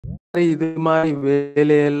இது மாதிரி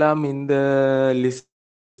வேலையெல்லாம் இந்த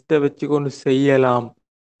லிஸ்ட்டை வச்சுக்கொண்டு செய்யலாம்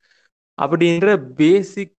அப்படின்ற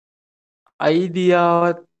பேசிக்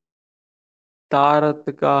ஐடியாவை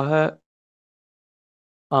தாரத்துக்காக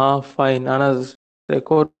ஃபைன். ஆனால்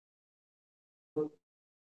ரெக்கார்ட்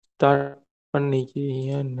ஸ்டார்ட்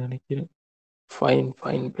பண்ணிக்கிறீங்கன்னு நினைக்கிறேன். Fine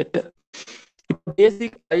fine better. இப்போ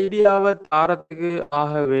பேசிக் ஐடியாவை தாரத்துக்கு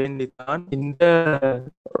ஆக வேண்டித்தான் இந்த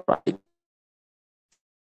ஃபைன்.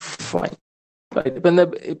 இப்ப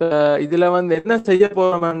இப்ப இதுல என்ன செய்ய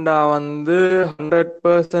போறோம்டா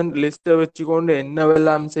 100% லிஸ்ட வச்சுக்கொண்டு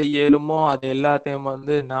என்னவெல்லாம் செய்யலுமோ அது எல்லாத்தையும்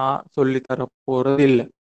நான் சொல்லி தர போறது இல்லை.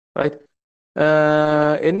 ரைட்.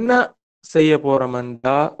 என்ன செய்ய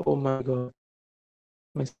போறோம்டா ஓ மை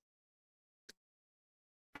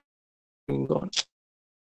காட்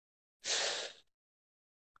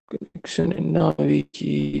கனெக்ஷன் என்ன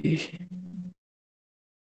ஆவிக்கு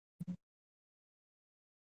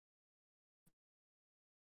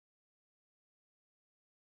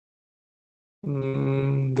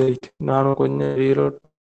வெயிட் நானும் கொஞ்சம் ரீலோட்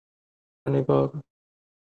பண்ணி பார்க்க.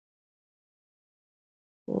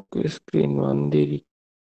 ஓகே ஸ்கிரீன் வந்திருக்குது.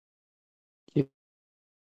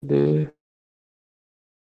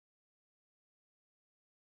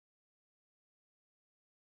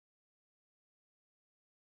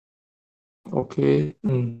 ஓகே.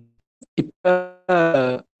 இப்ப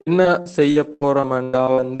என்ன செய்ய போறோம்டா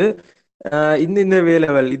இந்த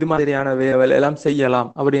வேலைகள் இது மாதிரியான வேலைகள் எல்லாம் செய்யலாம்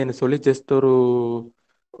அப்படின்னு சொல்லி ஜஸ்ட் ஒரு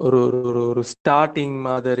ஒரு ஒரு ஒரு ஸ்டார்டிங்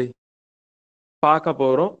மாதிரி பார்க்க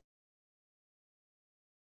போறோம்.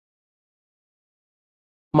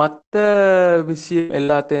 மற்ற விஷயம்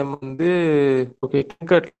எல்லாத்தையும் ஓகே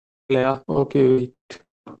இல்லையா? Okay wait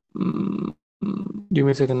give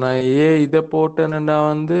me second. நான் இதை போட்டேன்னா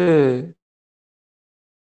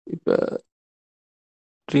இப்ப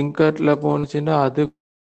ட்ரிங்கர்ட்ல போனுச்சுன்னா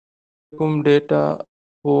அதுக்கும் டேட்டா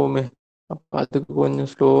போகுமே. அப்ப அதுக்கு கொஞ்சம்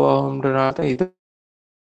ஸ்லோவாகும்ன்றனால தான் இதை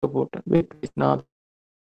போட்டேன். வெயிட் நான்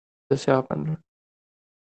ஷேர் பண்றேன்.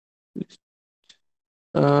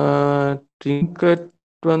 ட்ரிங்கட்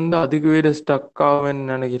அதுக்கு வீடு ஸ்டக் ஆகும்னு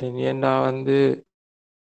நினைக்கிறேன். ஏன்னா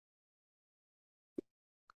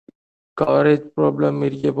கவரேஜ் ப்ராப்ளம்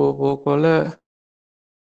இருக்க போல.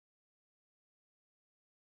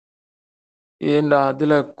 ஏண்டா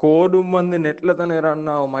அதுல கோடும் நெட்ல தானே ரன்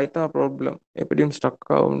ஆகும். மைதான் ப்ராப்ளம் எப்படியும்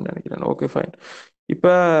ஸ்டக் ஆகும்னு நினைக்கிறேன். Okay fine. இப்ப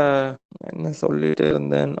என்ன சொல்லிட்டு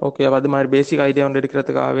இருந்தேன். ஓகே அது மாதிரி பேசிக் ஐடியா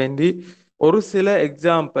எடுக்கிறதுக்காக வேண்டி ஒரு சில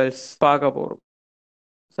எக்ஸாம்பிள்ஸ் பார்க்க போறோம்.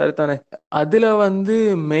 சரிதானே? அதுல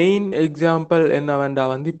மெயின் எக்ஸாம்பிள் என்ன வேண்டா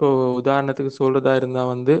இப்போ உதாரணத்துக்கு சொல்றதா இருந்தா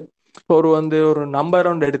ஒரு ஒரு நம்பர்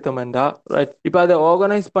ஒன்று எடுத்தோம்டா ரைட். இப்போ அதை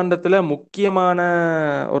ஆர்கனைஸ் பண்றதுல முக்கியமான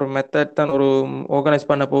ஒரு மெத்தட் தான். ஒரு ஆர்கனைஸ்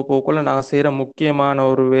பண்ண போக்குள்ள நான் செய்யற முக்கியமான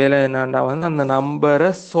ஒரு வேலை என்னண்டா அந்த நம்பரை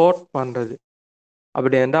சோர்ட் பண்றது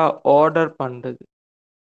அப்படின்னா ஆர்டர் பண்றது.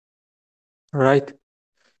 ரைட்.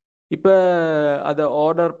 இப்ப அதை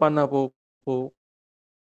ஆர்டர் பண்ண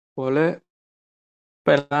போல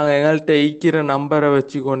இப்ப நாங்க எங்கள்கிட்ட ஈக்கிற நம்பரை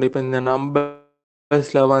வச்சுக்கொண்டு இப்ப இந்த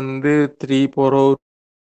நம்பர்ஸ்ல 3 போறோ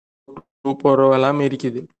 2 போறோ எல்லாம்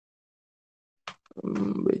இருக்குது.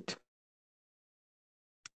 வெயிட்.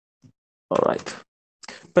 ரைட்.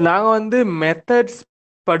 இப்ப நாங்க மெத்தட்ஸ்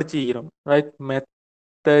படிச்சுக்கிறோம். ரைட்.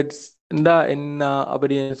 மெத்தட்ஸ் என்ன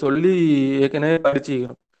அப்படின்னு சொல்லி ஏற்கனவே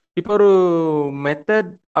படிச்சுக்கிறோம். இப்போ ஒரு மெத்தட்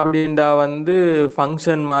அப்படின்டா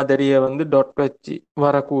ஃபங்க்ஷன் மாதிரிய டொட் வச்சு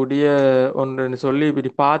வரக்கூடிய ஒன்றுன்னு சொல்லி இப்படி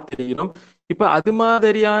பார்த்துருக்கிறோம். இப்ப அது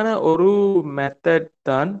மாதிரியான ஒரு மெத்தட்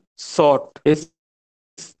தான் சார்ட்.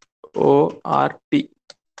 SORT.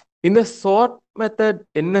 இந்த சார்ட் மெத்தட்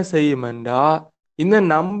என்ன செய்யுமெண்டா இந்த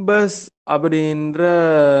நம்பர்ஸ் அப்படின்ற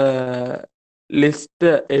லிஸ்ட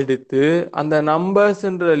எடுத்து அந்த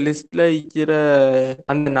நம்பர்ஸ்ன்ற லிஸ்ட்ல இருக்கிற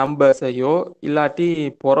அந்த நம்பர்ஸையோ இல்லாட்டி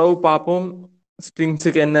புறவு பார்ப்போம்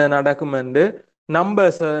ஸ்ட்ரிங்ஸுக்கு என்ன நடக்குமெண்டு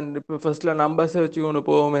நம்பர்ஸ் இப்போ ஃபர்ஸ்ட்ல நம்பர்ஸை வச்சு கொண்டு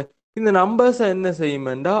போவோமே. இந்த நம்பர்ஸை என்ன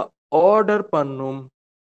செய்யுமெண்டா ஆர்டர் பண்ணும்.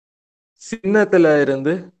 சின்னத்துல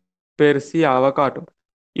இருந்து பெருசியாவ காட்டும்.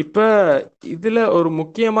 இப்ப இதுல ஒரு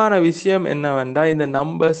முக்கியமான விஷயம் என்னவென்றா இந்த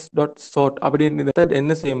நம்பர்ஸ் டாட் சோர்ட் அப்படின்னு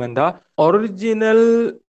என்ன செய்யுமெண்டா ஒரிஜினல்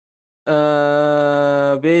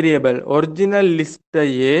வேரியபிள் ஒரிஜினல்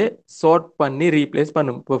லிஸ்டையே சார்ட் பண்ணி ரீப்ளேஸ்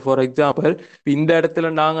பண்ணும். இப்போ ஃபார் எக்ஸாம்பிள் இந்த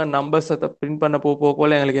இடத்துல நாங்க நம்பர்ஸை பிரிண்ட் பண்ண போல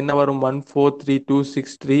எங்களுக்கு என்ன வரும்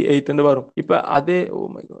 1432638 வரும். இப்ப அதே oh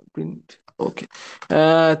my God print. Okay.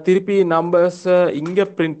 திருப்பி நம்பர்ஸ் இங்க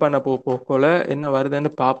பிரிண்ட் பண்ண போல என்ன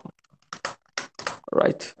வருதுன்னு பார்ப்போம்.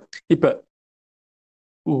 ரைட். இப்ப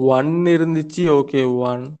 1 இருந்துச்சு. ஓகே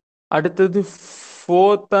 1. அடுத்தது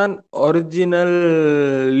 4 தான் ஒரிஜினல்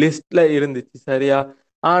லிஸ்ட்ல இருந்துச்சு. சரியா?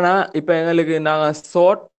 ஆனா இப்ப எங்களுக்கு நாங்க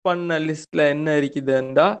சார்ட் பண்ண லிஸ்ட்ல என்ன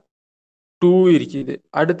இருக்குதுண்டா 2 இருக்குது.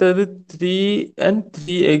 அடுத்தது 3 அண்ட்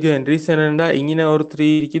 3 again. ரீசன் என்னடா இங்கே ஒரு 3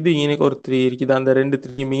 இருக்குது, இங்கே ஒரு 3 இருக்குது. அந்த ரெண்டு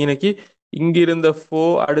 3 மீனுக்கு இங்க இருந்த 4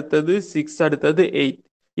 அடுத்தது 6 அடுத்தது 8.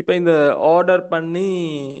 இப்போ இந்த ஆர்டர் பண்ணி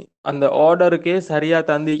அந்த ஆர்டருக்கே சரியா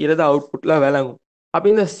தந்திக்கிறது அவுட்புட்ல விளங்கும். அப்ப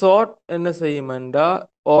இந்த சார்ட் என்ன செய்யுமெண்டா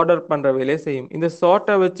ஆர்டர் பண்ற வேலையை செய்யும். இந்த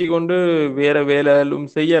சார்ட்டை வச்சு கொண்டு வேற வேலைகளும்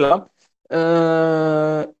செய்யலாம்.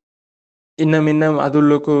 அஹ் இன்னும்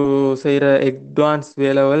அதுள்ளுக்கு செய்யற அட்வான்ஸ்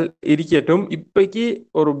வேலைகள் இருக்கட்டும். இப்பைக்கு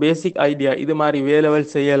ஒரு பேசிக் ஐடியா இது மாதிரி வேலைகள்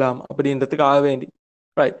செய்யலாம் அப்படின்றதுக்கு ஆக வேண்டி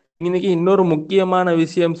ரைட். இன்னைக்கு இன்னொரு முக்கியமான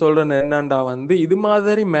விஷயம் சொல்றேன் என்னண்டா வந்து இது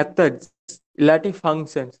மாதிரி மெத்தட்ஸ் இல்லாட்டி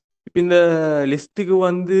ஃபங்க்ஷன்ஸ். இப்போ இந்த லிஸ்ட்டுக்கு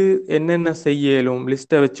வந்து என்னென்ன செய்யலும்,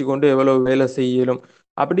 லிஸ்ட்டை வச்சுக்கொண்டு எவ்வளவு வேலை செய்யலும்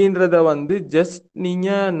அப்படின்றத வந்து ஜஸ்ட் நீங்க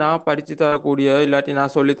நான் படிச்சு தரக்கூடிய இல்லாட்டி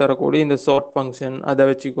நான் சொல்லி தரக்கூடிய இந்த ஷார்ட் ஃபங்க்ஷன் அதை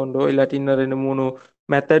வச்சுக்கொண்டோ இல்லாட்டி இன்னும் ரெண்டு மூணு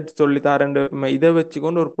மெத்தட் சொல்லி தரேன் இதை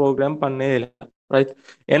வச்சுக்கொண்டு ஒரு ப்ரோக்ராம் பண்ணே இல்லை. ரைட்.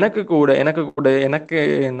 எனக்கு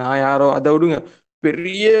நான் யாரோ அதை விடுங்க.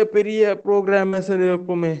 பெரிய பெரிய ப்ரோக்ராமர்ஸ்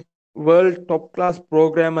எப்பவுமே வேர்ல்ட் டாப் கிளாஸ்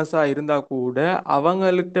ப்ரோக்ராமர்ஸா இருந்தா கூட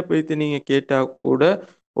அவங்கள்ட்ட போயிட்டு நீங்க கேட்டா கூட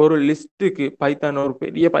ஒரு லிஸ்ட்டுக்கு பைத்தான் ஒரு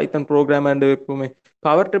பெரிய பைத்தான் ப்ரோக்ராமர் எப்பவுமே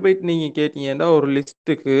அவர்கிட்ட போயிட்டு நீங்க கேட்டீங்கன்னா ஒரு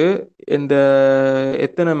லிஸ்ட்டுக்கு இந்த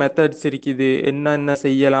எத்தனை மெத்தட்ஸ் இருக்குது என்னென்ன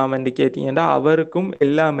செய்யலாம்னு கேட்டீங்கன்னா அவருக்கும்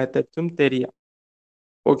எல்லா மெத்தட்ஸும் தெரியும்.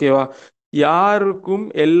 ஓகேவா? யாருக்கும்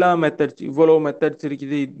எல்லா மெத்தட்ஸ் இவ்வளவு மெத்தட்ஸ்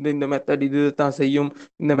இருக்குது, இந்த மெத்தட் இது தான் செய்யும்,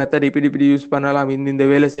 இந்த மெத்தட் இப்படி இப்படி யூஸ் பண்ணலாம், இந்த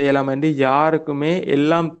வேலை செய்யலாம் என்று யாருக்குமே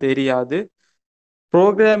எல்லாம் தெரியாது.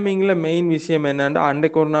 ப்ரோக்ராமிங்ல மெயின் விஷயம் என்னன்னா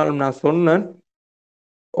அன்றைக்கு ஒரு நாள் நான் சொன்னேன்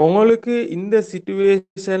உங்களுக்கு இந்த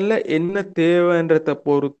சிச்சுவேஷன்ல என்ன தேவைன்றத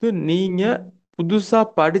பொறுத்து நீங்க புதுசா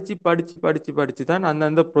படிச்சு படிச்சு படிச்சு படிச்சு தான்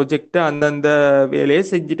அந்தந்த ப்ரொஜெக்ட் அந்தந்த வேலையை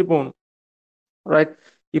செஞ்சுட்டு போகணும். ரைட்.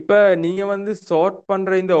 இப்ப நீங்க வந்து சார்ட்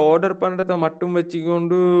பண்ற இந்த ஆர்டர் பண்றதை மட்டும்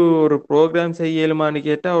வச்சுக்கொண்டு ஒரு ப்ரோக்ராம் செய்யலுமான்னு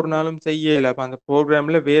கேட்டா ஒரு நாளும் செய்யல. அப்ப அந்த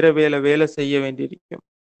ப்ரோக்ராம்ல வேற வேலை வேலை செய்ய வேண்டியிருக்கும்,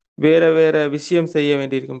 வேற வேற விஷயம் செய்ய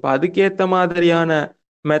வேண்டியிருக்கும். இப்போ அதுக்கேற்ற மாதிரியான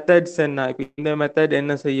மெத்தட்ஸ் என்ன, இப்போ இந்த மெத்தட்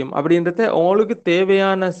என்ன செய்யும் அப்படின்றத உங்களுக்கு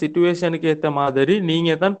தேவையான சுச்சுவேஷனுக்கு ஏற்ற மாதிரி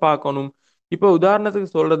நீங்க தான் பார்க்கணும். இப்போ உதாரணத்துக்கு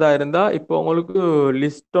சொல்றதா இருந்தா இப்போ உங்களுக்கு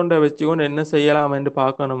லிஸ்ட் ஒன்றை வச்சுக்கொண்டு என்ன செய்யலாம் என்று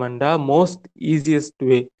பார்க்கணுமெண்டா மோஸ்ட் ஈஸியஸ்ட்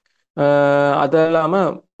வே அது இல்லாம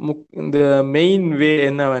இந்த மெயின் வே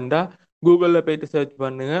என்னவெண்டா கூகுளில் போயிட்டு சர்ச்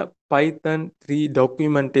பண்ணுங்க பைத்தன் 3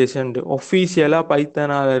 டாக்குமெண்டேஷன். ஒஃபீஷியலாக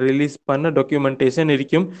பைத்தனால் ரிலீஸ் பண்ண டாக்குமெண்டேஷன்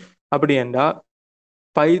இருக்கும். அப்படி என்றா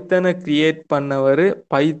பைத்தனை கிரியேட் பண்ணவர்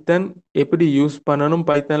பைத்தன் எப்படி யூஸ் பண்ணணும்,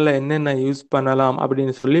 பைத்தனில் என்னென்ன யூஸ் பண்ணலாம்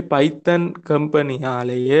அப்படின்னு சொல்லி பைத்தன்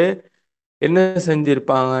கம்பெனியாலேயே என்ன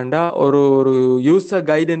செஞ்சிருப்பாங்கண்டா ஒரு ஒரு யூசர்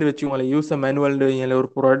கைடுன்னு வச்சுக்கோங்களேன், யூசர் மேனுவல். ஒரு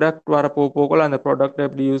ப்ராடக்ட் வர போகல அந்த ப்ராடக்ட்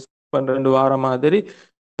எப்படி யூஸ் பண்றது வார மாதிரி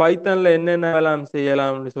பைத்தன்ல என்னென்ன எல்லாம்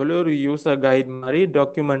செய்யலாம்னு சொல்லி ஒரு யூசர் கைட் மாதிரி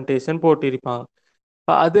டாக்குமெண்டேஷன் போட்டிருப்பாங்க.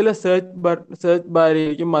 அதுல சர்ச் பார்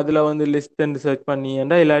இருக்கும். அதுல வந்து லிஸ்ட் சர்ச்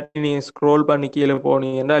பண்ணீங்கன்னா இல்லாட்டி நீங்க ஸ்க்ரோல் பண்ணி கீழே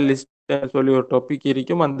போனீங்கன்னா லிஸ்ட் சொல்லி ஒரு டாபிக்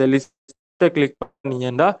இருக்கும். அந்த லிஸ்ட்டை கிளிக்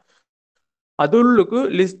பண்ணீங்கன்னா அதுள்ளுக்கு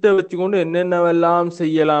லிஸ்ட்டை வச்சுக்கொண்டு என்னென்னவெல்லாம்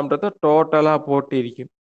செய்யலாம்ன்றத டோட்டலா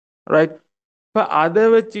போட்டிருக்கும். ரைட். இப்போ அதை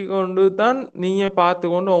வச்சுக்கொண்டு தான் நீங்க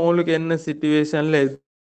பார்த்துக்கொண்டு உங்களுக்கு என்ன சுச்சுவேஷன்ல எது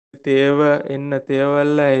தேவை என்ன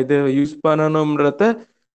தேவையில்ல எது யூஸ் பண்ணணும்ன்றத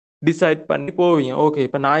டிசைட் பண்ணி போவீங்க. ஓகே.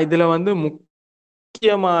 இப்போ நான் இதுல வந்து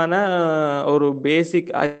முக்கியமான ஒரு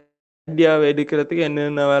பேசிக் ஐடியாவை எடுக்கிறதுக்கு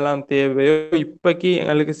என்னென்னவெல்லாம் தேவையோ இப்போக்கி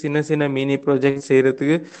எங்களுக்கு சின்ன சின்ன மினி ப்ராஜெக்ட்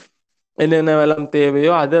செய்யறதுக்கு என்னென்னவெல்லாம்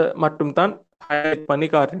தேவையோ அதை மட்டும் தான் ஹைலைட் பண்ணி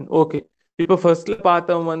காட்டுறேன். ஓகே. இப்போ ஃபர்ஸ்ட்ல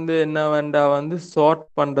பார்த்தோம் வந்து என்ன வேண்டா வந்து சார்ட்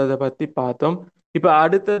பண்றதை பத்தி பார்த்தோம். இப்போ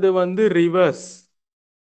அடுத்தது வந்து ரிவர்ஸ்.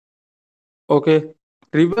 ஓகே.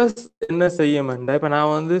 ரிவர்ஸ் என்ன செய்ய வேண்டாம். இப்போ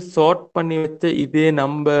நான் வந்து சார்ட் பண்ணி வச்ச இதே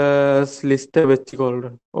நம்பர்ஸ் லிஸ்ட்டை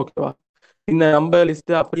வச்சுக்கொள்றேன். ஓகேவா? இந்த நம்பர்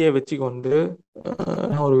லிஸ்ட்டை அப்படியே வச்சுக்கொண்டு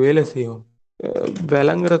நான் ஒரு வேலை செய்வோம்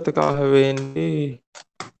விளங்குறதுக்காக வேண்டி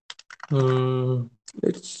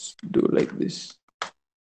லெட்ஸ் டூ லைக் திஸ்.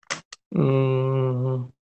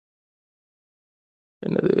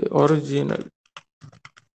 என்னது ஒரிஜினல்.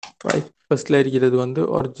 ரைட். ஃபர்ஸ்ட்ல இருக்கிறது வந்து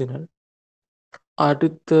ஒரிஜினல்.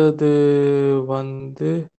 அடுத்தது வந்து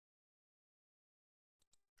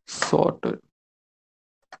sorted.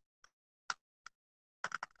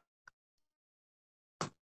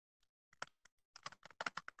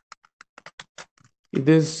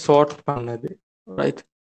 இது சார்ட் பண்ணது. ரைட்.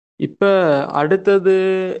 இப்ப அடுத்தது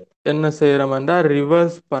என்ன செய்யறோம்னா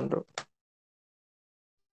ரிவர்ஸ் பண்றோம்.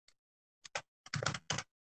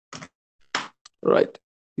 Right.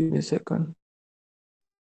 Give me a second.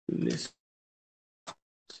 List.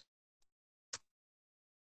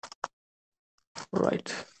 Right.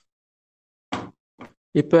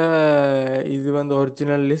 இப்ப இது வந்து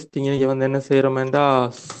ஒரிஜினல் லிஸ்ட். இங்க வந்து என்ன செய்யறோம்டா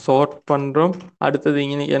சார்ட் பண்றோம். அடுத்தது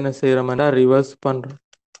இங்க என்ன செய்யறோம்டா ரிவர்ஸ் பண்றோம்.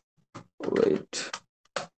 வெயிட்.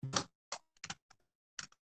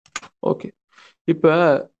 ஓகே. இப்ப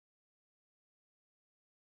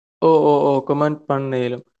ஓ கமெண்ட் பண்ண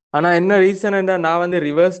இயலும். ஆனா என்ன ரீசன் என்ன, நான் வந்து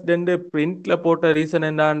ரிவர்ஸ் பிரிண்ட்ல போட்ட ரீசன்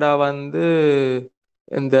என்னடா வந்து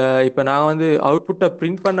இந்த இப்ப நான் வந்து அவுட்புட்டை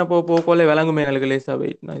பிரிண்ட் பண்ண போல விளங்குமே எங்களுக்கு லேசா.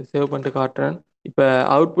 வெயிட், நான் சேவ் பண்ணிட்டு காட்டுறேன். இப்ப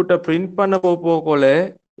அவுட்புட்டை பிரிண்ட் பண்ண போல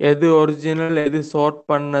எது ஒரிஜினல் எது ஷார்ட்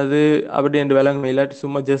பண்ணது அப்படி என்று விளங்குமே. இல்லாட்டி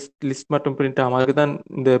சும்மா ஜஸ்ட் லிஸ்ட் மட்டும் பிரிண்ட் ஆகும். அதுக்கு தான்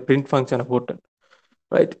இந்த பிரிண்ட் ஃபங்க்ஷனை போட்டேன்.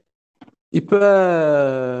 ரைட். இப்ப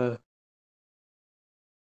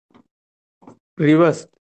ரிவர்ஸ்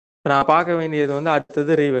நான் பார்க்க வேண்டியது வந்து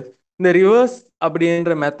அடுத்தது ரிவர்ஸ். இந்த ரிவர்ஸ்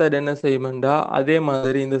அப்படின்ற மெத்தட் என்ன செய்யும்டா அதே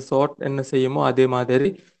மாதிரி இந்த சார்ட் என்ன செய்யுமோ அதே மாதிரி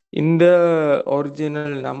இந்த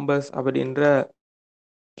ஒரிஜினல் நம்பர்ஸ் அப்படின்ற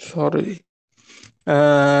சாரி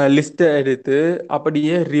லிஸ்ட்டை எடுத்து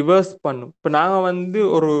அப்படியே ரிவர்ஸ் பண்ணும். இப்போ நாங்கள் வந்து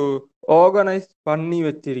ஒரு ஆர்கனைஸ் பண்ணி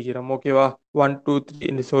வச்சிருக்கிறோம். ஓகேவா, 1 2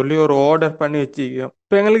 3 சொல்லி ஒரு ஆர்டர் பண்ணி வச்சிருக்கிறோம்.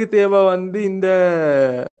 இப்போ எங்களுக்கு தேவை வந்து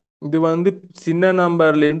இது வந்து சின்ன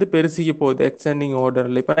நம்பர்ல இருந்து பெருசுக்கு போகுது எக்ஸ்டெண்டிங்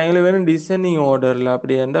ஆர்டர்ல. இப்போ எங்களுக்கு வேணும் டிசெண்டிங் ஆர்டர்ல.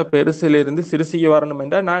 அப்படி இருந்தால் பெருசுல இருந்து சிறுசுக்கு வரணும்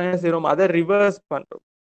என்றால் நாங்கள் என்ன செய்றோம், அதை ரிவர்ஸ் பண்றோம்.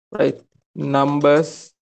 Right. Numbers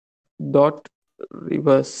dot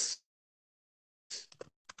reverse.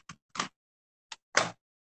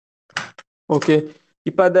 Okay.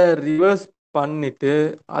 இப்போ அதை ரிவர்ஸ் பண்ணிட்டு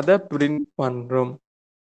அதை பிரிண்ட் பண்றோம்.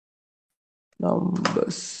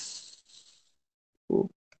 நம்பர்ஸ்.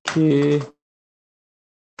 ஓகே.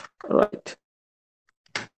 ரைட்.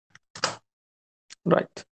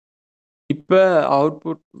 ரைட். இப்போ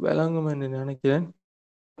அவுட்புட் விளங்கும்னு நினைக்கிறேன்.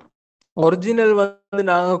 ஒரிஜினல் வந்து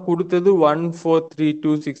நாங்க கொடுத்தது 1 4 3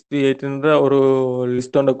 2 6 3 8 ஒரு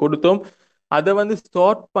லிஸ்ட் ஒன்று கொடுத்தோம். அதை வந்து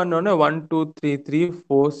சார்ட் பண்ணோன்னே 1 2 3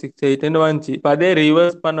 4 6 8 வந்துச்சு. இப்போ அதே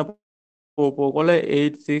ரிவர்ஸ் பண்ண போல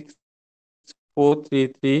 8 6 4 3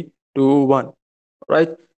 3 2 1.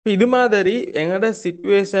 ரைட். இப்போ இது மாதிரி எங்களோட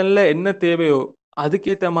சிச்சுவேஷன்ல என்ன தேவையோ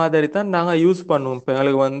அதுக்கேற்ற மாதிரி தான் நாங்கள் யூஸ் பண்ணுவோம். இப்போ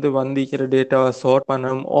எங்களுக்கு வந்து வந்திக்கிற டேட்டாவை சார்ட்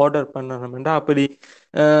பண்ணணும், ஆர்டர் பண்ணணும்னா அப்படி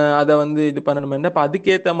அதை வந்து இது பண்ணணும்னா இப்போ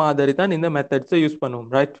அதுக்கேற்ற மாதிரி தான் இந்த மெத்தட்ஸை யூஸ் பண்ணுவோம்.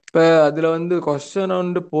 ரைட். இப்போ அதில் வந்து கொஸ்டின்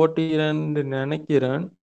ஒன்று போட்டிக்கிறேன்னு நினைக்கிறேன்.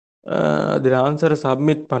 அதில் ஆன்சரை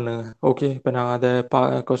சப்மிட் பண்ணுங்க. ஓகே. இப்போ நான் அதை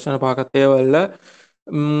கொஸ்டினை பார்க்க தேவையில்லை.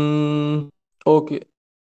 ஓகே.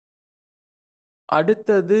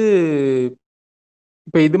 அடுத்தது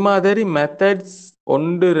இப்போ இது மாதிரி மெத்தட்ஸ்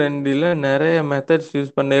 1 2 நிறைய மெத்தட்ஸ்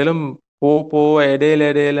யூஸ் பண்ணாலும் போக இடையில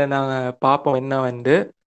இடையில நாங்கள் பார்ப்போம் என்ன வந்து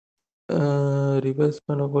ரிவர்ஸ்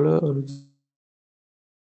பண்ண போல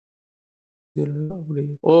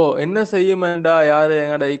ஓ என்ன செய்யுமேண்டா யாரு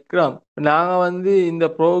எங்கட இக்ராம். நாங்க வந்து இந்த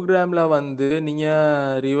ப்ரோக்ராம்ல வந்து நீங்க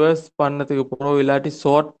ரிவர்ஸ் பண்ணதுக்கு பிறகு இல்லாட்டி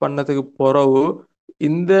ஷார்ட் பண்ணதுக்கு பிறகு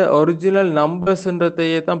இந்த ஒரிஜினல்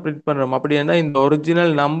நம்பர்ஸ்ன்றதையே தான் பிரிண்ட் பண்றோம். அப்படி என்ன இந்த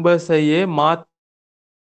ஒரிஜினல் நம்பர்ஸையே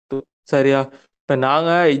சரியா. இப்ப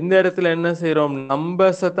நாங்க இந்த இடத்துல என்ன செய்றோம்,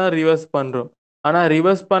 நம்பர்ஸை தான் ரிவர்ஸ் பண்றோம். ஆனா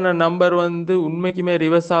ரிவர்ஸ் பண்ண நம்பர் வந்து உண்மைக்குமே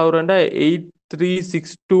ரிவர்ஸ் ஆகுறேன்டா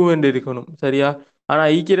 8362 என்று இருக்கணும். சரியா. ஆனா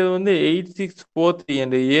ஈக்கிறது வந்து 8643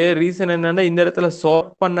 என்று. ஏன் ரீசன் என்னன்னா இந்த இடத்துல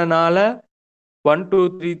சார்ட் பண்ணனால 1 2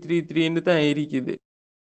 3 3 3 தான் இருக்குது.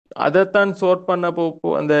 அதைத்தான் சார்ட் பண்ண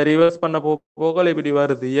அந்த ரிவர்ஸ் பண்ண போகல இப்படி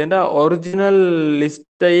வருது. ஏன்னா ஒரிஜினல்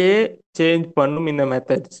லிஸ்டையே சேஞ்ச் பண்ணும் இந்த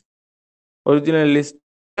மெத்தட்ஸ். ஒரிஜினல் லிஸ்ட்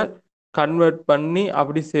கன்வெர்ட் பண்ணி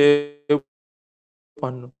அப்படி சேவ்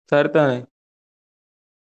பண்ணும். சரிதானே.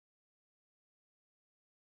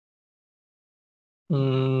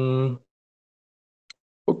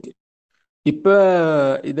 ஓகே. இப்போ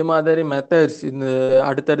இது மாதிரி மெத்தட்ஸ் இந்த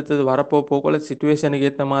அடுத்தடுத்தது போகல சுச்சுவேஷனுக்கு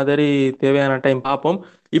ஏற்ற மாதிரி தேவையான டைம் பார்ப்போம்.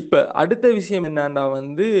 இப்போ அடுத்த விஷயம் என்னன்னா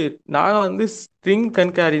வந்து நாங்கள் வந்து ஸ்ட்ரிங்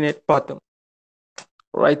கன்காரினேட் பார்த்தோம்.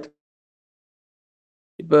 ரைட்.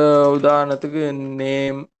 இப்போ உதாரணத்துக்கு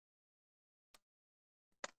நேம்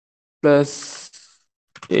ப்ளஸ்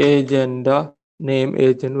ஏஜெண்டா நேம்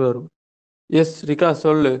ஏஜென்ட் வரும். எஸ் ரிகா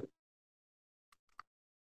சொல்லு.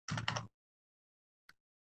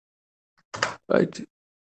 ரைட்.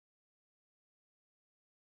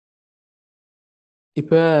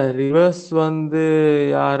 இப்ப ரிவர்ஸ் வந்து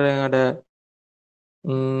யாரு எங்கட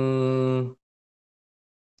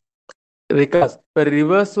விகாஸ். இப்ப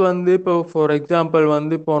ரிவர்ஸ் வந்து இப்போ ஃபார் எக்ஸாம்பிள்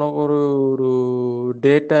வந்து இப்போ உனக்கு ஒரு ஒரு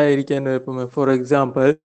டேட்டா இருக்கேன்னு இருப்போமே. ஃபார்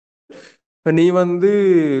எக்ஸாம்பிள் இப்போ நீ வந்து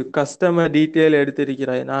கஸ்டமர் டீட்டெயில்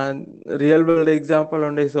எடுத்திருக்கிறாய். நான் ரியல் வேர்ல்டு எக்ஸாம்பிள்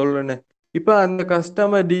ஒன்றை சொல்றேன்னு. இப்போ அந்த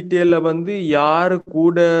கஸ்டமர் டீட்டெயிலில் வந்து யாரு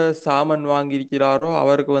கூட சாமான் வாங்கியிருக்கிறாரோ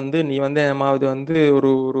அவருக்கு வந்து நீ வந்து ஏமாவது வந்து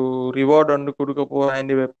ஒரு ஒரு ரிவார்டு ஒன்று கொடுக்க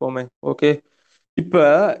போறான்னு வைப்போமே. ஓகே. இப்ப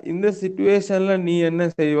இந்த சிச்சுவேஷன்ல நீ என்ன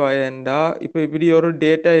செய்வாயேண்டா, இப்ப இப்படி ஒரு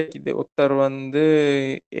டேட்டா இருக்குது. ஒருத்தர் வந்து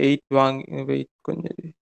 8 வாங்கி வெயிட் கொஞ்சம் இரு.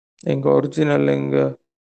 எங்க ஒரிஜினல் எங்க?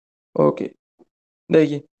 ஓகே.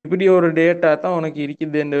 இந்தாக்கி. இப்படி ஒரு டேட்டா தான் உனக்கு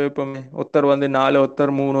இருக்குது இந்த எப்பவுமே. ஒருத்தர் வந்து 4,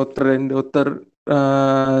 ஒருத்தர் 3, ஒருத்தர் 2, ஒருத்தர் ஆ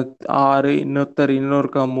 6, இன்னொருத்தர்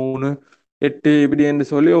இன்னொருக்கா 3, 8 இப்படி என்று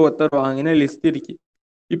சொல்லி ஒருத்தர் வாங்கின லிஸ்ட் இருக்கு.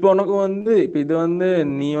 இப்போ உனக்கு வந்து இப்ப இது வந்து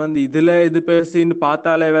நீ வந்து இதுல இது பெருசுன்னு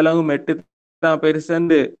பார்த்தாலே விளங்கும் எட்டு தான்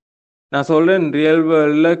பெருசுண்டு. நான் சொல்றேன் ரியல்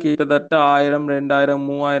வேர்ல்ட்ல கிட்டத்தட்ட 1000, 2000,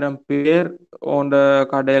 3000 பேர் உன்னோட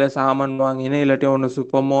கடையில சாமான் வாங்கினேன் இல்லாட்டி ஒன்று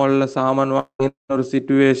சூப்பர் மால்ல சாமான் வாங்கின ஒரு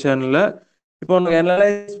சுச்சுவேஷன்ல இப்போ உனக்கு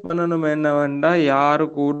அனலைஸ் பண்ணணும் என்ன வேண்டா யாரு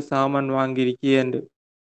கூட சாமான் வாங்கியிருக்கியேன்னு.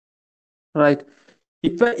 ரைட்.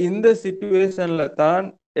 இப்ப இந்த சிச்சுவேஷன்ல தான்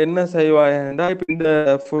என்ன செய்வாயன்னா இப்ப இந்த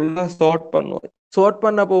ஃபுல்லா சார்ட் பண்ணுவோம். சார்ட்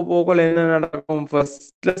பண்ண போகல என்ன நடக்கும்?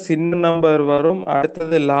 ஃபர்ஸ்ட்ல சின்ன நம்பர் வரும்,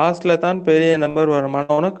 அடுத்தது லாஸ்ட்ல தான் பெரிய நம்பர் வரும்.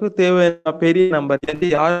 ஆனா உனக்கு தேவையான பெரிய நம்பர் எது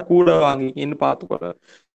யார் கூட வாங்கிக்கின்னு பார்த்துக்கொள்ள.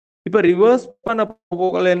 இப்ப ரிவர்ஸ் பண்ண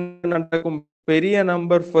போகல என்ன நடக்கும்? பெரிய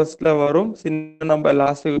நம்பர் ஃபர்ஸ்ட்ல வரும், சின்ன நம்பர்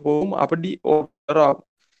லாஸ்ட்டுக்கு போகும், அப்படி order ஆகும்.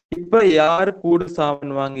 இப்ப யாரு கூட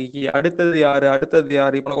சாமான் வாங்கிக்கி அடுத்தது யாரு அடுத்தது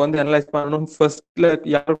யாரு இப்ப உனக்கு வந்து அனலைஸ் பண்ணணும். ஃபர்ஸ்ட்ல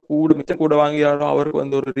யாரு கூட மிச்சம் கூட வாங்கிறாரோ அவருக்கு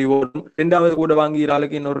வந்து ஒரு ரிவார்டும், ரெண்டாவது கூட வாங்குகிற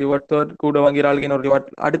ஆளுக்கு இன்னொரு ரிவார்ட், தேர்ட் கூட வாங்குகிற ஆளுக்கு இன்னொரு ரிவார்ட்,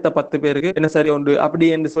 அடுத்த 10 பேருக்கு என்ன சரி உண்டு அப்படி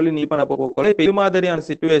என்று சொல்லி நீ பண்ண போகல. இப்ப இது மாதிரியான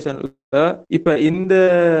சுச்சுவேஷன்ல இப்ப இந்த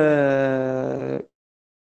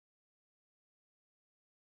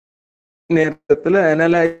நேரத்துல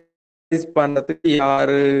அனலைஸ் பண்றதுக்கு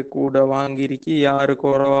யாரு கூட வாங்கியிருக்கி யாரு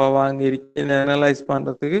குறைவா வாங்கியிருக்கின்னு அனலைஸ்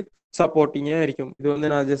பண்றதுக்கு சப்போர்ட்டிங்கா இருக்கும். இது வந்து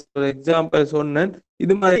நான் ஜஸ்ட் ஒரு எக்ஸாம்பிள் சொன்னேன்.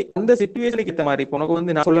 இது மாதிரி அந்த சுச்சுவேஷனுக்கு ஏற்ற மாதிரி இப்போ உனக்கு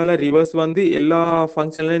வந்து நான் சொல்லல ரிவர்ஸ் வந்து எல்லா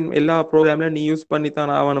ஃபங்க்ஷன்லையும் எல்லா ப்ரோக்ராம்லையும் நீ யூஸ்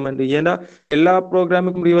பண்ணித்தான் ஆகணும் என்று. ஏன்னா எல்லா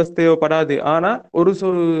ப்ரோக்ராமுக்கும் ரிவர்ஸ் தேவைப்படாது. ஆனா ஒரு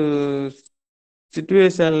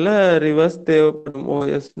சுச்சுவேஷன்ல ரிவர்ஸ் தேவைப்படும். ஓ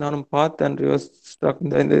எஸ் நானும் பார்த்தேன் ரிவர்ஸ் ஸ்டக்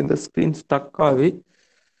இந்த இந்த இந்த ஸ்கிரீன் ஸ்டக் ஆகி.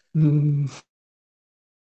 ம்,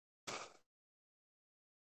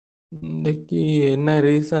 இன்னைக்கு என்ன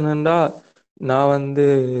ரீசன்டா நான் வந்து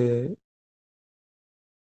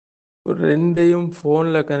ஒரு ரெண்டையும்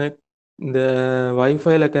ஃபோன்ல கனெக்ட் இந்த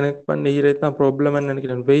வைஃபைல கனெக்ட் பண்ணிக்கிறது தான் ப்ராப்ளம்னு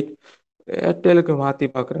நினைக்கிறேன். வெயிட் ஏர்டெலுக்கு மாற்றி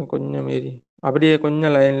பார்க்குறேன் கொஞ்சம் மீறி. அப்படியே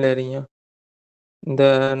கொஞ்சம் லைனில் இருங்க. இந்த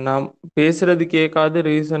நான் பேசுறது கேட்காத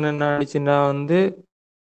ரீசன் என்ன ஆயிடுச்சுன்னா வந்து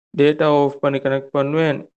டேட்டா ஆஃப் பண்ணி கனெக்ட்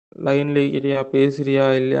பண்ணுவேன். லைன்ல இருக்கிறியா பேசுறியா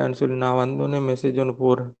இல்லையான்னு சொல்லி நான் வந்தோடனே மெசேஜ் ஒன்று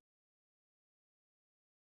போடுறேன்.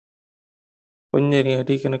 கொஞ்சம் இருங்க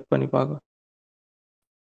ரீகனெக்ட் பண்ணி பார்க்க.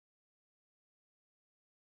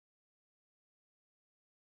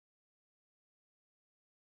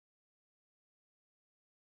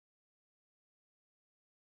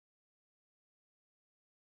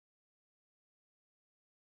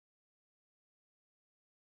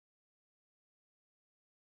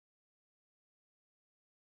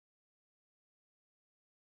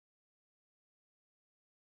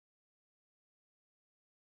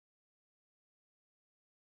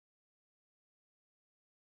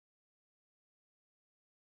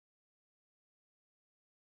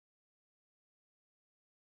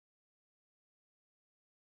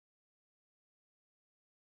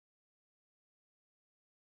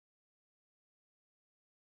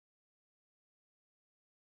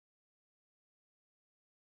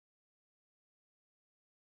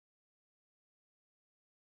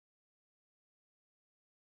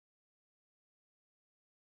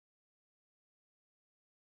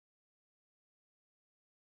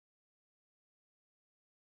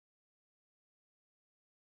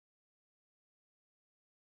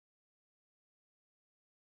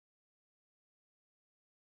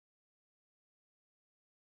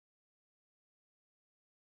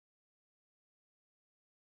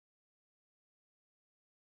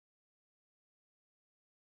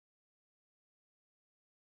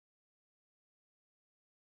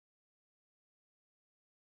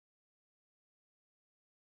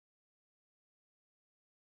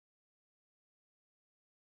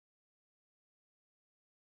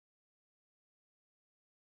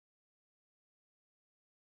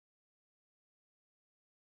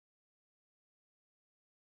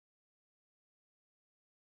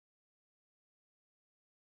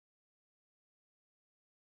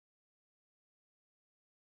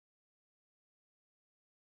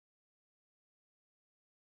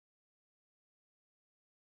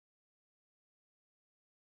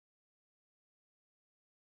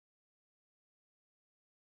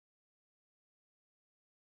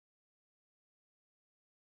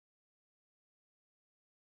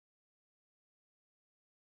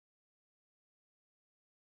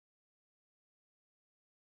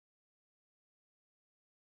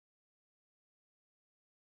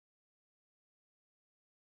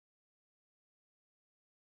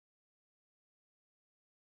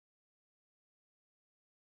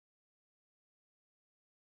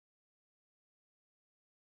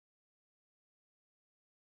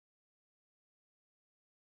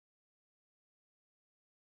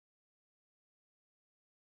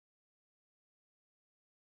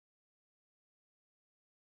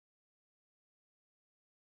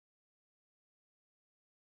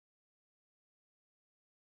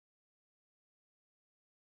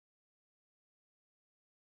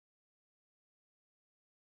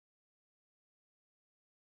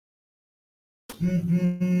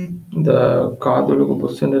 இந்த காதலுக்கு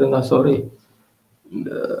புஷன் இருந்தா சாரி, இந்த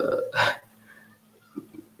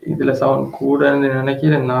இதுல சவுண்ட் கூடன்னு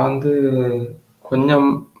நினைக்கிறேன். நான் வந்து கொஞ்சம்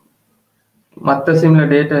மற்ற சிம்ல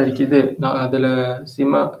டேட்டா இருக்குது. நான் அதுல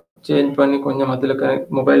சிம்ம சேஞ்ச் பண்ணி கொஞ்சம் அதுல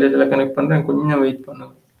கனெக்ட் மொபைல் டேட்டால கனெக்ட் பண்றேன். கொஞ்சம் வெயிட்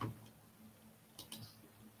பண்ணுங்க.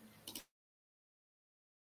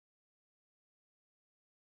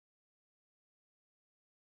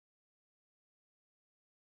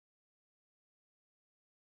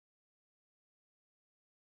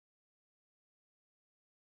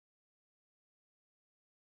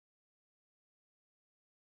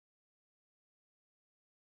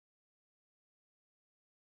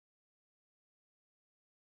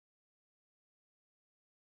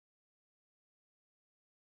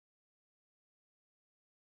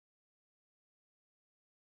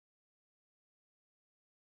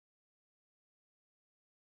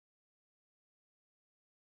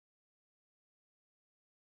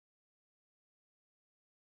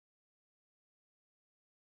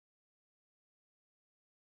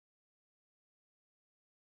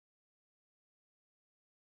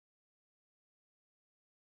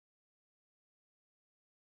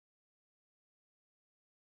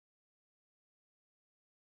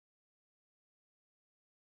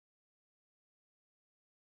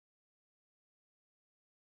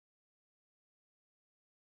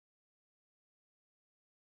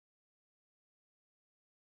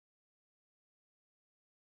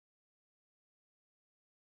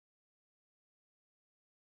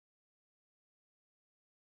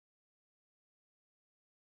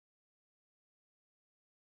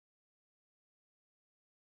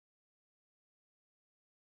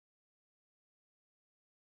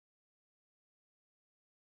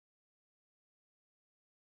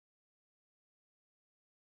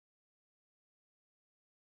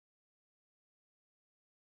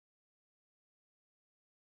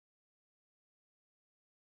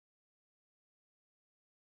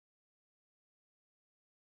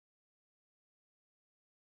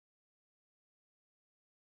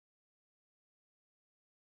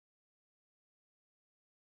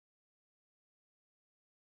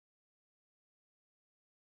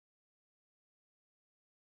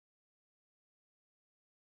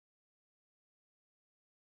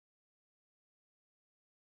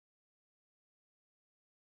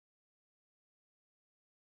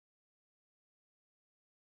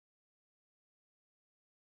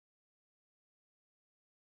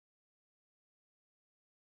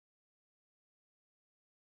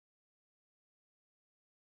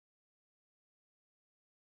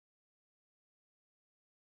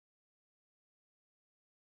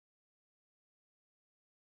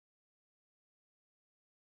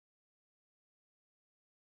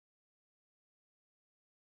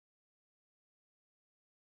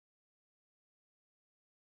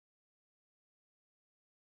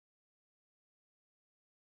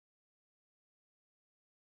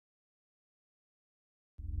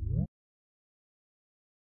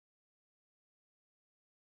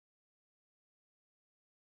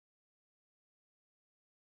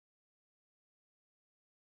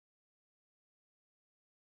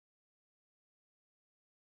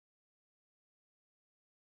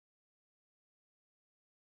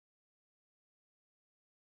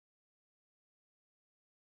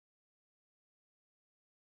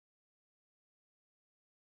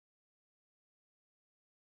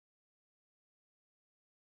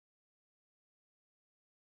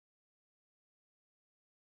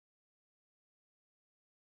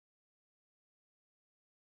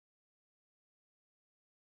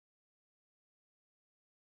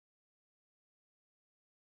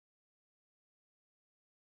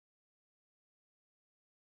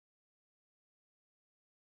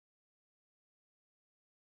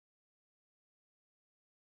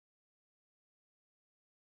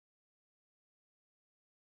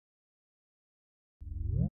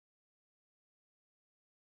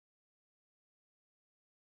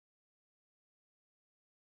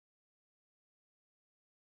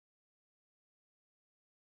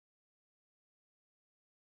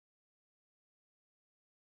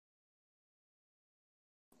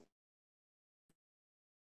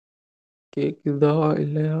 கேக்குதா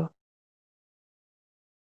இல்லையா?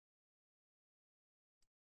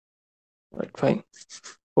 Right, fine.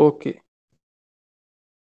 ஓகே.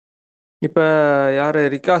 இப்ப யாரு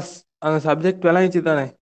ரிகாஸ் அந்த சப்ஜெக்ட் விளங்கிச்சு தானே?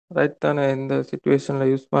 ரைட் தானே? இந்த சிச்சுவேஷன்ல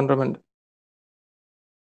யூஸ் பண்றோம்.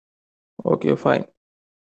 Okay, fine.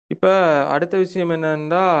 இப்ப அடுத்த விஷயம்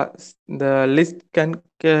என்னன்னா, இந்த லிஸ்ட்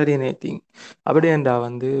கன்கேரினேட்டிங் அப்படியேண்டா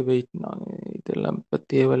வந்து வெயிட், நான் இதெல்லாம் இப்ப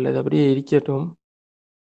தேவையில்லை, இது அப்படியே இருக்கட்டும்.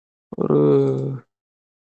 ஒரு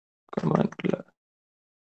கமெண்ட்ல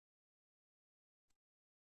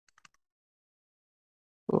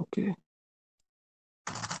ஓகே.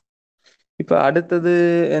 இப்ப அடுத்தது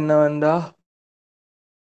என்னவெண்டா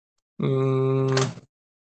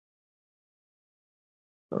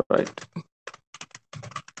right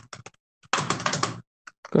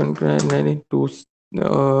containing to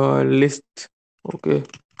list. Okay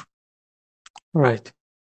right.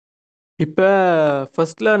 இப்ப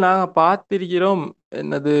ஃபர்ஸ்ட்ல நாங்க பார்த்திருக்கிறோம்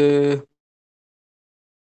என்னது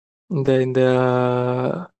இந்த இந்த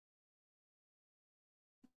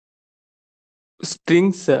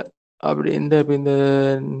ஸ்ட்ரிங்ஸ் அப்படி இந்த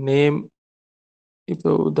நேம். இப்போ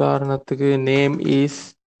உதாரணத்துக்கு நேம் இஸ்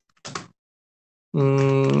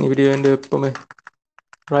இப்படி வந்து எப்பவுமே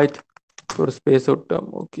ரைட் ஒரு ஸ்பேஸ் விட்டோம்.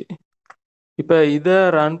 ஓகே. இப்போ இதை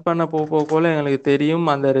ரன் பண்ண போல எங்களுக்கு தெரியும்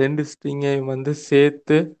அந்த ரெண்டு ஸ்ட்ரிங்கையும் வந்து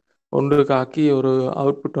சேர்த்து ஒன்றுக்காக்கி ஒரு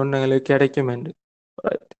அவுட்புட் ஒன்று எங்களுக்கு கிடைக்கும்.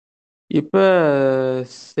 ரைட். இப்போ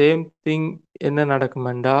சேம் திங் என்ன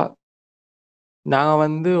நடக்குமெண்டா நாங்கள்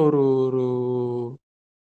வந்து ஒரு ஒரு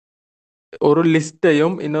ஒரு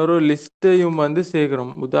லிஸ்ட்டையும் இன்னொரு லிஸ்ட்டையும் வந்து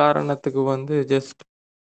சேர்க்குறோம். உதாரணத்துக்கு வந்து ஜஸ்ட்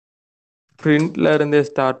பிரிண்ட்ல இருந்தே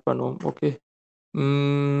ஸ்டார்ட் பண்ணுவோம். Okay.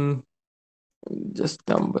 Just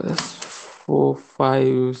numbers 4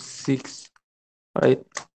 5 6 right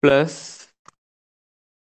plus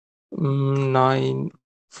 9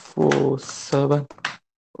 4 7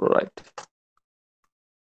 right.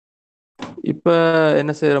 இப்போ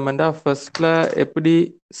என்ன செய்கிறோம்டா ஃபர்ஸ்ட்ல எப்படி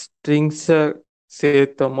ஸ்ட்ரிங்ஸை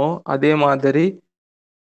சேர்த்தோமோ அதே மாதிரி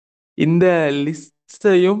இந்த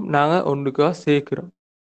லிஸ்டையும் நாங்கள் ஒன்றுக்கா சேர்க்கிறோம்.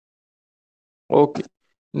 ஓகே.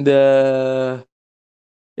 இந்த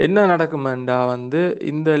என்ன நடக்குமெண்டா வந்து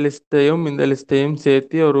இந்த லிஸ்ட்டையும்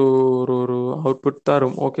சேர்த்து ஒரு ஒரு ஒரு அவுட்புட்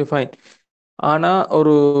தரும். Okay fine. ஆனால்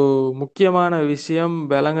ஒரு முக்கியமான விஷயம்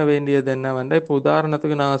விளங்க வேண்டியது என்னவெண்டா இப்போ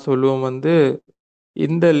உதாரணத்துக்கு நான் சொல்லுவோம் வந்து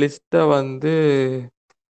இந்த லிஸ்ட்டை வந்து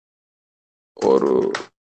ஒரு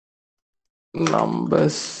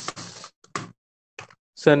நம்பர்ஸ்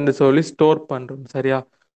சொல்லி ஸ்டோர் பண்ணுறோம். சரியா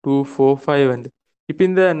 2 4 5 வந்து இப்போ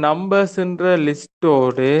இந்த நம்பர்ஸ்ன்ற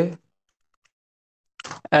லிஸ்ட்டோடு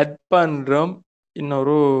ஆட் பண்ணுறோம்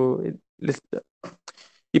இன்னொரு லிஸ்ட்.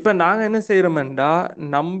 இப்போ நாங்கள் என்ன செய்கிறோம்டா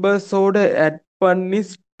நம்பர்ஸோட ஆட் பண்ணி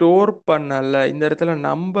ஸ்டோர் பண்ணல, இந்த இடத்துல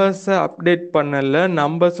நம்பர்ஸை அப்டேட் பண்ணல,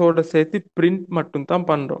 நம்பர்ஸோட சேர்த்து பிரிண்ட் மட்டும் தான்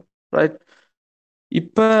பண்ணுறோம். ரைட்.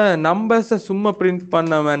 இப்போ நம்பர்ஸை சும்மா பிரிண்ட்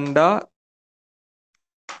பண்ண வேண்டாம்,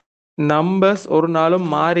 நம்பர்ஸ் ஒரு நாளும்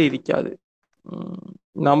மாறி இருக்காது.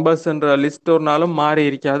 நம்பர்ஸ்ன்ற லிஸ்ட் ஒரு நாளும் மாறி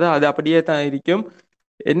இருக்காது, அது அப்படியே தான் இருக்கும்.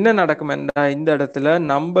 என்ன நடக்குமெண்டா இந்த இடத்துல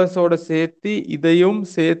நம்பர்ஸோட சேர்த்து இதையும்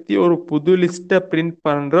சேர்த்து ஒரு புது லிஸ்ட்டை பிரிண்ட்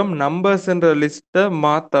பண்ணுறோம். நம்பர்ஸ்ன்ற லிஸ்ட்டை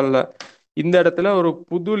மாற்றல, இந்த இடத்துல ஒரு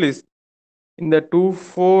புது லிஸ்ட். இந்த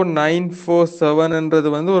 24947ன்றது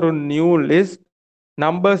வந்து ஒரு நியூ லிஸ்ட்.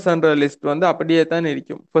 நம்பர்ஸ்ன்ற லிஸ்ட் வந்து அப்படியே தான்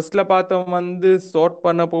இருக்கும். ஃபர்ஸ்ட்ல பார்த்தோம் வந்து ஷார்ட்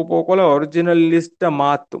பண்ண போல ஒரிஜினல் லிஸ்ட்டை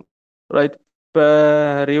மாற்றும். ரைட். இப்போ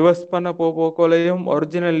ரிவர்ஸ் பண்ண போகலையும்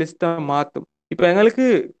ஒரிஜினல் லிஸ்ட்டை மாற்றும். இப்போ எங்களுக்கு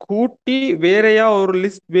கூட்டி வேறையா ஒரு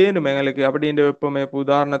லிஸ்ட் வேணும் எங்களுக்கு அப்படின்ற வைப்போமே. இப்போ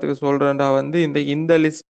உதாரணத்துக்கு சொல்றேன்டா வந்து இந்த இந்த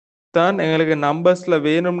லிஸ்ட் தான் எங்களுக்கு நம்பர்ஸ்ல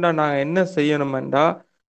வேணும்னா நாங்கள் என்ன செய்யணுமெண்டா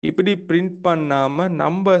இப்படி பிரிண்ட் பண்ணாம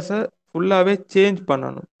நம்பர்ஸை ஃபுல்லாவே சேஞ்ச்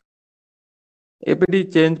பண்ணணும். எப்படி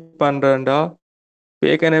சேஞ்ச் பண்றேன்டா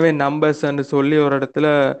ஏற்கனவே நம்பர்ஸ்ன்னு சொல்லி ஒரு இடத்துல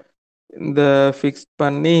இந்த ஃபிக்ஸ்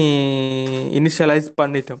பண்ணி இனிஷியலைஸ்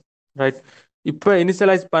பண்ணிட்டோம். ரைட். இப்போ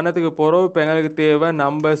இனிஷியலைஸ் பண்ணதுக்கு போகிறோம். இப்போ எங்களுக்கு தேவை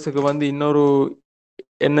நம்பர்ஸுக்கு வந்து இன்னொரு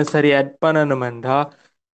என்ன சரி ஆட் பண்ணணுமெண்டா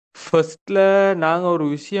ஃபர்ஸ்ட்ல நாங்கள் ஒரு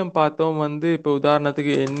விஷயம் பார்த்தோம் வந்து இப்போ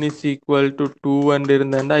உதாரணத்துக்கு n is equal to 2 and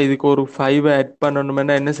இருந்தேன்டா இதுக்கு ஒரு 5 ஆட்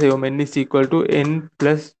பண்ணணுமெண்டா என்ன செய்வோம், n is equal to n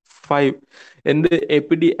plus 5 என்று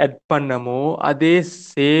எப்படி ஆட் பண்ணமோ அதே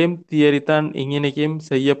சேம் தியரி தான் இங்கனைக்கும்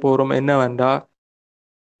செய்ய போகிறோம். என்ன வேண்டா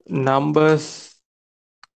numbers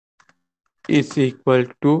is equal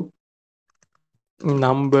to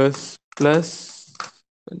numbers plus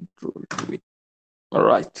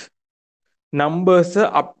right. நம்பர்ஸை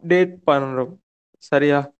அப்டேட் பண்ணுறோம்.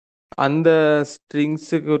 சரியா. அந்த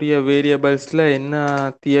ஸ்ட்ரிங்ஸுக்குரிய வேரியபிள்ஸில் என்ன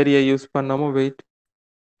தியரியை use பண்ணாமோ wait.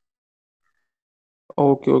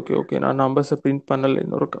 Okay okay okay நான் நம்பர்ஸை பிரிண்ட் பண்ணல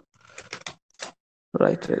இன்னொருக்கா.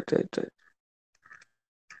 Right right right right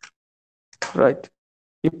right.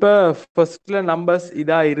 இப்போ ஃபர்ஸ்ட்ல நம்பர்ஸ்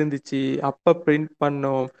இதாக இருந்துச்சு, அப்போ பிரிண்ட்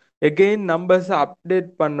பண்ணோம். எகெயின் நம்பர்ஸை அப்டேட்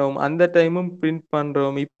பண்ணோம், அந்த டைமும் பிரிண்ட்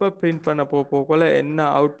பண்ணுறோம். இப்போ பிரிண்ட் பண்ண போல என்ன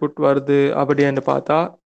அவுட்புட் வருது அப்படின்னு பார்த்தா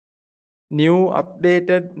நியூ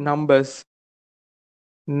அப்டேட்டட் நம்பர்ஸ்.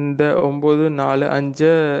 இந்த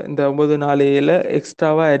 945 இந்த 947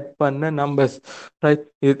 எக்ஸ்ட்ராவாக ஆட் பண்ண நம்பர்ஸ். ரைட்.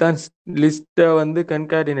 இதுதான் லிஸ்ட்டை வந்து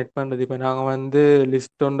கன்கார்டினேட் பண்ணுறது. இப்போ நாங்கள் வந்து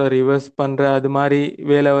லிஸ்ட் ஒன்றை ரிவர்ஸ் பண்ணுற அது மாதிரி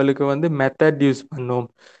வேலைகளுக்கு வந்து மெத்தட் யூஸ் பண்ணோம்.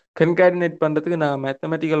 கன்கார்டினேட் பண்றதுக்கு நான்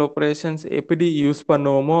மேத்தமெட்டிக்கல் ஆப்பரேஷன்ஸ் எப்படி யூஸ்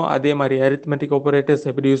பண்ணுவோமோ அதே மாதிரி அரித்மெட்டிக் ஆப்பரேட்டர்ஸ்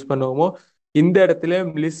எப்படி யூஸ் பண்ணுவோமோ இந்த இடத்துல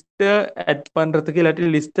லிஸ்ட்டை ஆட் பண்றதுக்கு இல்லாட்டி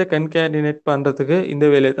லிஸ்ட்டை கன்கார்டினேட் பண்றதுக்கு இந்த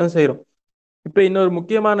வேலையை தான் செய்றோம். இப்ப இன்னொரு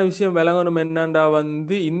முக்கியமான விஷயம் விளங்கணும் என்னண்டா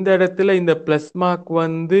வந்து இந்த இடத்துல இந்த பிளஸ் மார்க்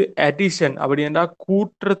வந்து அடிஷன் அப்படி என்றா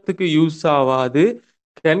கூட்டுறதுக்கு யூஸ் ஆகாது,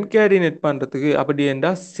 கன்கேடினேட் பண்றதுக்கு அப்படி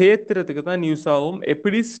என்றா சேர்த்துறதுக்கு தான் யூஸ் ஆகும்.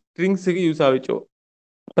 எப்படி ஸ்ட்ரிங்ஸுக்கு யூஸ் ஆகிச்சோ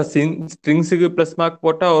இப்போ ஸ்ட்ரிங்ஸுக்கு ப்ளஸ் மார்க்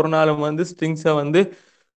போட்டால் ஒரு நாளும் வந்து ஸ்ட்ரிங்ஸை வந்து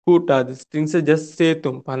கூட்டாது, ஸ்ட்ரிங்ஸை ஜஸ்ட்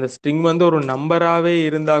சேர்த்தும். இப்போ அந்த ஸ்ட்ரிங் வந்து ஒரு நம்பராகவே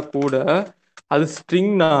இருந்தால் கூட அது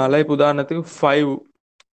ஸ்ட்ரிங்னால இப்போ உதாரணத்துக்கு 5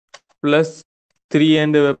 +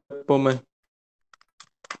 3 வைப்போமே.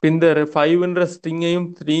 இந்த 5ன்ற ஸ்ட்ரிங்கையும்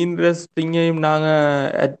 3ன்ற ஸ்ட்ரிங்கையும் நாங்கள்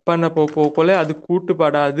ஆட் பண்ண போல அது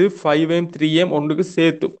கூட்டுப்படாது, 5ஐயும் 3ஐயும் ஒன்றுக்கு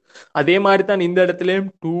சேர்த்தும். அதே மாதிரி தான் இந்த இடத்துலையும்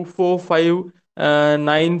 2 4 5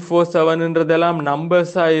 9 4 7ன்றதெல்லாம்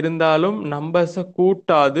நம்பர்ஸாக இருந்தாலும் நம்பர்ஸை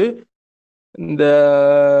கூட்டாது. இந்த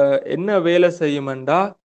என்ன வேலை செய்யுமெண்டா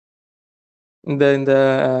இந்த இந்த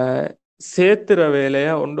சேர்த்துற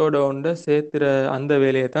வேலையை ஒன்றோட ஒன்றை சேர்த்துற அந்த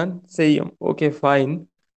வேலையை தான் செய்யும். Okay fine.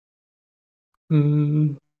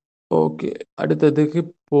 ஓகே, அடுத்ததுக்கு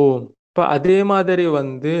போவோம். இப்போ அதே மாதிரி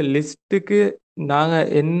வந்து லிஸ்ட்டுக்கு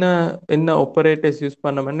நாங்கள் என்ன என்ன ஆப்பரேட்டர்ஸ் யூஸ்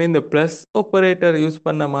பண்ணோம்னா இந்த ப்ளஸ் ஆப்பரேட்டர் யூஸ்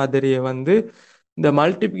பண்ண மாதிரியே வந்து இந்த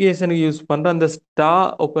மல்டிப்ளிகேஷனுக்கு யூஸ் பண்ணுற அந்த ஸ்டார்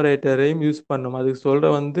ஆப்பரேட்டரையும் யூஸ் பண்ணோம். அதுக்கு சொல்கிற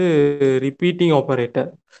வந்து ரிப்பீட்டிங் ஆப்பரேட்டர்,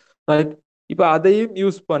 ரைட்? இப்போ அதையும்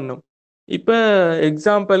யூஸ் பண்ணும். இப்போ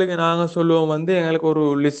எக்ஸாம்பிளுக்கு நாங்கள் சொல்லுவோம் வந்து எங்களுக்கு ஒரு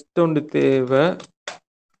லிஸ்ட் ஒன்று தேவை.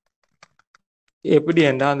 எப்படி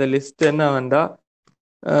ஏண்டா அந்த லிஸ்ட் என்ன வேண்டா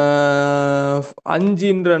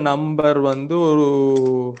 5ன்ற நம்பர் வந்து ஒரு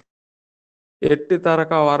 8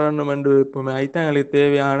 தரக்கா வரணும் என்று இருப்போமே, அதுதான் எங்களுக்கு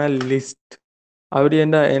தேவையான லிஸ்ட். அப்படி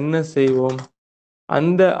என்றால் என்ன செய்வோம்,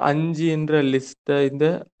 அந்த 5ன்ற லிஸ்ட்டை இந்த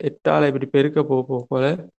 8ஆல் இப்படி பெருக்க போல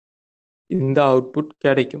இந்த அவுட்புட்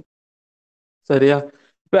கிடைக்கும். சரியா?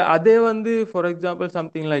 இப்போ அதே வந்து ஃபார் எக்ஸாம்பிள்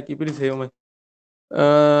சம்திங் லைக் இப்படி செய்வோமே,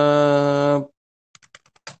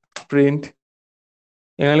 பிரிண்ட்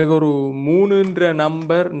எங்களுக்கு ஒரு 3ன்ற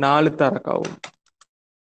நம்பர் 4 தரக்காகும்.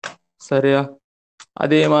 சரியா?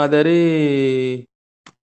 அதே மாதிரி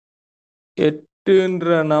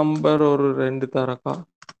 8ன்ற நம்பர் ஒரு 2 தரக்கா,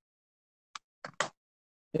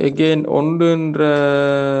 எகெயின் 1ன்ற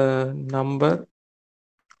நம்பர்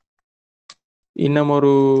இன்னும்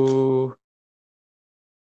ஒரு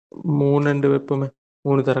 3 வைப்போமே,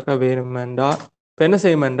 3 தரக்கா வேணுமேண்டா. இப்போ என்ன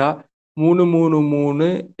செய்யுமேண்டா 3 3 3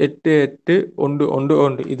 8 8 1 1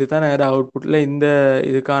 1 இதுதான் நேர அவுட்புட்டில் இந்த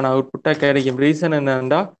இதுக்கான அவுட்புட்டாக கிடைக்கும். ரீசன்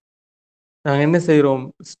என்னன்னா நாங்கள் என்ன செய்கிறோம்,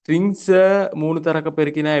 ஸ்ட்ரிங்ஸை 3 தரக்க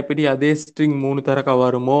பெருக்கினா எப்படி அதே ஸ்ட்ரிங் 3 தரக்க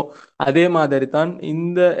வருமோ அதே மாதிரி தான்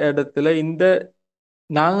இந்த இடத்துல இந்த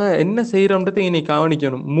நாங்கள் என்ன செய்கிறோம்ன்றது இன்னைக்கு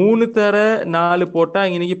கவனிக்கணும். 3 தர 4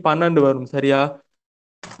 போட்டால் இன்னைக்கு 12 வரும். சரியா?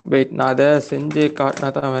 வெயிட், நான் அதை செஞ்சு காட்டினா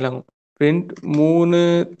தான் விளங்கும். பிரிண்ட் 3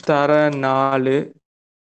 தர 4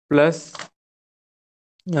 ப்ளஸ்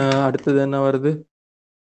அடுத்தது என்ன வருது,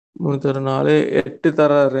 3 தர 4 8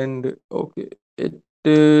 தர 2. ஓகே,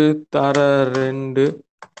 8 தர 2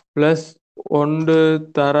 ப்ளஸ் 1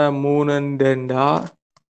 தர 3ண்டா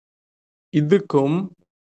இதுக்கும்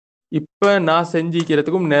இப்போ நான்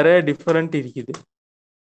செஞ்சிக்கிறதுக்கும் நிறைய டிஃபரெண்ட் இருக்குது.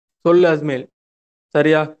 சொல்லு அஸ்மேல்.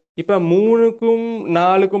 சரியா? இப்போ 3க்கும்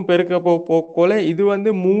 4க்கும் பெருக்க போல இது வந்து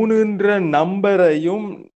 3ன்ற நம்பரையும்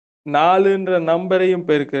 4ன்ற நம்பரையும்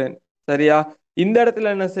பெருக்கிறேன். சரியா? இந்த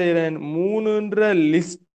இடத்துல என்ன செய்கிறேன், 3ன்ற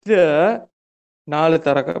லிஸ்ட்டை 4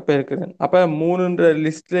 தரக்க பெருக்கிறேன். அப்போ 3ன்ற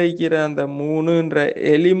லிஸ்ட்ல இருக்கிற அந்த 3ன்ற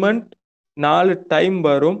எலிமெண்ட் 4 டைம்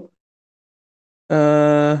வரும்.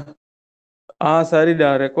 சரிடா,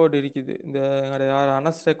 ரெக்கார்ட் இருக்குது. இந்த யார்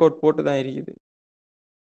அனஸ் ரெக்கார்ட் போட்டு தான் இருக்குது.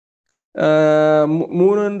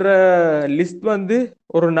 3ன்ற லிஸ்ட் வந்து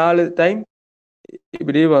ஒரு 4 டைம்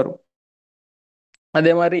இப்படி வரும்.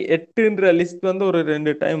 அதே மாதிரி 8ன்ற லிஸ்ட் வந்து ஒரு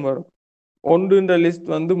 2 டைம் வரும். 1ன்ற லிஸ்ட்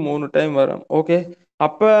வந்து 3 டைம் வரும். ஓகே,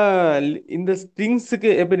 அப்போ இந்த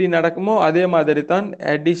ஸ்ட்ரிங்ஸுக்கு எப்படி நடக்குமோ அதே மாதிரி தான்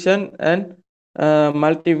அடிஷன் அண்ட்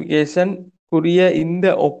மல்டிபிகேஷன் உரிய இந்த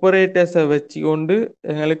ஆப்பரேட்டர்ஸை வச்சு கொண்டு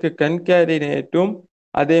எங்களுக்கு கன்கேடினேட்டும்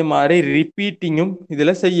அதே மாதிரி ரிப்பீட்டிங்கும்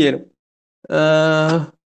இதில் செய்யணும்.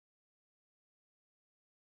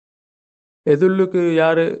 எதுல்லுக்கு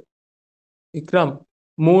யாரு விக்ரம்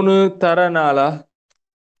 3 தர 4?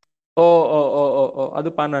 ஓ ஓ ஓ ஓ ஓ அது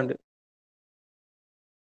 12.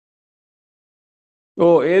 ஓ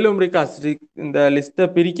ஏலும் ரிகாஸ், இந்த லிஸ்ட்டை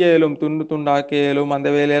பிரிக்க இயலும், துண்டு துண்டாக்க இயலும், அந்த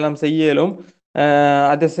வேலையெல்லாம் செய்ய இயலும்.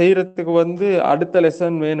 அதை செய்யறதுக்கு வந்து அடுத்த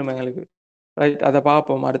லெசன் வேணும் எங்களுக்கு. ரைட், அதை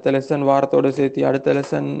பார்ப்போம் அடுத்த லெசன், வாரத்தோடு சேர்த்து அடுத்த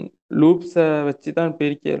லெசன் லூப்ஸை வச்சு தான்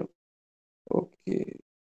பிரிக்க இயலும். Okay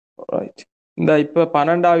right. இந்த இப்ப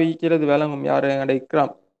 12 விக்கிறது விளங்கும் யாரு எங்கட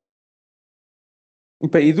இக்ராம்.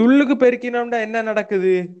 இப்ப இதுள்ளுக்கு பெருக்கினோம்னா என்ன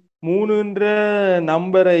நடக்குது? 3ன்ற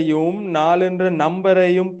நம்பரையும் 4ன்ற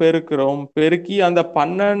நம்பரையும் பெருக்கிறோம். பெருக்கி அந்த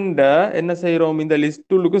 12 என்ன செய்றோம்? இந்த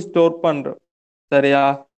லிஸ்ட் உள்ளுக்கு ஸ்டோர் பண்றோம். சரியா?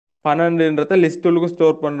 12ன்றத லிஸ்ட் உள்ளுக்கு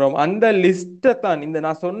ஸ்டோர் பண்றோம். அந்த லிஸ்ட்டை தான் இந்த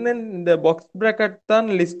நான் சொன்னேன், இந்த பாக்ஸ் பிராக்கெட் தான்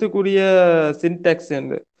லிஸ்ட்டுக்குரிய சின்டாக்ஸ்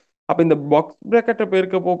என்று. அப்ப இந்த பாக்ஸ் பிராக்கெட்டை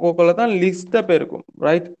பெருக்க போக்கோல தான் லிஸ்ட்டை பெருக்கும்.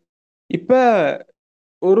 ரைட்? இப்ப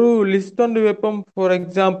ஒரு லிஸ்ட் ஒன்று வைப்போம். ஃபார்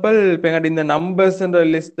எக்ஸாம்பிள் இப்ப எங்கிட்ட இந்த நம்பர்ஸ்ன்ற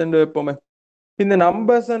லிஸ்ட் வைப்போமே. இந்த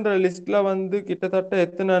நம்பர்ஸ்ன்ற லிஸ்ட்ல வந்து கிட்டத்தட்ட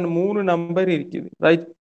எத்தனை 3 நம்பர் இருக்குது. ரைட்?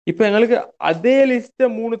 இப்ப எங்களுக்கு அதே லிஸ்ட்டை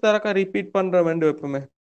 3 தரக்கா ரிப்பீட் பண்ற வேண்டி வைப்போமே.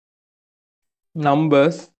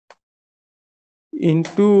 Numbers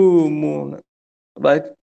into 3. ரைட்?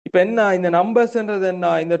 இப்ப என்ன இந்த நம்பர்ஸ்ன்றது என்ன?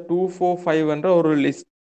 இந்த 245 ஒரு லிஸ்ட்.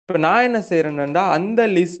 இப்ப நான் என்ன செய்யறேன்னா அந்த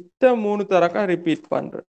லிஸ்ட்டை 3 தரக்கா ரிப்பீட்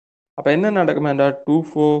பண்றேன். அப்ப என்ன நடக்குமேடா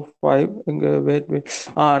 245 இங்க வெயிட் வெயிட்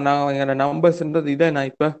நான் எங்க நம்பர்ஸ்ன்றது இதை நான்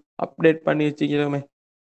இப்ப அப்டேட் பண்ணி வச்சுக்கிறோமே.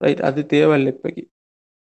 ரைட்? அது தேவையில்லை இப்போக்கி.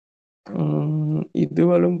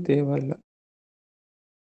 இதுவளும் தேவையில்லை.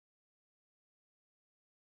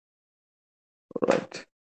 ரைட்?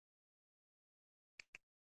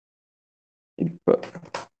 இப்ப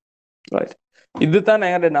ரைட், இதுதான்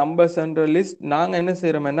எங்களோட நம்பர்ஸ் என்ற லிஸ்ட். நாங்க என்ன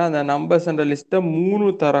செய்யறோம்னா அந்த நம்பர்ஸ் என்ற லிஸ்ட்டை 3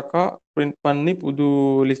 தரக்கா பிரிண்ட் பண்ணி புது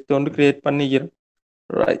லிஸ்ட் ஒன்று கிரியேட் பண்ணிக்கிறோம்.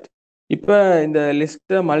 ரைட்? இப்ப இந்த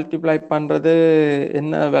லிஸ்ட்டை மல்டிப்ளை பண்றது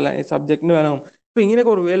என்ன வேலை சப்ஜெக்ட்னு வேணும். இப்போ இங்கே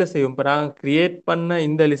ஒரு வேலை செய்வோம். இப்போ நாங்கள் கிரியேட் பண்ண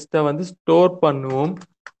இந்த லிஸ்ட்டை வந்து ஸ்டோர் பண்ணுவோம்.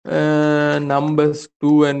 Numbers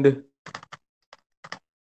 2 and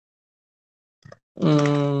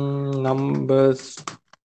numbers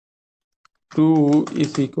 2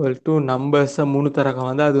 is equal to நம்பர்ஸை 3 தரகம்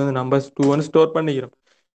வந்து அது வந்து நம்பர்ஸ் 2 ஸ்டோர் பண்ணிக்கிறோம்.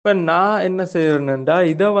 இப்போ நான் என்ன செய்யறேன்டா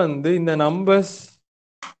இதை வந்து இந்த நம்பர்ஸ்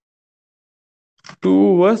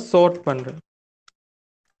 2 சார்ட் பண்றேன்.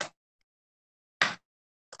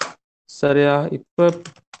 சரியா? இப்போ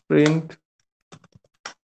பிரிண்ட்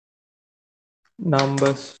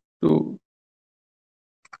நம்பர்ஸ் 2.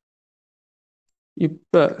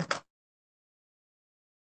 இப்ப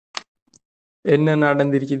என்ன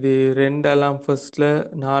நடந்திருக்குது? 2 எல்லாம் ஃபர்ஸ்ட்ல,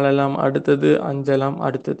 4 எல்லாம் அடுத்தது, 5 எல்லாம்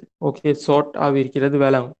அடுத்தது. ஓகே, ஷார்ட் ஆகிருக்கிறது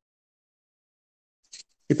வேலை.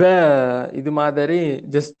 இப்ப இது மாதிரி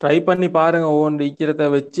ஜஸ்ட் ட்ரை பண்ணி பாருங்க. ஒவ்வொன்று இருக்கிறத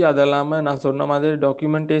வச்சு அது இல்லாம நான் சொன்ன மாதிரி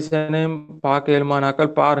டாக்குமெண்டேஷனையும் பார்க்க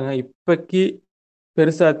இயலுமானாக்கள் பாருங்க. இப்போக்கி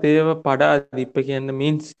பெருசா தேவைப்படாது. இப்போக்கி என்ன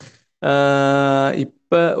மீன்ஸ்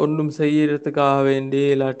இப்ப ஒன்றும் செய்யறதுக்காக வேண்டி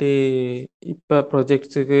இல்லாட்டி இப்ப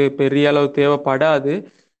ப்ரொஜெக்ட்ஸுக்கு பெரிய அளவு தேவைப்படாது.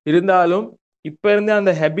 இருந்தாலும் இப்ப இருந்தே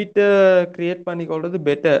அந்த ஹேபிட்டை கிரியேட் பண்ணிக்கொள்றது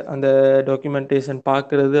பெட்டர். அந்த டாக்குமெண்டேஷன்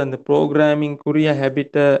பார்க்கறது, அந்த ப்ரோக்ராமிங்குரிய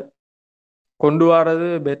ஹேபிட்டை கொண்டு வர்றது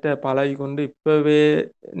பெட்டர். பழகி கொண்டு இப்பவே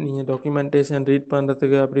நீங்க டாக்குமெண்டேஷன் ரீட்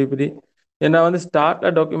பண்றதுக்கு அப்படி இப்படி. ஏன்னா வந்து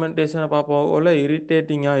ஸ்டார்ட்ல டாக்குமெண்டேஷனை பார்ப்போம்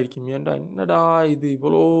இரிட்டேட்டிங்கா இருக்கும். ஏன்டா என்னடா இது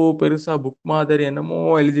இவ்வளோ பெருசா புக் மாதிரி என்னமோ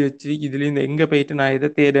எழுதி வச்சு இதுல இருந்து எங்க போயிட்டு நான் இதை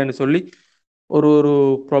தேடுன்னு சொல்லி ஒரு ஒரு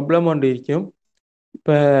ப்ராப்ளம் ஒன்று இருக்கும்.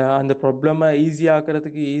 இப்போ அந்த ப்ராப்ளமை ஈஸியாக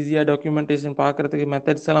ஆக்கிறதுக்கு ஈஸியாக டாக்குமெண்டேஷன் பார்க்கறதுக்கு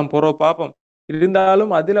மெத்தட்ஸ் எல்லாம் போகிற பார்ப்போம்.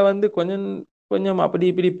 இருந்தாலும் அதில் வந்து கொஞ்சம் கொஞ்சம் அப்படி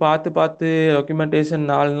இப்படி பார்த்து பார்த்து டாக்குமெண்டேஷன்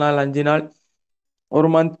 4 நாள் 5 நாள்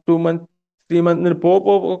 1 மந்த் 2 மந்த் 3 மந்த்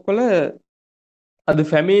போகக்குள்ள அது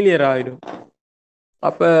ஃபெமிலியர் ஆகிடும்.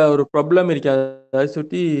 அப்போ ஒரு ப்ராப்ளம் இருக்காது. அதை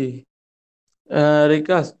சுற்றி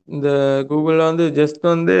ரிகாஸ் இந்த கூகுளில் வந்து ஜஸ்ட்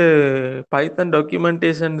வந்து பைத்தன்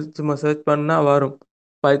டாக்குமெண்டேஷன் சும்மா சர்ச் பண்ணால் வரும்,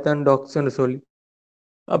 பைத்தன் டாக்ஸ்ன்னு சொல்லி.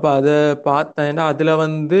 அப்போ அதை பார்த்தேன்னா அதில்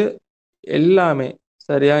வந்து எல்லாமே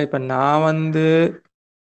சரியா. இப்போ நான் வந்து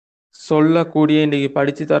சொல்லக்கூடிய இன்னைக்கு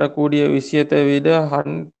படித்து தரக்கூடிய விஷயத்தை விட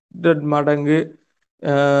 100 மடங்கு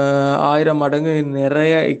 1000 மடங்கு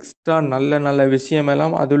நிறைய எக்ஸ்ட்ரா நல்ல நல்ல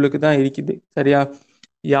விஷயமெல்லாம் அதுளுக்கு தான் இருக்குது. சரியா?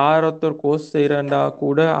 யார் ஒருத்தர் கோர்ஸ் செய்கிறண்டா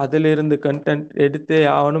கூட அதிலிருந்து கண்டென்ட் எடுத்தே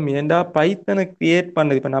ஆகணும். ஏண்டா பைத்தனை கிரியேட்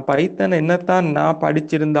பண்ணது. இப்போ நான் பைத்தனை என்னத்தான் நான்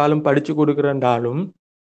படிச்சிருந்தாலும் படித்து கொடுக்குறேன்டாலும்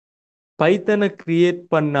பைத்தனை கிரியேட்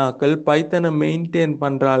பண்ணாக்கள், பைத்தனை மெயின்டைன்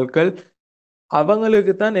பண்ற ஆட்கள்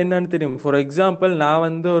அவங்களுக்கு தான் என்னன்னு தெரியும். ஃபார் எக்ஸாம்பிள் நான்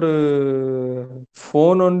வந்து ஒரு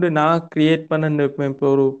ஃபோன் ஒன்று நான் கிரியேட் பண்ண இப்போ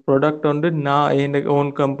ஒரு ப்ராடக்ட் ஒன்று நான் என்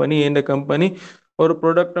ஓன் கம்பெனி எந்த கம்பெனி ஒரு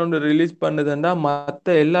ப்ராடக்ட் ஒன்று ரிலீஸ் பண்ணுதுன்னா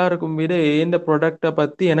மற்ற எல்லாருக்கும் விட எந்த ப்ராடக்டை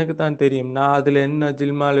பற்றி எனக்கு தான் தெரியும். நான் அதில் என்ன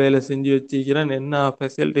ஜில்மால் வேலை செஞ்சு வச்சிருக்கிறேன், என்ன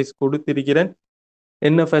ஃபெசிலிட்டிஸ் கொடுத்திருக்கிறேன்,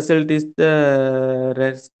 என்ன ஃபெசிலிட்டிஸை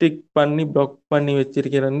ரெஸ்ட்ரிக்ட் பண்ணி ப்ளாக் பண்ணி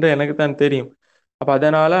வச்சிருக்கிறேன்னு எனக்கு தான் தெரியும். அப்போ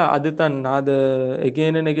அதனால் அதுதான் நான் அதை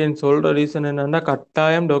எகெயின் அண்ட் எகெயின் சொல்கிற ரீசன் என்னென்னா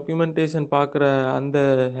கட்டாயம் டாக்குமெண்டேஷன் பார்க்குற அந்த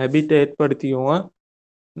ஹேபிட்டை ஏற்படுத்திக்குவோம்.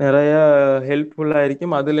 நிறைய ஹெல்ப்ஃபுல்லாக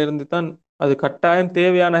இருக்கும். அதிலிருந்து தான் அது கட்டாயம்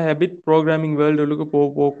தேவையான ஹேபிட் ப்ரோக்ராமிங் வேர்ல்டுக்கு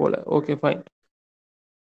போல. Okay fine.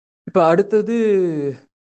 இப்ப அடுத்தது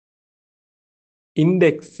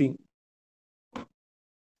இண்டெக்ஸிங்.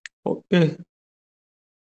 ஓகே,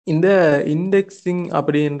 இந்த இண்டெக்ஸிங்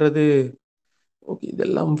அப்படின்றது ஓகே,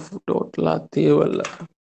 இதெல்லாம் டோட்டலா தேவையில்ல,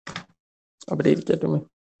 அப்படி இருக்கட்டுமே.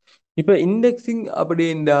 இப்ப இண்டெக்ஸிங்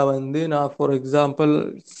அப்படின்றா வந்து நான் ஃபார் எக்ஸாம்பிள்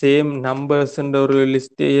சேம் நம்பர்ஸ்ன்ற ஒரு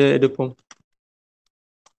லிஸ்டையே எடுப்போம்.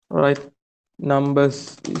 Right, numbers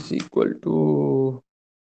is equal to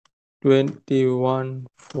 21,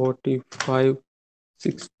 45,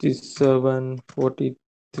 67,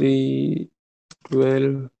 43,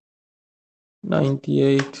 12,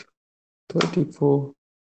 98, 34.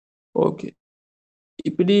 Okay,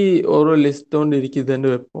 இப்படி ஒரு லிஸ்ட் ஒன்று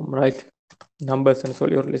இருக்குதுன்னு வைப்போம். ரைட், நம்பர்ஸ்ன்னு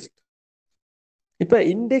சொல்லி ஒரு லிஸ்ட். இப்ப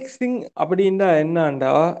இண்டெக்ஸிங் அப்படின்னா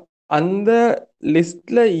என்னண்டா, அந்த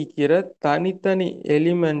லிஸ்ட்ல இருக்கிற தனித்தனி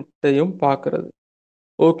எலிமெண்ட்டையும் பார்க்கறது.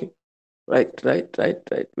 Okay, right right right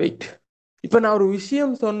right wait. இப்ப நான் ஒரு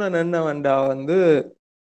விஷயம் சொன்னேன் என்னவெண்டா வந்து,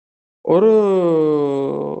 ஒரு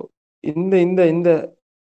இந்த இந்த இந்த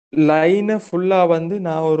லைனை ஃபுல்லா வந்து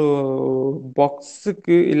நான் ஒரு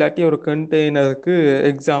பாக்ஸுக்கு இல்லாட்டி ஒரு கண்டெய்னருக்கு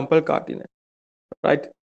எக்ஸாம்பிள் காட்டினேன். ரைட்,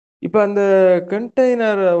 இப்போ அந்த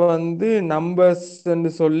கண்டெய்னரை வந்து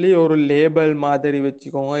நம்பர்ஸ்ன்னு சொல்லி ஒரு லேபிள் மாதிரி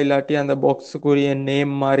வச்சுக்கோங்க, இல்லாட்டி அந்த பாக்ஸுக்குரிய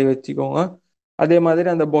நேம் மாதிரி வச்சுக்கோங்க. அதே மாதிரி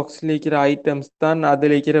அந்த பாக்ஸில் இருக்கிற ஐட்டம்ஸ் தான்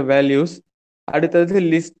அதில் இருக்கிற வேல்யூஸ். அடுத்தது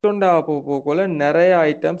லிஸ்ட் ஒன்றா போல நிறைய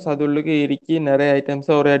ஐட்டம்ஸ் அதுள்ளுக்கு இருக்கி நிறைய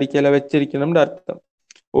ஐட்டம்ஸை ஒரு அடிக்கையில் வச்சிருக்கணும்னு அர்த்தம்.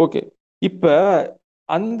 ஓகே, இப்போ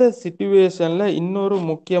அந்த சிச்சுவேஷன்ல இன்னொரு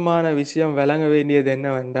முக்கியமான விஷயம் விளங்க வேண்டியது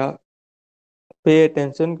என்னவென்றா, பே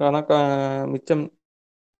அட்டென்ஷன், கணக்கா மிச்சம்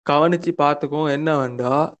கவனிச்சு பார்த்துக்கோ. என்ன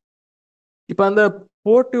வேண்டா, இப்ப அந்த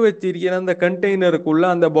போட்டு வச்சிருக்கிற அந்த கண்டெய்னருக்குள்ள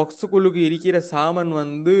அந்த பாக்ஸுக்குள்ளுக்கு இருக்கிற சாமான்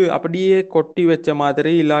வந்து அப்படியே கொட்டி வச்ச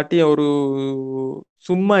மாதிரி இல்லாட்டி ஒரு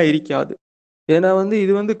சும்மா இருக்காது. ஏன்னா வந்து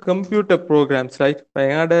இது வந்து கம்ப்யூட்டர் ப்ரோக்ராம்ஸ், ரைட்?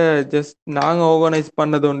 எங்கட ஜஸ்ட் நாங்கள் ஆர்கனைஸ்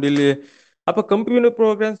பண்ணது உண்டு இல்லையே. அப்போ கம்ப்யூட்டர்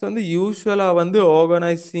ப்ரோக்ராம்ஸ் வந்து யூஸ்வலாக வந்து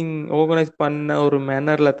ஆர்கனைஸ் பண்ண ஒரு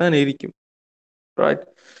மேனரில் தான் இருக்கும். ரைட்,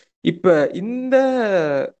 இப்போ இந்த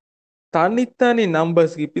தனித்தனி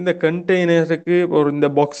நம்பர்ஸ்க்கு இப்போ இந்த கண்டெய்னருக்கு ஒரு இந்த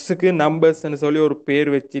பாக்ஸுக்கு நம்பர்ஸ்ன்னு சொல்லி ஒரு பேர்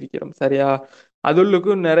வச்சிருக்கிறோம், சரியா?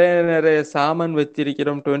 அதுள்ளுக்கும் நிறைய நிறைய சாமான்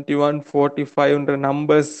வச்சிருக்கிறோம். 21, 45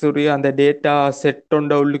 நம்பர்ஸ் உடைய அந்த டேட்டா செட்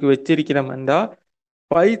ஒன்ற உள்ளுக்கு வச்சிருக்கிறோம்டா,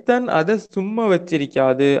 பைத்தன் அதை சும்மா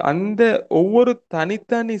வச்சிருக்காது. அந்த ஒவ்வொரு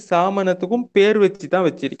தனித்தனி சாமானத்துக்கும் பேர் வச்சு தான்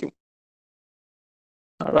வச்சிருக்கும்.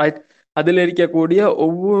 ரைட், அதில் இருக்கக்கூடிய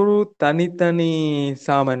ஒவ்வொரு தனித்தனி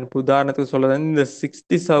சாமான், இப்போ உதாரணத்துக்கு சொல்றது இந்த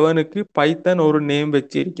 67க்கு பைத்தன் ஒரு நேம்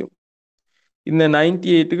வச்சிருக்கும், இந்த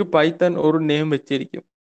 98க்கு பைத்தன் ஒரு நேம் வச்சிருக்கும்.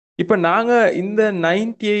 இப்போ நாங்கள் இந்த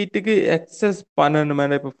 98க்கு எக்ஸஸ் பண்ணணுமே.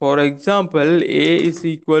 இப்போ for example A is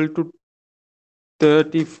equal to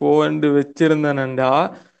 34 வச்சிருந்தேன்டா,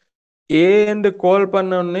 ஏ என்று கால்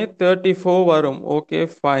பண்ணோடனே 34 வரும். Okay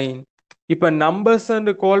fine. இப்போ நம்பர்ஸ்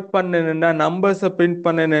கால் பண்ணேன்டா, நம்பர்ஸை பிரிண்ட்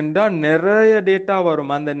பண்ணேன்டா, நிறைய டேட்டா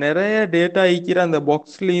வரும். அந்த நிறைய டேட்டா இருக்கிற அந்த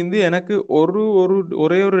பாக்ஸ்லேருந்து எனக்கு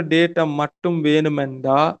ஒரே ஒரு டேட்டா மட்டும்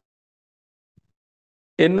வேணுமெண்டா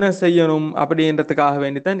என்ன செய்யணும் அப்படின்றதுக்காக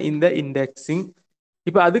வேண்டித்தான் இந்த இண்டெக்ஸிங்.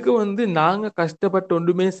 இப்போ அதுக்கு வந்து நாங்கள் கஷ்டப்பட்டு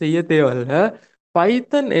ஒன்றுமே செய்ய தேவையில்ல.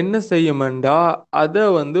 பைத்தன் என்ன செய்யுமெண்டா, அதை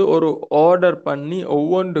வந்து ஒரு ஆர்டர் பண்ணி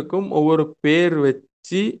ஒவ்வொன்றுக்கும் ஒவ்வொரு பேர்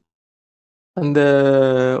வச்சு அந்த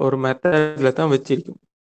ஒரு மெத்தட்ல தான் வச்சிருக்கும்.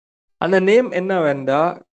 அந்த நேம் என்ன வேண்டா,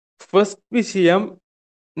 ஃபர்ஸ்ட் விஷயம்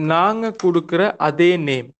நாங்கள் கொடுக்குற அதே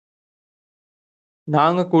நேம்,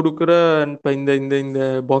 நாங்கள் கொடுக்குற இப்போ இந்த இந்த இந்த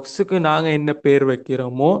பாக்ஸுக்கு நாங்கள் என்ன பேர்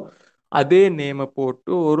வைக்கிறோமோ அதே நேமை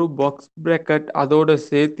போட்டு ஒரு பாக்ஸ் ப்ராக்கெட் அதோட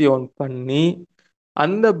சேர்த்து ஆன் பண்ணி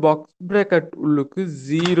அந்த பாக்ஸ் ப்ராக்கெட் உள்ளுக்கு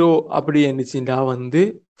 0 அப்படி இருந்துச்சுன்னா வந்து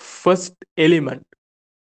ஃபர்ஸ்ட் எலிமெண்ட்,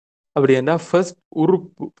 அப்படி என்ன ஃபர்ஸ்ட்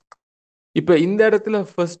உறுப்பு. இப்போ இந்த இடத்துல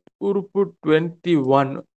ஃபர்ஸ்ட் உறுப்பு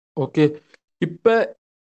 21. ஓகே, இப்போ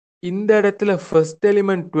இந்த இடத்துல ஃபர்ஸ்ட்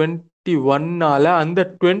எலிமெண்ட் 21னால அந்த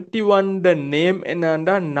 21 நேம்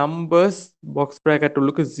என்னன்னா நம்பர்ஸ் பாக்ஸ் ப்ராக்கெட்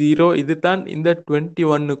உள்ளுக்கு 0. இதுதான் இந்த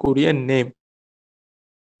 21க்குரிய நேம்.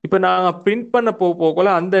 இப்போ நாங்கள் பிரிண்ட் பண்ண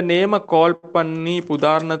போகல அந்த நேமை கால் பண்ணி, இப்போ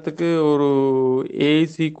உதாரணத்துக்கு ஒரு ஏ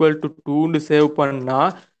இஸ் ஈக்குவல் டு 2ன்னு சேவ் பண்ணா,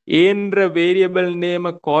 ஏன்ற வேரியபிள்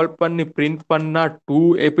நேமை கால் பண்ணி பிரிண்ட் பண்ணா 2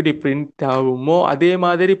 எப்படி பிரிண்ட் ஆகுமோ அதே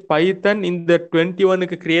மாதிரி பைத்தன் இந்த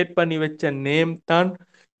 21க்கு கிரியேட் பண்ணி வச்ச நேம் தான்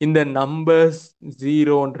இந்த நம்பர்ஸ்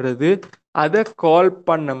 0ன்றது. அதை கால்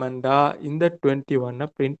பண்ணமெண்டா இந்த 21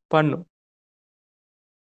 பிரிண்ட் பண்ணும்.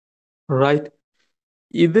 ரைட்,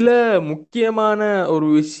 இதுல முக்கியமான ஒரு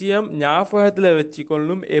விஷயம் ஞாபகத்துல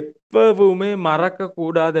வச்சுக்கொள்ளும், எப்பவுமே மறக்க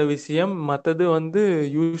கூடாத விஷயம், மத்தது வந்து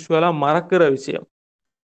யூசுவலா மறக்கிற விஷயம்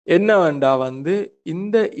என்னவெண்டா வந்து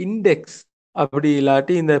இந்த இண்டெக்ஸ் அப்படி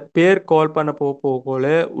இல்லாட்டி இந்த பேர் கால் பண்ண போல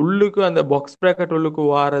உள்ளுக்கு அந்த பாக்ஸ் பிராக்கெட் உள்ளுக்கு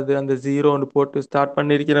வாரது அந்த ஜீரோன்னு போட்டு ஸ்டார்ட்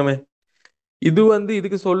பண்ணிருக்கிறோமே, இது வந்து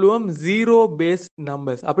இதுக்கு சொல்லுவோம் ஜீரோ பேஸ்ட்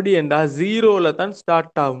நம்பர்ஸ். அப்படி என்றா ஜீரோல தான்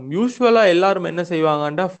ஸ்டார்ட் ஆகும். யூஸ்வலா எல்லாரும் என்ன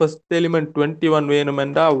செய்வாங்கண்டா ஃபர்ஸ்ட் எலிமெண்ட் 21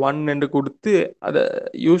 வேணுமெண்டா ஒன் என்று கொடுத்து அதை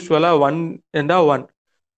யூஸ்வலா ஒன் என்றா ஒன்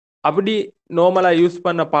அப்படி நார்மலா யூஸ்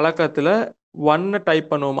பண்ண பழக்கத்துல ஒன்னை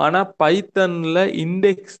டைப் பண்ணுவோம். ஆனா பைத்தன்ல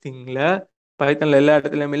இண்டெக்ஸிங்ல, பைத்தன்ல எல்லா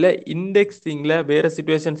இடத்துலயும் இல்ல, இண்டெக்ஸிங்ல வேற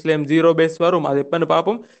சுச்சுவேஷன்ஸ்லயும் ஜீரோ பேஸ் வரும். அது எப்பன்னு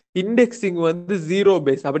பார்ப்போம். இண்டெக்ஸிங் வந்து ஜீரோ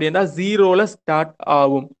பேஸ் அப்படி என்றா ஜீரோல ஸ்டார்ட்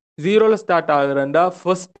ஆகும். ஜீரோல start ஆகுறா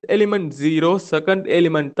first element zero, second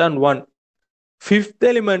element தான் ஒன், ஃபிஃப்த்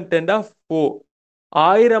எலிமெண்ட் என்றா ஃபோர்,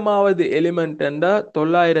 ஆயிரமாவது எலிமெண்ட் என்றா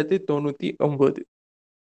 999.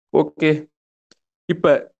 ஓகே.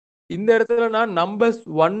 இப்ப இந்த இடத்துல நான் நம்பர்ஸ்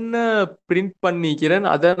ஒன்ன பிரிண்ட் பண்ணிக்கிறேன்,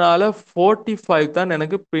 அதனால 45 தான்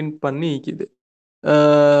எனக்கு பிரிண்ட் பண்ணிக்குது.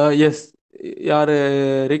 எஸ், யாரு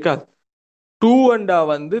ரிகா? டூ அண்டா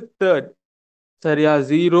வந்து தேர்ட். சரியா?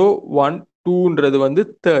 ஜீரோ ஒன் டூன்றது வந்து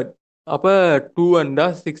தேர்ட். அப்ப டூ அண்டா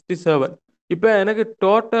 67. இப்ப எனக்கு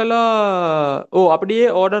டோட்டலா அப்படியே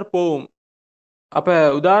ஆர்டர் போகும். அப்ப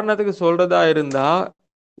உதாரணத்துக்கு சொல்றதா இருந்தா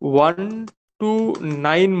ஒன் டூ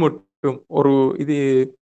நைன் மட்டும் ஒரு இது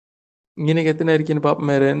இன்னைக்கு எத்தனை இருக்குன்னு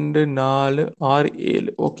பார்ப்போமே, ரெண்டு நாலு ஆறு ஏழு.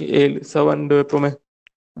 ஓகே, ஏழு செவன் எப்பவுமே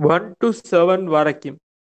ஒன் டு செவன் வரைக்கும்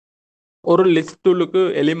ஒரு லிஸ்டுக்கு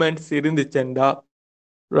எலிமெண்ட்ஸ் இருந்துச்சுண்டா,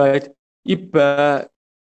 ரைட்? இப்ப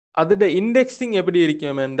அதோட இண்டெக்ஸிங் எப்படி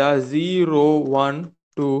இருக்குமெண்டா zero one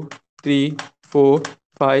two three four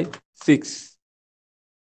five six,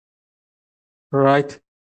 right?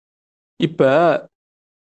 இப்ப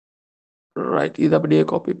ரைட், இது அப்படியே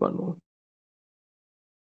காப்பி பண்ணுவோம்.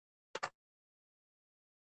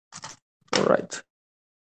 Right,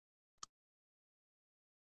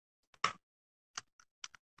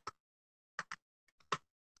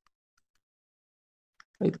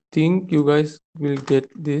 I think you guys will get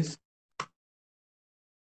this.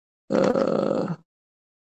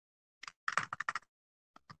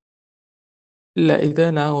 இல்லை, இதை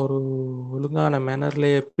நான் ஒரு ஒழுங்கான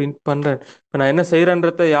மேனர்லேயே பிரிண்ட் பண்ணுறேன். இப்போ நான் என்ன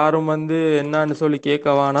செய்கிறேன்றத யாரும் வந்து என்னான்னு சொல்லி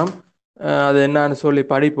கேட்க வேணாம். அது என்னான்னு சொல்லி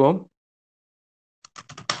படிப்போம்.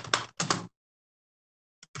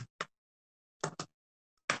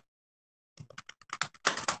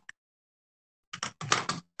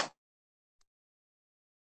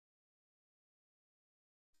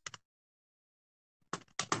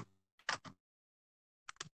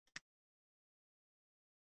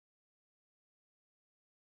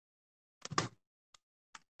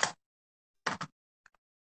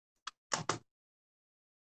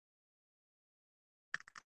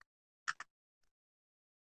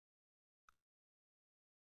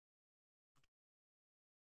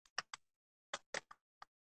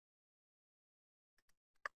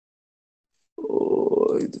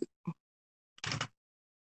 இது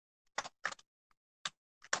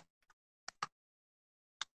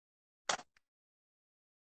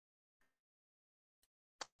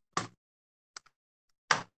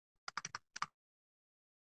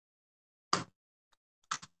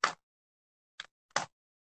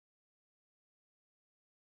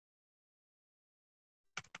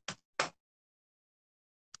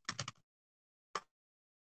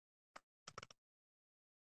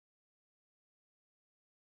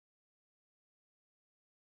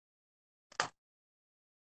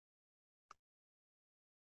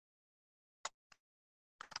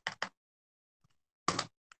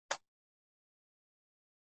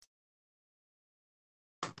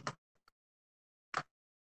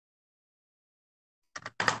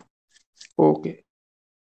ஓகே,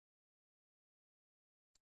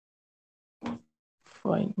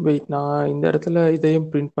 ஃபைன். வெயிட், நான் இந்த இடத்துல இதையும்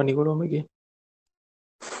பிரிண்ட் பண்ணிக்கிறோம். ஓகே,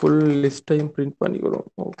 ஃபுல் லிஸ்ட்டையும் பிரிண்ட் பண்ணிக்கிறோம்.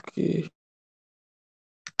 Okay,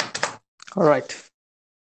 right.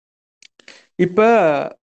 இப்போ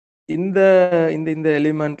இந்த இந்த இந்த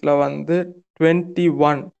எலிமெண்ட்ல வந்து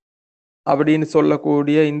 21 அப்படின்னு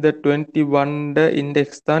சொல்லக்கூடிய இந்த 21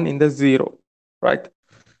 இண்டெக்ஸ் தான் இந்த zero, right?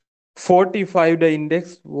 45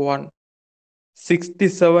 index one,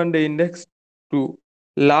 67 index two,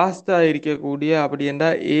 லாஸ்டா இருக்கக்கூடிய அப்படி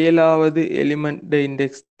என்றால் ஏழாவது எலிமெண்ட்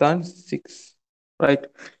இண்டெக்ஸ் தான் சிக்ஸ், ரைட்?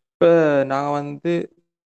 இப்போ நான் வந்து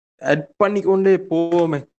ஆட் பண்ணிக்கொண்டே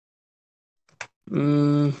போவோமே.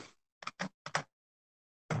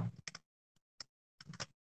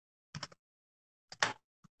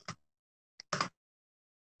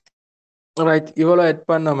 ரைட் இவ்வளோ ஆட்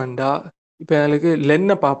பண்ணோம்டா இப்போ எங்களுக்கு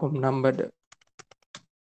லென்னை பார்ப்போம்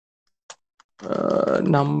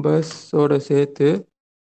நம்பர்ஸோட சேர்த்து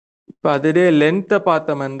இப்போ அதுவே லென்த்தை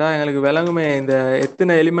பார்த்தோம்டா எங்களுக்கு விளங்குமே இந்த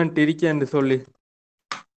எத்தனை எலிமெண்ட் இருக்கேன்னு சொல்லி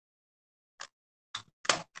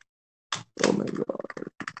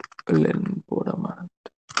லென் போட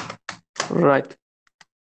ரைட்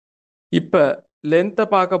இப்போ லென்த்தை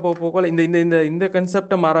பார்க்க போக இந்த இந்த இந்த இந்த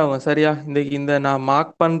கன்செப்டை மறவங்க சரியா இந்த நான்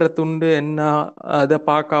மார்க் பண்ணுற துண்டு என்ன அதை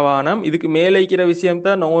பார்க்க வேணாம் இதுக்கு மேலே இருக்கிற விஷயம்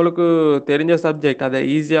தான் உங்களுக்கு தெரிஞ்ச சப்ஜெக்ட் அதை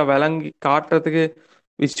ஈஸியாக விளங்கி காட்டுறதுக்கு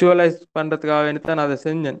விஷுவலைஸ் பண்ணுறதுக்காக வேண்டி தான் நான் அதை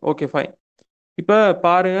செஞ்சேன் ஓகே ஃபைன் இப்போ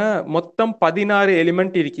பாருங்க மொத்தம் 16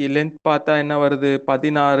 எலிமெண்ட் இருக்கு லென்த் பார்த்தா என்ன வருது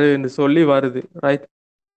 16ன்னு சொல்லி வருது ரைட்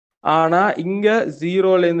ஆனால் இங்கே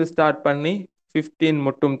ஜீரோலேருந்து ஸ்டார்ட் பண்ணி 15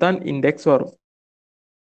 மட்டும் தான் இண்டெக்ஸ் வரும்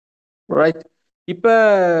ரைட் இப்போ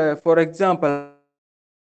ஃபார் எக்ஸாம்பிள்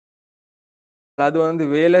அது வந்து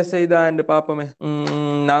வேலை செய்தான்னு பார்ப்போமே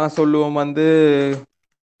நாங்கள் சொல்லுவோம் வந்து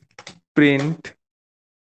பிரிண்ட்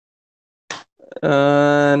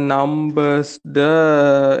நம்பர்ஸ்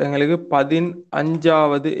எங்களுக்கு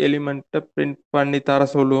 15வது எலிமெண்ட்டை பிரிண்ட் பண்ணி தர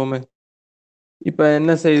சொல்லுவோமே இப்போ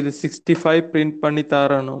என்ன செய்யுது 65 பிரிண்ட் பண்ணி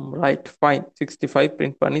தரணும் ரைட் ஃபைன் 65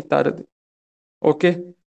 பிரிண்ட் பண்ணி தருது ஓகே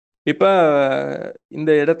இப்போ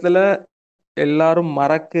இந்த இடத்துல எல்லாரும்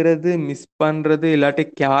மறக்கிறது மிஸ் பண்றது இல்லாட்டி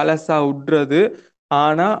கேலஸா விட்றது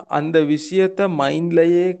ஆனா அந்த விஷயத்த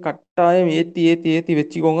மைண்ட்லயே கட்டாயம் ஏத்தி ஏத்தி ஏத்தி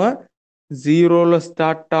வச்சுக்கோங்க ஜீரோல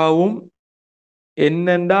ஸ்டார்ட் ஆகும்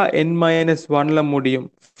என்னண்டா n-1ல முடியும்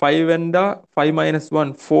 5 என்றா 5-1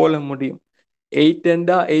 4ல முடியும் 8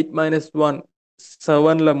 என்றா 8-1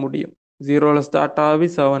 7ல முடியும் ஜீரோல ஸ்டார்ட் ஆகி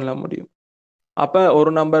 7ல முடியும் அப்ப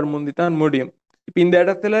ஒரு நம்பர் முந்தி தான் முடியும் இப்ப இந்த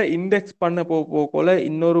இடத்துல இண்டெக்ஸ் பண்ண போல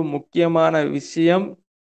இன்னொரு முக்கியமான விஷயம்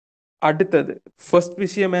அடுத்தது ஃபர்ஸ்ட்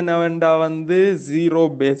விஷயம் என்னவென்றா வந்து ஜீரோ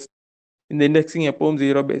பேஸ்ட் இந்த இண்டெக்ஸிங் எப்பவும்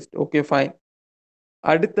ஜீரோ பேஸ்ட் ஓகே ஃபைன்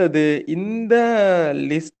அடுத்தது இந்த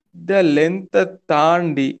லிஸ்ட் லென்த்தை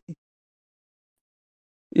தாண்டி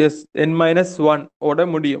எஸ் n-1 ஓட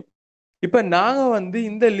முடியும் இப்ப நாங்க வந்து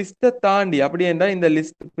இந்த லிஸ்ட்டை தாண்டி அப்படி என்றால் இந்த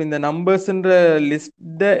லிஸ்ட் இந்த நம்பர்ஸ்ன்ற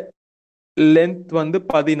லிஸ்ட லென்த் வந்து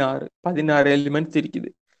 16 எலிமெண்ட்ஸ் இருக்குது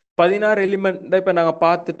 16 எலிமெண்ட் இப்ப நாங்க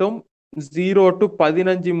பார்த்துட்டோம் 0 to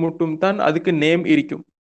 15 மட்டும் தான் அதுக்கு நேம் இருக்கும்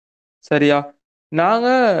சரியா நாங்க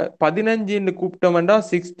 15ன்னு கூப்பிட்டோம்னா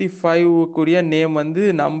 65க்குரிய நேம் வந்து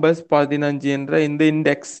நம்பர்ஸ் 15 என்ற இந்த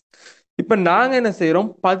இண்டெக்ஸ் இப்ப நாங்க என்ன செய்யறோம்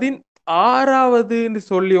 16வதுன்னு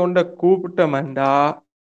சொல்லி ஒன்றை கூப்பிட்டோம்டா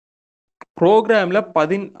ப்ரோக்ராம்ல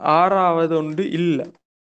 16வது ஒன்று இல்லை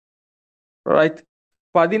ரைட்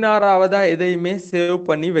 16வதா எதையுமே சேவ்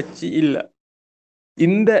பண்ணி வச்சு இல்லை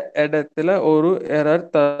இந்த இடத்துல ஒரு எரர்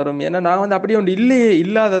தரும் ஏன்னா நான் வந்து அப்படியே ஒன்று இல்லையே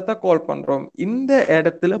இல்லாததான் கால் பண்றோம் இந்த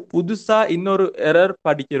இடத்துல புதுசா இன்னொரு எரர்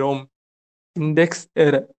படிக்கிறோம் இண்டெக்ஸ்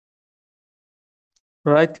எரர்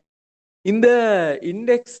ரைட் இந்த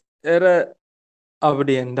இண்டெக்ஸ் எரர்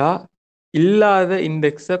அப்படின்னா இல்லாத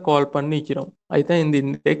இண்டெக்ஸை கால் பண்ணிக்கிறோம் அதுதான் இந்த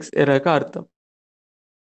இண்டெக்ஸ் எரருக்கு அர்த்தம்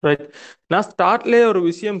ரைட் நான் ஸ்டார்ட்லேயே ஒரு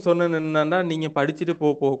விஷயம் சொன்னேன் என்னன்னா நீங்க படிச்சுட்டு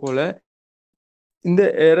போகல இந்த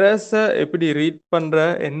எரர்ஸை எப்படி ரீட் பண்ற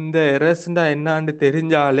எந்த எரர்ஸ்ண்டா என்னான்னு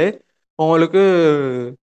தெரிஞ்சாலே உங்களுக்கு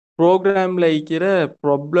ப்ரோக்ராம்ல இருக்கிற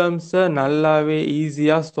ப்ராப்ளம்ஸை நல்லாவே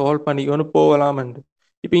ஈஸியாக சால்வ் பண்ணிக்கொண்டு போகலாம்ண்டு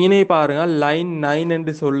இப்போ இங்கே பாருங்க லைன் 9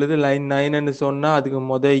 என்று சொல்லுது லைன் 9 என்று சொன்னால்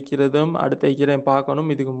அதுக்கு வைக்கிறதும் அடுத்த வைக்கிறேன்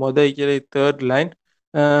பார்க்கணும் இதுக்கு வைக்கிற தேர்ட் லைன்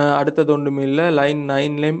அடுத்தது ஒன்றும் இல்லை லைன்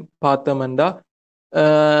 9லேயும் பார்த்தோம்டா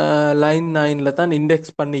லைன் 9ல தான்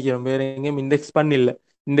இண்டெக்ஸ் பண்ணிக்கிறோம் வேற எங்கேயும் இண்டெக்ஸ் பண்ணல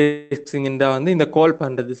இண்டெக்ஸிங்டா வந்து இந்த கால்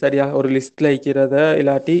பண்றது சரியா ஒரு லிஸ்ட்ல வைக்கிறத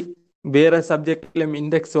இல்லாட்டி வேற சப்ஜெக்ட்லயும்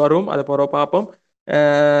இண்டெக்ஸ் வரும் அதை போற பார்ப்போம்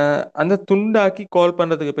அந்த துண்டாக்கி கால்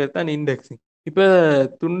பண்றதுக்கு பேர் தான் இண்டெக்ஸிங் இப்ப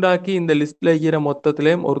துண்டாக்கி இந்த லிஸ்ட்ல இருக்கிற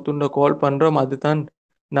மொத்தத்திலையும் ஒரு துண்டை கால் பண்றோம் அதுதான்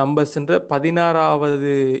நம்பர்ஸ்ன்ற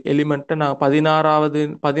 16வது எலிமெண்ட்டை நான்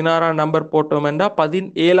 16ஆம் நம்பர் போட்டோம்னா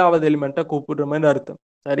 17வது எலிமெண்ட்டை கூப்பிடுறோம்னு அர்த்தம்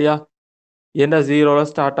சரியா ஏன்னா ஜீரோல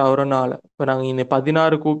ஸ்டார்ட் ஆகுறனால இப்போ நாங்கள் இந்த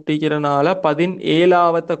 16 கூப்பிட்டிக்கிறனால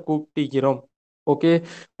 17ஆவத்தை கூப்பிட்டிக்கிறோம் ஓகே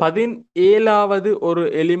 17வது ஒரு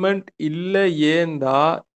எலிமெண்ட் இல்லை ஏந்தா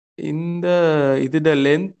இந்த இதோட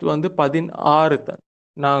லென்த் வந்து 16 தான்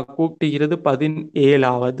நான் கூப்பிட்டிக்கிறது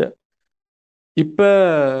 17வது இப்போ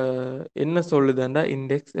என்ன சொல்லுதுன்னா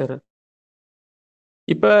இண்டெக்ஸ் எரர்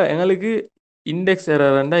இப்போ எங்களுக்கு இண்டெக்ஸ்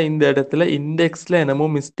எரர்ண்டா இந்த இடத்துல இண்டெக்ஸ்ல என்னமோ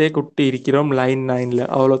மிஸ்டேக் விட்டு இருக்கிறோம் லைன் 9ல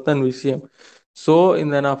அவ்வளோதான் விஷயம் ஸோ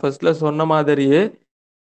இந்த நான் ஃபர்ஸ்ட்ல சொன்ன மாதிரியே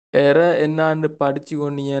எர என்னாண்டு படிச்சு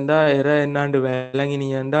கொண்டீங்கண்டா எர என்னாண்டு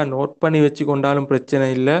விளங்கினீங்கண்டா நோட் பண்ணி வச்சு கொண்டாலும் பிரச்சனை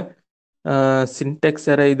இல்லை சின்டெக்ஸ்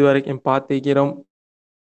எரர் இது வரைக்கும் பார்த்துக்கிறோம்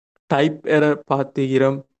டைப் எரர்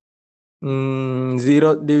பார்த்துக்கிறோம் ஜீரோ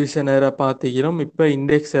டிவிஷன் எரர் பார்த்துக்கிறோம். இப்போ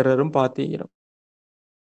இண்டெக்ஸ் எரரும் பார்த்துக்கிறோம்.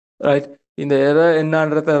 ரைட். இந்த எரர்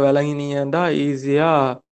என்னன்றத விளங்கினீங்கன்னா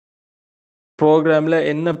ஈஸியாக ப்ரோக்ராமில்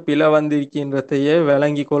என்ன பிழை வந்திருக்கின்றதையே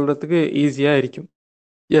விளங்கி கொள்றதுக்கு ஈஸியாக இருக்கும்.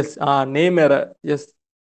 S, name error. S,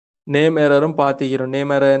 name எரரும் பார்த்துக்கிறோம்.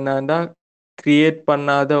 நேம் எரர் என்னன்னா கிரியேட்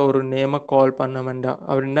பண்ணாத ஒரு நேமை கால் பண்ண வேண்டாம்,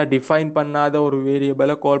 அப்படின்னா டிஃபைன் பண்ணாத ஒரு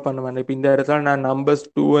வேரியபிளை கால் பண்ண வேண்டாம். இப்போ இந்த இடத்துல நான் நம்பர்ஸ்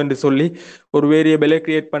டூ என்று சொல்லி ஒரு வேரியபிளை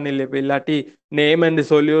கிரியேட் பண்ணல. இப்போ இல்லாட்டி நேம் என்று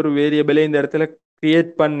சொல்லி ஒரு வேரியபிளை இந்த இடத்துல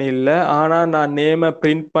கிரியேட் பண்ணல. ஆனால் நான் நேமை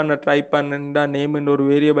பிரிண்ட் பண்ண ட்ரை பண்ணேன்டா, நேம்னு ஒரு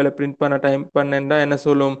வேரியபிளை பிரிண்ட் பண்ண ட்ரை பண்ணேன்டா என்ன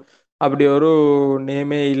சொல்லும், அப்படி ஒரு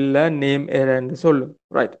நேமே இல்லை, நேம் எரர்ன்னு சொல்லும்.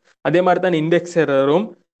 ரைட். அதே மாதிரி தான் இண்டெக்ஸ் எரரும்.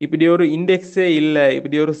 இப்படி ஒரு இண்டெக்ஸே இல்லை,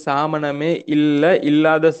 இப்படி ஒரு சாமனமே இல்லை,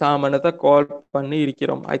 இல்லாத சாமனத்தை கால் பண்ணி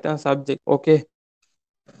இருக்கிறோம். அதுதான் சப்ஜெக்ட். Okay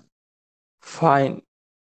fine.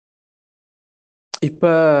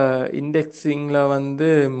 இப்போ இண்டெக்ஸிங்கில் வந்து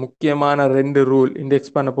முக்கியமான ரெண்டு ரூல்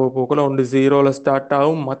இண்டெக்ஸ் பண்ண போகக்குள்ள, ஒன்று ஜீரோவில் ஸ்டார்ட்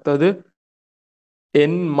ஆகும், மற்றது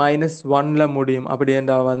n-1ல முடியும்.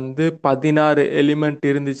 அப்படின்றா வந்து 16 எலிமெண்ட்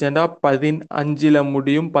இருந்துச்சுன்னா 15ல்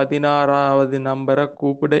முடியும். 16வது நம்பரை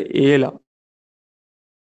கூப்பிட இயலாம்.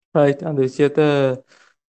 ரைட். அந்த விஷயத்த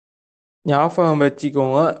ஞாபகம்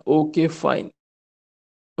வச்சுக்கோங்க. Okay fine.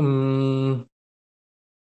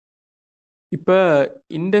 இப்போ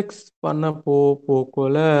இண்டெக்ஸ் பண்ண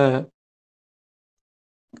போகல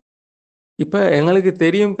இப்போ எங்களுக்கு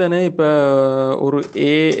தெரியும் தானே, இப்போ ஒரு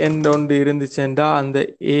ஏ எண்ட் ஒன்று இருந்துச்சுண்டா அந்த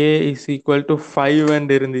ஏ இஸ் ஈக்குவல் டு 5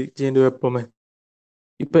 எண்ட் இருந்துச்சு வைப்போமே.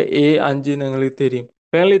 இப்போ ஏ 5ன்னு எங்களுக்கு தெரியும்.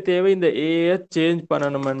 இப்போ எங்களுக்கு தேவை இந்த ஏயை சேஞ்ச்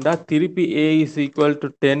பண்ணணுமெண்டா திருப்பி ஏ இஸ் ஈக்குவல் டு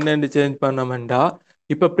 10 சேஞ்ச் பண்ணமெண்டா.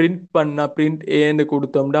 இப்போ பிரிண்ட் பண்ணா பிரிண்ட் ஏன்னு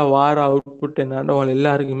கொடுத்தோம்டா வார அவுட்புட் என்னன்னு உங்களுக்கு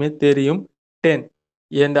எல்லாருக்குமே தெரியும், 10.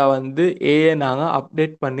 ஏண்டா வந்து ஏயை நாங்கள்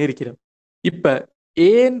அப்டேட் பண்ணியிருக்கிறோம். இப்போ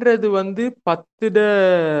ஏன்றது வந்து 10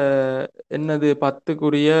 என்னது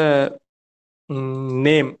 10க்குரிய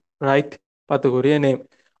நேம். ரைட். 10க்குரிய நேம்.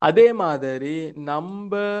 அதே மாதிரி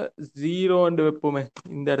நம்பர் 0ன்னு வைப்போமே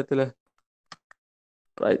இந்த இடத்துல.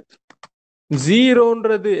 ரைட்.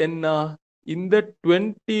 0ன்றது என்ன, இந்த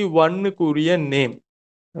 21க்குரிய நேம்.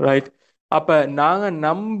 ரைட். அப்ப நாங்க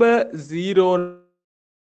நம்பர் 0ன்றது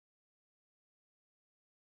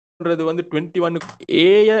வந்து 21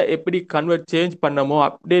 ஏய எப்படி கன்வெர்ட் சேஞ்ச் பண்ணமோ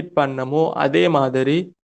அப்டேட் பண்ணமோ அதே மாதிரி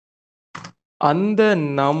அந்த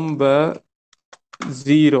நம்பர்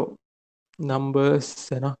 0 நம்பர்ஸ்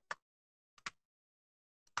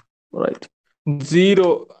ரைட் 0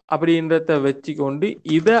 அப்படின்றத வச்சுக்கொண்டு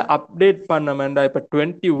இதை அப்டேட் பண்ண வேண்டாம். இப்போ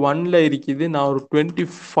 21ல இருக்குது, நான் ஒரு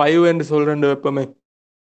 25 சொல்றேன் வைப்போமே.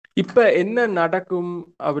 இப்போ என்ன நடக்கும்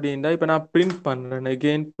அப்படின்னா, இப்போ நான் பிரிண்ட் பண்றேன்,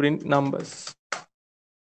 அகெயின் பிரிண்ட் நம்பர்ஸ்.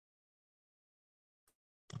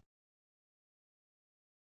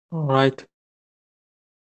 ரைட்.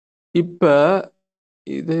 இப்போ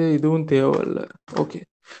இதுவும் தேவையில்லை. ஓகே.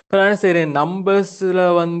 இப்போ நான் என்ன செய்கிறேன், நம்பர்ஸில்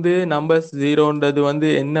வந்து நம்பர்ஸ் 0ன்றது வந்து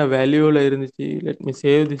என்ன வேல்யூவில் இருந்துச்சு. Let me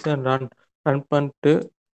save this and run பண்ணிட்டு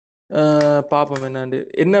பார்ப்போம் என்னாண்டு.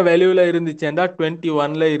 என்ன வேல்யூவில் இருந்துச்சுண்டா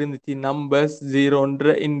 21ல இருந்துச்சு நம்பர்ஸ்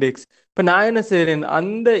 0ன்ற இண்டெக்ஸ். இப்போ நான் என்ன செய்கிறேன்,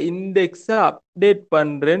 அந்த இண்டெக்ஸை அப்டேட்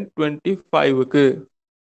பண்ணுறேன் 25க்கு.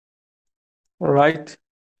 ரைட்.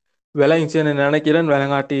 விளங்கிச்சுன்னு நினைக்கிறேன்.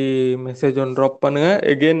 விளங்காட்டி மெசேஜ் ஒன்று ட்ராப் பண்ணுங்க.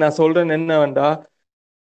 எகெயின் நான் சொல்கிறேன் என்ன வேண்டா,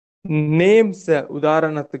 நேம்ஸ்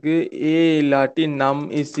உதாரணத்துக்கு ஏ இல்லாட்டி நம்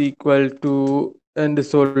இஸ் ஈக்குவல் டு என்று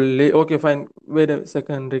சொல்லி, ஓகே ஃபைன், வெயிட்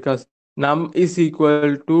செகண்ட் ரிகாஸ், நம் இஸ்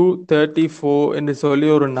ஈக்குவல் டு 34 என்று சொல்லி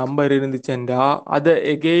ஒரு நம்பர் இருந்துச்சுண்டா அதை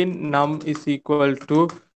எகெயின் நம் இஸ் ஈக்குவல் டு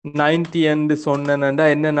 90 என்று சொன்னேன்டா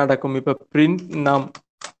என்ன நடக்கும், இப்போ பிரிண்ட் நம்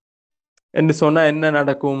என்று சொன்னா என்ன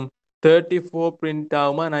நடக்கும், 34 பிரிண்ட்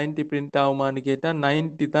ஆகுமா 90 பிரிண்ட் ஆகுமான்னு கேட்டால்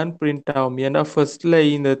 90 தான் பிரிண்ட் ஆகும். ஏன்னா ஃபர்ஸ்ட்ல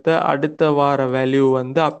இந்த அடுத்த வார வேல்யூ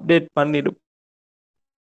வந்து அப்டேட் பண்ணிடும்.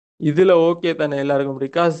 இதுல ஓகே தானே எல்லாருக்கும்,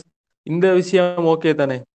 பிகாஸ் இந்த விஷயம் ஓகே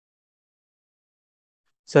தானே,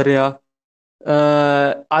 சரியா?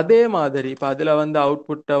 அதே மாதிரி இப்போ அதில் வந்து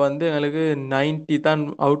அவுட்புட்டை வந்து எங்களுக்கு 90 தான்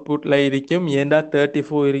அவுட்புட்டில் இருக்கும். ஏண்டா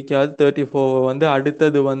 34 இருக்காது, 34 வந்து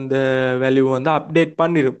அடுத்தது வந்த வேல்யூ வந்து அப்டேட்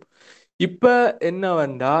பண்ணிடும். இப்போ என்ன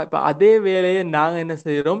வேண்டா, இப்போ அதே வேலையை நாங்கள் என்ன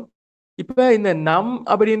செய்கிறோம், இப்போ இந்த நம்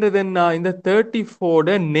அப்படின்றது என்ன, இந்த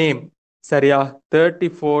 34 நேம், சரியா?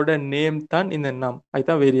 34 நேம் தான் இந்த நம்,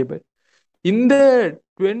 அதுதான் வேரியபிள். இந்த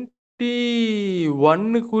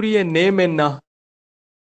 21க்குரிய நேம் என்ன,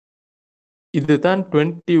 இதுதான்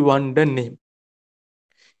 21 நேம்.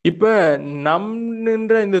 இப்ப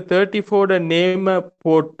நம்ன்ற இந்த 34 நேமை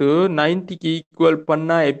போட்டு 90க்கு ஈக்குவல்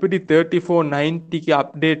பண்ணா எப்படி 34 90க்கு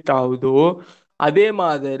அப்டேட் ஆகுதோ அதே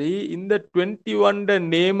மாதிரி இந்த 21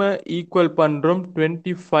 நேம ஈக்குவல் பண்றோம்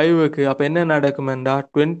 25க்கு. அப்ப என்ன நடக்குமெண்டா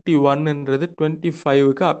 21ன்றது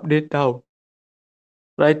 25க்கு அப்டேட் ஆகும்.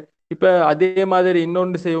 ரைட். இப்ப அதே மாதிரி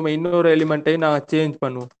இன்னொன்று செய்வோமே, இன்னொரு எலிமெண்ட்டை நான் சேஞ்ச்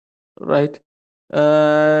பண்ணுவோம். ரைட்.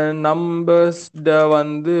 நம்பர்ஸ்ட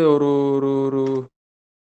வந்து ஒரு ஒரு ஒரு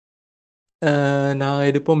நான்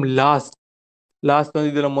எடுப்போம் லாஸ்ட். லாஸ்ட்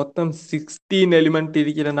வந்து இதுல மொத்தம் 16 எலிமெண்ட்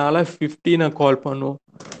இருக்கிறனால 15 கால் பண்ணுவோம்.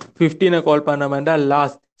 15 கால் பண்ண வேண்டாம்.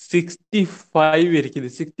 லாஸ்ட் 65 இருக்குது.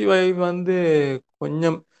 65 வந்து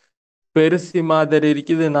கொஞ்சம் பெருசு மாதிரி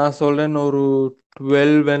இருக்குது. நான் சொல்றேன் ஒரு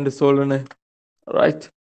 12 என்று சொல்றேன். ரைட்.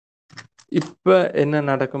 இப்ப என்ன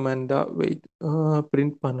நடக்குமெண்டா வெயிட்,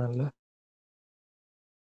 பிரிண்ட் பண்ணல,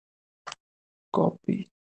 காப்பி.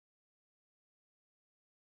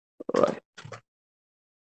 ரைட்.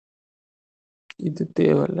 இது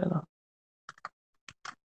தேவையில்லைனா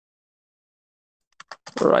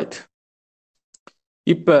ரைட்.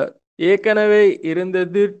 இப்ப ஏற்கனவே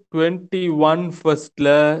இருந்தது 21 ஃபர்ஸ்ட்ல,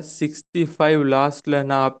 65 லாஸ்ட்ல.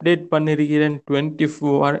 நான் அப்டேட் பண்ணிருக்கிறேன்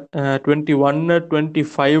 21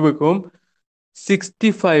 25க்கும்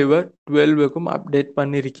 65 12க்கும் அப்டேட்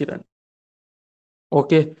பண்ணிருக்கிறேன்.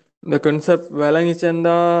 ஓகே. இந்த கான்செப்ட்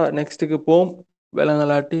விளங்கிச்சேன்டா நெக்ஸ்ட்டுக்கு போம்.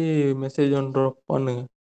 விளங்கலாட்டி மெசேஜ் ஒன்று ட்ராப் பண்ணுங்க.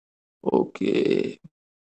 ஓகே.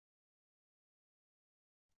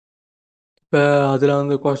 இப்ப அதுல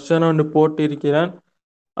வந்து கொஸ்டின் ஒன்று போட்டு இருக்கிறேன்.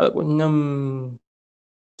 அதை கொஞ்சம்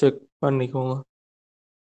செக் பண்ணிக்கோங்க.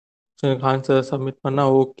 சரி, ஆன்சர் சப்மிட் பண்ணா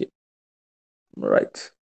ஓகே. ரைட்.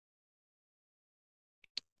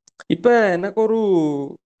 இப்ப எனக்கு ஒரு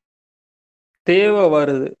தேவை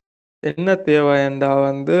வருது. என்ன தேவைண்டா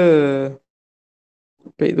வந்து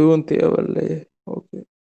இப்ப இதுவும் தேவையில்லையே. ஓகே.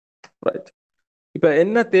 ரைட். இப்ப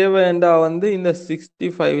என்ன தேவைண்டா வந்து இந்த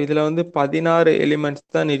 65 இதுல வந்து 16 எலிமெண்ட்ஸ்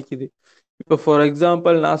தான் இருக்குது. இப்ப ஃபார்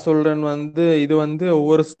எக்ஸாம்பிள் நான் சொல்றேன் வந்து இது வந்து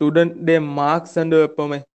ஒவ்வொரு ஸ்டூடெண்ட் டே மார்க்ஸ்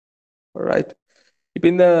வைப்போமே. ரைட். இப்ப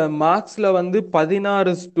இந்த மார்க்ஸ்ல வந்து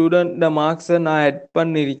 16 ஸ்டூடெண்ட் மார்க்ஸை நான் ஆட்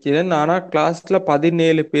பண்ணிருக்கிறேன். ஆனா கிளாஸ்ல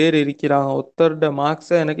 17 பேர் இருக்கிறாங்க. ஒருத்தருட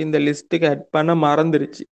மார்க்ஸை எனக்கு இந்த லிஸ்ட்டுக்கு ஆட் பண்ண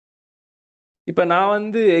மறந்துருச்சு. இப்ப நான்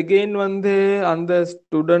வந்து எகெயின் வந்து அந்த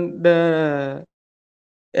ஸ்டூடெண்ட்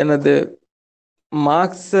எனது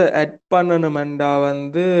மார்க்ஸ் ஆட் பண்ணணுமெண்டா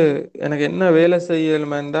வந்து எனக்கு என்ன வேலை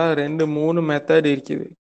செய்யணுமெண்டா ரெண்டு மூணு மெத்தட் இருக்குது.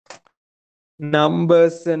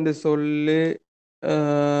 நம்பர்ஸ் என்று சொல்லி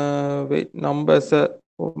வெயிட் நம்பர்ஸை,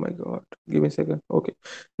 oh my God give me second. Okay.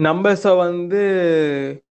 நம்பர்ஸை வந்து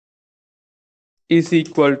இஸ்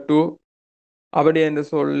ஈக்குவல் டு அப்படி என்று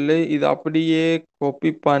சொல்லி இது அப்படியே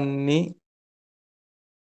காப்பி பண்ணி.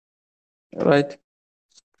 ரைட்.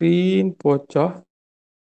 ஸ்க்ரீன் போச்சா?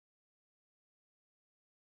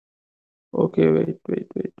 Okay. Wait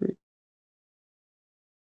wait wait wait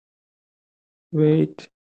wait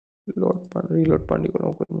reload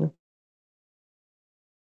பண்ணிக்கணும் கொஞ்சம்.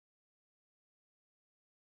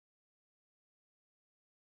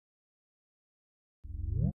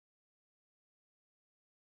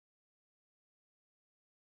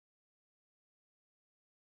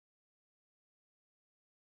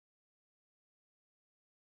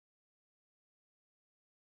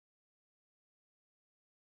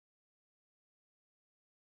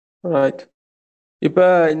 ரைட். இப்ப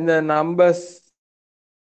இந்த நம்பர்ஸ்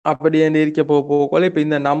அப்படியே இருக்க போல இப்ப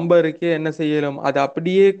இந்த நம்பருக்கு என்ன செய்யணும், அதை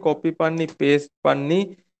அப்படியே காப்பி பண்ணி பேஸ்ட் பண்ணி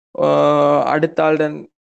அடுத்த ஆள்ட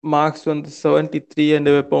மார்க்ஸ் வந்து 73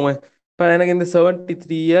 என்று வைப்போமே. இப்ப எனக்கு இந்த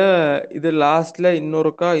 73 இது லாஸ்ட்ல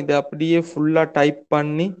இன்னொருக்கா இதை அப்படியே ஃபுல்லா டைப்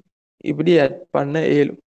பண்ணி இப்படி ஆட் பண்ண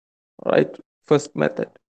இயலும். ரைட். First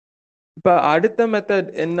method. இப்ப அடுத்த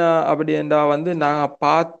மெத்தட் என்ன அப்படின்றா வந்து நாங்க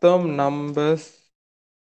பார்த்தோம் numbers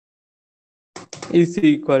is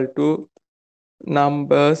equal to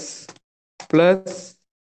numbers plus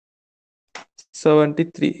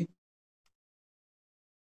 73.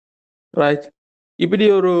 Right. இப்படி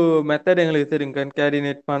ஒரு மெத்தட் எங்களுக்கு தெரியும்.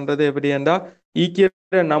 கன்கேடினேட் பண்றது எப்படின்னா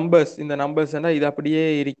ஈக்கிற நம்பர்ஸ், இந்த நம்பர்ஸ் இது அப்படியே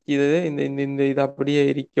இருக்குது, இந்த இந்த இந்த இது அப்படியே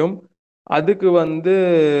இருக்கும். அதுக்கு வந்து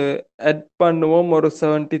ஆட் பண்ணுவோம் ஒரு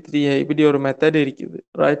 73. இப்படி ஒரு மெத்தட் இருக்குது.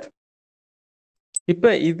 ரைட்.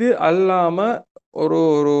 இப்ப இது அல்லாம ஒரு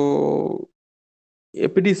ஒரு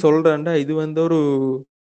எப்படி சொல்றேன்டா இது வந்து ஒரு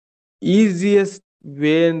ஈஸியஸ்ட்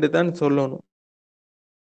வேன்னு தான் சொல்லணும்.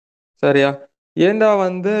 சரியா? ஏண்டா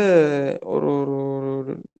வந்து ஒரு ஒரு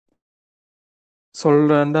ஒரு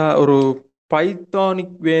சொல்றேன்டா ஒரு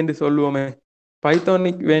பைத்தானிக் வேன்னு சொல்லுவோமே.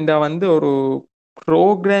 பைத்தானிக் வேண்டா வந்து ஒரு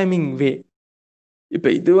ப்ரோக்ராமிங் வே. இப்ப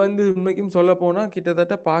இது வந்து உண்மைக்கும் சொல்ல போனா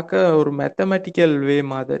கிட்டத்தட்ட பார்க்க ஒரு மேத்தமெட்டிக்கல் வே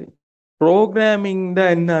மாதிரி. ப்ரோக்ராமிங்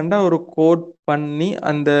தான் என்னன்னா ஒரு கோட் பண்ணி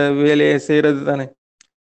அந்த வேலையை செய்யறது தானே.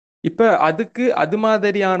 இப்ப அதுக்கு அது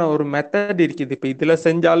மாதிரியான ஒரு மெத்தட் இருக்குது. இப்ப இதுல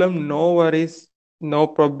செஞ்சாலும் நோ வரிஸ், நோ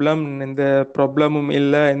ப்ராப்ளம், எந்த ப்ராப்ளமும்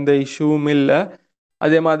இல்ல, எந்த இஷ்யூவும் இல்ல.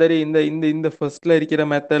 அதே மாதிரி இந்த இந்த இந்த ஃபர்ஸ்ட்ல இருக்கிற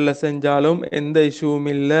மெத்தட்ல செஞ்சாலும் எந்த இஷ்யூவும்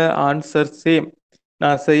இல்ல, ஆன்சர் சேம்.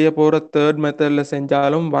 நான் செய்ய போற தேர்ட் மெத்தட்ல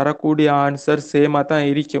செஞ்சாலும் வரக்கூடிய ஆன்சர் சேமா தான்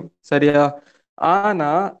இருக்கும். சரியா?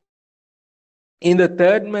 ஆனா இந்த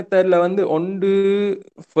தேர்ட் மெத்தட்ல வந்து ஒன்று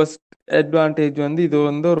ஃபர்ஸ்ட் அட்வான்டேஜ் வந்து இது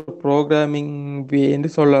வந்து ஒரு ப்ரோக்ராமிங் வேன்னு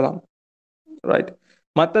சொல்லலாம். ரைட்.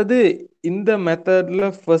 மற்றது இந்த மெத்தட்ல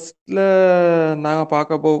ஃபர்ஸ்ட்ல நாங்கள்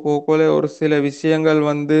பார்க்க போகல ஒரு சில விஷயங்கள்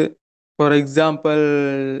வந்து for example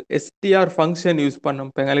STR function use பண்ணோம்.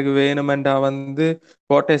 இப்போ எங்களுக்கு வேணுமெண்டா வந்து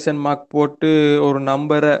கோட்டேஷன் மார்க் போட்டு ஒரு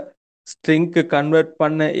நம்பரை ஸ்ட்ரிங்க்கு கன்வெர்ட்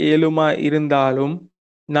பண்ண இயலுமா இருந்தாலும்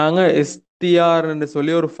நாங்கள் எஸ்டிஆர்ன்னு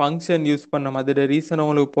சொல்லி ஒரு ஃபங்க்ஷன் யூஸ் பண்ணோம். அதோட ரீசன்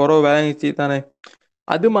உங்களுக்கு புற விளங்கிச்சு தானே.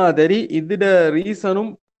 அது மாதிரி இதோட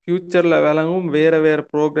ரீசனும் ஃபியூச்சர்ல விளங்கும். வேற வேற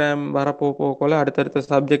ப்ரோக்ராம் வரப்போ போகல, அடுத்தடுத்த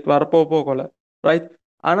சப்ஜெக்ட் வரப்போ போகல. ரைட்.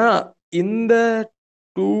 ஆனா இந்த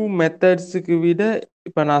டூ மெத்தட்ஸுக்கு விட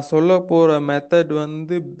இப்ப நான் சொல்ல போற மெத்தட்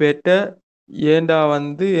வந்து பெட்டர். ஏண்டா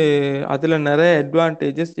வந்து அதுல நிறைய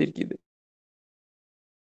அட்வான்டேஜஸ் இருக்குது.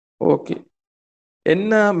 ஓகே.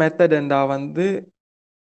 என்ன மெத்தட்ண்டா வந்து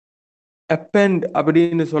அப்பெண்ட்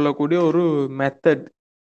அப்படின்னு சொல்லக்கூடிய ஒரு மெத்தட்.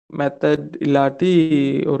 மெத்தட் இல்லாட்டி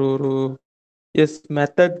ஒரு ஒரு எஸ்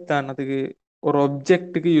மெத்தட் தான். அதுக்கு ஒரு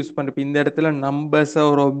ஒப்ஜெக்ட்டுக்கு யூஸ் பண்ணுறப்ப இந்த இடத்துல நம்பர்ஸை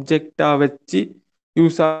ஒரு ஒப்ஜெக்டா வச்சு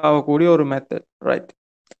யூஸ் ஆகக்கூடிய ஒரு மெத்தட். ரைட்.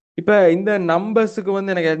 இப்போ இந்த நம்பர்ஸுக்கு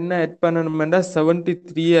வந்து எனக்கு என்ன ஆட் பண்ணணுமெண்டா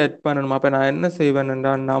 73 ஆட் பண்ணணுமா? அப்போ நான் என்ன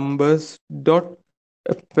செய்வேன்டா numbers dot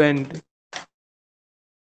append.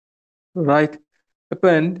 Right.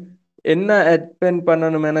 Append என்ன அப்பெண்ட்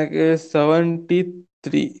பண்ணணும் எனக்கு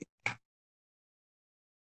 73.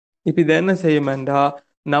 இப்போ இது என்ன செய்யுமெண்டா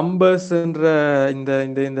நம்பர்ஸ்ன்ற இந்த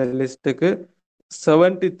இந்த இந்த லிஸ்ட்டுக்கு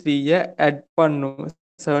 73 ஆட் பண்ணும்.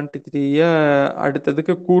 73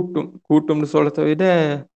 அடுத்ததுக்கு கூட்டும். கூட்டும்னு சொல்றதை விட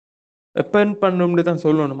எப்பன் பண்ணும்னு தான்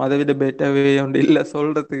சொல்லணும். அதை விட பெட்டவே ஒன்று இல்லை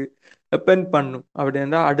சொல்றதுக்கு. எப்பன் பண்ணும்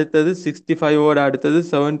அப்படின்னா அடுத்தது 65ஓட அடுத்தது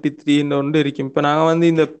 73ன்னு ஒன்று இருக்கும். இப்போ நாங்கள் வந்து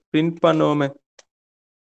இந்த பிரிண்ட் பண்ணுவோமே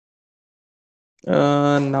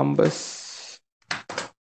நம்பர்ஸ்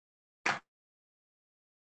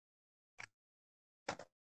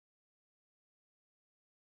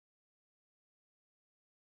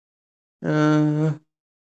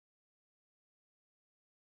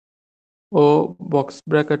ஓ பாக்ஸ்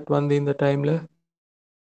பிராக்கெட் வந்து இந்த டைம்ல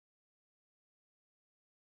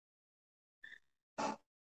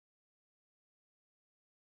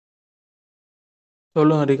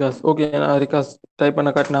சொல்லுங்க ரிகாஸ். ஓகே, நான் ரிகாஸ் டைப் பண்ண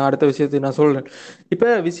காட்டின அடுத்த விஷயத்தை நான் சொல்றேன். இப்ப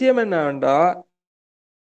விஷயம் என்னன்னா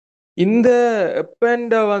இந்த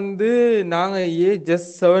எப்பண்ட வந்து நாங்க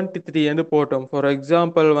ஜஸ்ட் 73 போட்டோம். ஃபார்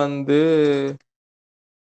எக்ஸாம்பிள் வந்து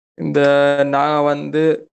இந்த நாங்க வந்து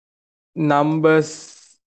numbers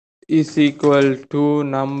is equal to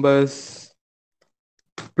numbers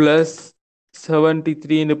plus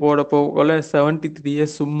 73ன்னு போட போகல 73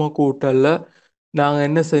 சும்மா கூட்டல. நாங்க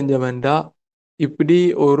என்ன செஞ்சோம்டா இப்படி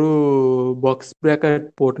ஒரு பாக்ஸ் பிராக்கெட்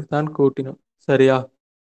போட்டு தான் கூட்டினோம். சரியா?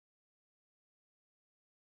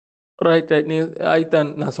 Right right. நீ ஆயித்தான்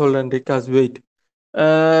நான் சொல்றேன் ரிகாஸ் வெயிட்.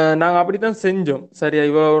 நாங்கள் அப்படித்தான் செஞ்சோம். சரியா?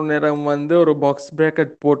 இவ்வளவு நேரம் வந்து ஒரு பாக்ஸ்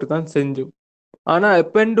பிராக்கெட் போட்டு தான் செஞ்சோம். ஆனா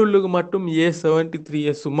எப்பெண்டுள்ளுக்கு மட்டும் 73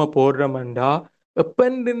 சும்மா போடுறோம்டா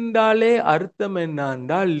எப்பெண்ட் இருந்தாலே அர்த்தம்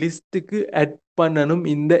என்னண்டா லிஸ்ட்டுக்கு ஆட் பண்ணணும்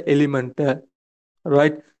இந்த எலிமெண்ட்டை.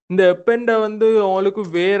 ரைட். இந்த எப்பெண்டை வந்து உங்களுக்கு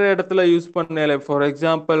வேற இடத்துல யூஸ் பண்ணல. ஃபார்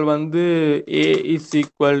எக்ஸாம்பிள் வந்து ஏ இஸ்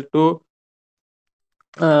ஈக்குவல் டு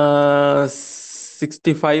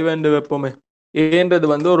 65 வைப்போமே. ஏன்றது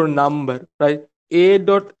வந்து ஒரு நம்பர். ரைட். ஏ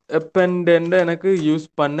டாட் எப்பெண்ட் எனக்கு யூஸ்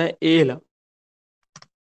பண்ண ஏல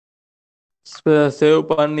சேவ்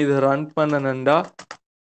பண்ணி இதை ரன் பண்ணனண்டா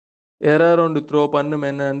எரர் ஒன்று த்ரோ பண்ணும்.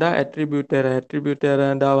 என்னண்டா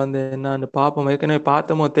அட்ரிபியூட்டரண்டா வந்து என்னன்னு பார்ப்போம். ஏற்கனவே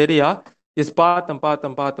பார்த்தோமோ தெரியா? எஸ்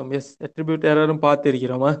பார்த்தோம். S attribute எரரும்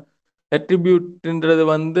பார்த்திருக்கிறோமா? அட்ரிபியூட்ன்றது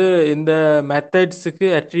வந்து இந்த மெத்தட்ஸுக்கு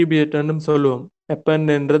அட்ரிபியூட்னு சொல்லுவோம்.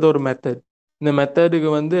 எப்பன்ன்றது ஒரு மெத்தட். இந்த மெத்தடுக்கு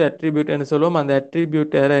வந்து அட்ரிபியூட்னு சொல்லுவோம். அந்த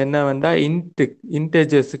அட்ரிபியூட் எரர் என்ன வேண்டா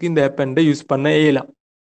இன்டெஜர்ஸுக்கு இந்த எப்பெண்டை யூஸ் பண்ண இயலாம்.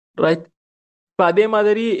 ரைட். இப்போ அதே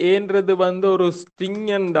மாதிரி ஏன்றது வந்து ஒரு ஸ்ட்ரிங்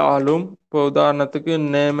என்றாலும் இப்போ உதாரணத்துக்கு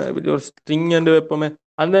நேம் ஒரு ஸ்ட்ரிங் என்று வைப்போமே.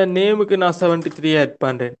 அந்த நேமுக்கு நான் 73 ஆட்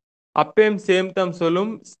பண்றேன். அப்பயும் சேம் தான்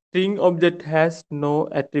சொல்லும் string object has no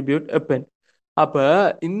attribute append. அப்ப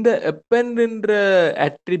இந்த appendன்ற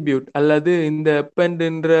அட்ரிபியூட் அல்லது இந்த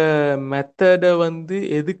appendன்ற மெத்தடை வந்து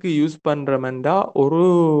எதுக்கு யூஸ் பண்றோம்டா ஒரு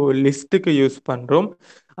லிஸ்ட்டுக்கு யூஸ் பண்றோம்.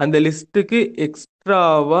 அந்த லிஸ்ட்டுக்கு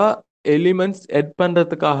எக்ஸ்ட்ராவா எலிமெண்ட்ஸ் எட்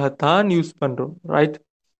பண்றதுக்காகத்தான் யூஸ் பண்றோம். ரைட்.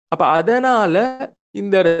 அப்ப அதனால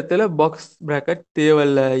இந்த இடத்துல பாக்ஸ் பிராக்கெட்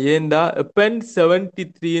தேவையில்ல. ஏண்டா பென்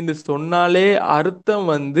 73ன்னு சொன்னாலே அர்த்தம்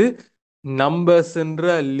வந்து நம்பர்ஸ்ன்ற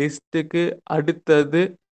லிஸ்ட்டுக்கு அடுத்தது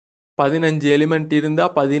 15 எலிமெண்ட் இருந்தா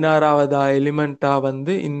 16வது எலிமெண்டா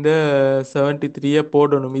வந்து இந்த 73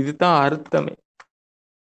 போடணும். இதுதான் அர்த்தமே.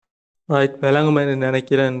 ரைட், விளங்குமே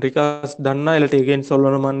நினைக்கிறேன். ரிகாஸ் டன்னா இல்லாட்டி எகெயின்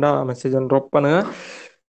சொல்லணுமாண்டா மெசேஜ் ட்ராப் பண்ணுங்க.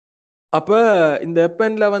 அப்ப இந்த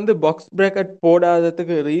அப்பெண்ட்ல வந்து பாக்ஸ் பிராக்கெட்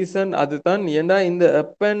போடாததுக்கு ரீசன் அதுதான். ஏன்னா இந்த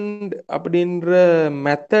அப்பெண்ட் அப்படின்ற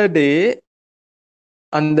மெத்தடே,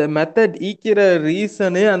 அந்த மெத்தட் ஈக்கிற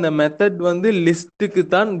ரீசனே அந்த மெத்தட் வந்து லிஸ்ட்டுக்கு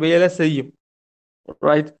தான் வேலை செய்யும்.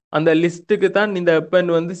 ரைட், அந்த லிஸ்ட்டுக்கு தான் இந்த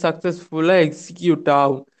அப்பெண்ட் வந்து சக்சஸ்ஃபுல்லா எக்ஸிக்யூட்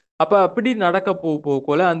ஆகும். அப்ப அப்படி நடக்க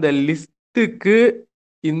போல அந்த லிஸ்ட்டுக்கு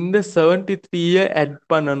இந்த 73 ஆட்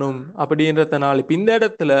பண்ணணும் அப்படின்றதுனால இப்ப இந்த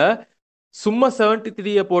இடத்துல சும்மா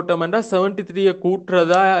 73 போட்டோம்னா 73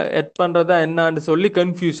 கூட்டுறதா எட் பண்றதா என்னான்னு சொல்லி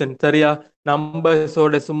கன்ஃபியூஷன். சரியா,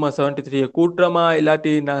 நம்பர்ஸோட சும்மா 73 கூட்டுறமா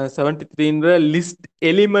இல்லாட்டி நான் 73ன்ற லிஸ்ட்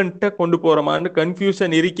எலிமெண்ட்டை கொண்டு போறோமான்னு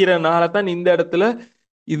கன்ஃபியூஷன் இருக்கிறனால தான் இந்த இடத்துல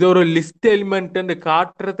இது ஒரு லிஸ்ட் எலிமெண்ட்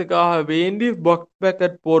காட்டுறதுக்காக வேண்டி பாக்ஸ்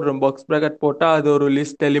பிராக்கெட் போடுறோம். பாக்ஸ் பிராக்கெட் போட்டா அது ஒரு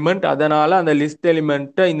லிஸ்ட் எலிமெண்ட். அதனால அந்த லிஸ்ட்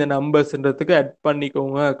எலிமெண்ட்டை இந்த நம்பர்ஸ்ன்றதுக்கு ஆட்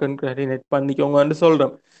பண்ணிக்கோங்க, கன்கார்டினேட் பண்ணிக்கோங்கன்னு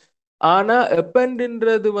சொல்றோம். ஆனா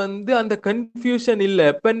எப்பெண்ட்ன்றது வந்து அந்த கன்ஃபியூஷன் இல்ல.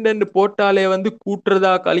 எப்பெண்ட் போட்டாலே வந்து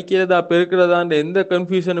கூட்டுறதா கழிக்கிறதா பெருக்கிறதான்ற எந்த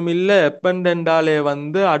கன்ஃபியூஷனும் இல்ல. எப்பெண்டாலே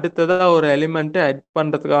வந்து அடுத்ததா ஒரு எலிமெண்ட்டை ஆட்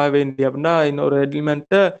பண்றதுக்காக வேண்டி, அப்படின்னா இன்னொரு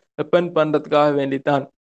எலிமெண்ட்டை எப்பெண்ட் பண்றதுக்காக வேண்டித்தான்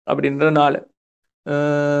அப்படின்றனால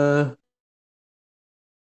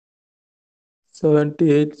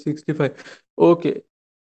 78 65. ஓகே,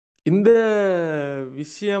 இந்த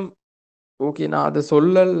விஷயம் ஓகே. நான் அதை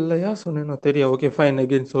சொல்லலையா சொன்னேனோ தெரியும். ஓகே ஃபைன்,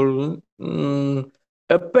 அகைன் சொல்றேன்.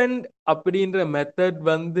 append அப்படின்ற மெத்தட்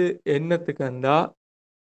வந்து என்னத்துக்குண்டா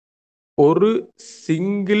ஒரு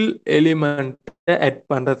சிங்கிள் எலிமெண்ட் ஆட்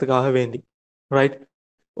பண்றதுக்காக வேண்டி. ரைட்,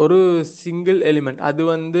 ஒரு சிங்கிள் எலிமெண்ட் அது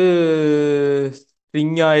வந்து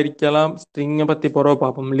ஸ்ட்ரிங்கா இருக்கலாம். ஸ்ட்ரிங்கை பத்தி பொறவை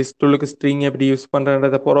பார்ப்போம். லிஸ்ட்டுக்கு ஸ்ட்ரிங் எப்படி யூஸ்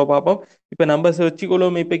பண்றத பொறவை பார்ப்போம். இப்ப நம்பர்ஸ்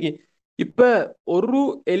வச்சுக்கொள்ளும். இப்ப இப்ப ஒரு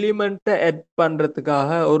எலிமெண்ட்டை ஆட் பண்றதுக்காக,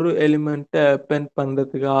 ஒரு எலிமெண்ட்டை append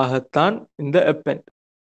பண்றதுக்காகத்தான் இந்த append.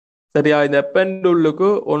 சரியா, இந்த append உள்ளுக்கு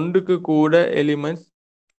ஒன்றுக்கு கூட எலிமெண்ட்ஸ்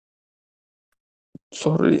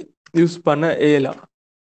சாரி யூஸ் பண்ண இயலாம்.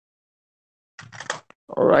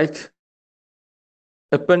 Right,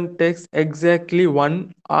 append takes exactly one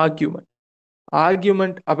argument.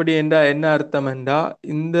 Argument அப்படி என்றா என்ன அர்த்தம் என்றா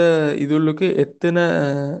இந்த இதுள்ளுக்கு எத்தனை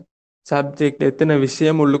சப்ஜெக்ட் எத்தனை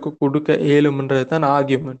விஷயம் உள்ளுக்கு கொடுக்க இயலும்ன்றது தான்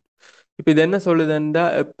ஆர்கியூமெண்ட். இப்போ இது என்ன சொல்லுதுன்றா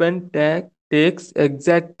append takes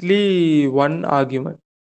exactly one argument.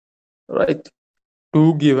 Right, two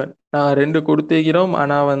given நான் ரெண்டு கொடுத்துக்கிறோம்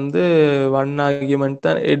ஆனா வந்து ஒன் ஆர்கியூமெண்ட்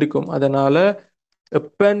தான் எடுக்கும். அதனால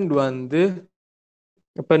append வந்து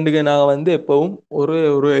appendக்கு நான் வந்து எப்பவும் ஒரு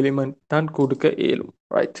ஒரு எலிமெண்ட் தான் கொடுக்க இயலும்.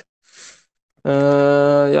 ரைட்,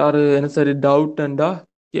 யாரு என்ன சரி டவுட்ண்டா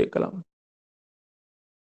கேட்கலாம்.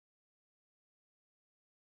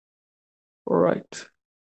 ரைட்,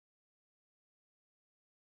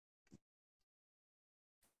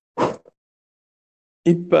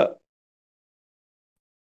 இப்ப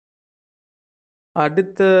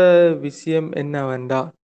அடுத்த விஷயம் என்னவென்றா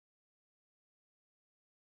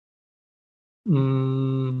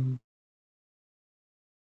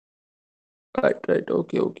right right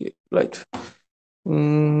okay okay right.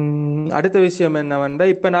 அடுத்த விஷயம் என்னவென்றா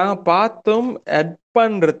இப்ப நாங்க பார்த்தோம் ஆட்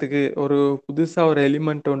பண்றதுக்கு ஒரு புதுசா ஒரு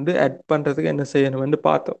எலிமெண்ட் வந்து ஆட் பண்றதுக்கு என்ன செய்யணும்னு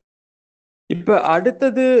பார்த்தோம். இப்ப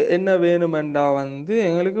அடுத்தது என்ன வேணுமெண்டா வந்து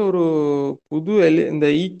எங்களுக்கு ஒரு புது இந்த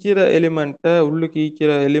ஈக்கிற எலிமெண்ட்டை உள்ளுக்கு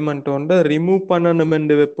ஈக்கிற எலிமெண்ட் வந்து ரிமூவ்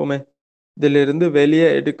பண்ணணும்னு வைப்போமே, இதுல இருந்து வெளியே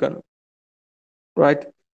எடுக்கணும். ரைட்,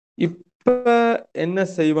 இப்ப என்ன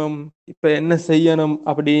செய்வோம், இப்ப என்ன செய்யணும்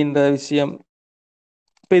அப்படின்ற விஷயம்.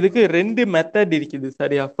 இப்ப இதுக்கு ரெண்டு மெத்தட் இருக்குது.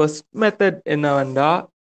 சரியா, ஃபர்ஸ்ட் மெத்தட் என்னவெண்டா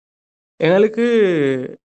எங்களுக்கு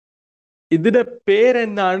இதுட பேர்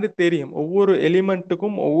என்னான்னு தெரியும். ஒவ்வொரு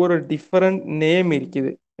எலிமெண்ட்டுக்கும் ஒவ்வொரு டிஃபரண்ட் நேம்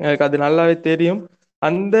இருக்குது. எனக்கு அது நல்லாவே தெரியும்.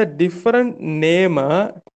 அந்த டிஃபரண்ட் நேமை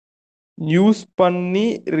யூஸ் பண்ணி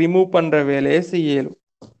ரிமூவ் பண்ற வேலையை செய்யலும்.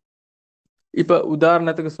 இப்ப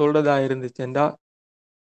உதாரணத்துக்கு சொல்றதா இருந்துச்சுண்டா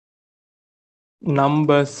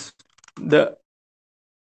நம்பர்ஸ் த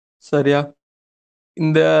சரியா,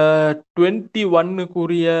 இந்த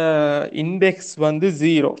 21க்குரிய இண்டெக்ஸ் வந்து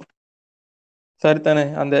 0. சரிதானே,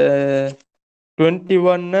 அந்த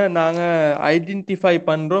 21 நாங்க ஐடென்டிஃபை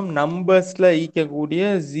பண்றோம் நம்பர்ஸ்ல ஈக்கக்கூடிய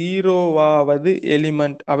 0வது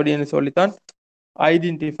எலிமெண்ட் அப்படின்னு சொல்லித்தான்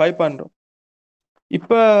ஐடென்டிஃபை பண்றோம்.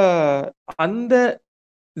 இப்ப அந்த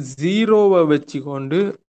 0வை வச்சுக்கொண்டு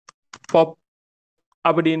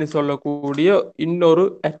அப்படின்னு சொல்லக்கூடிய இன்னொரு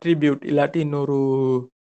அட்ரிபியூட் இல்லாட்டி இன்னொரு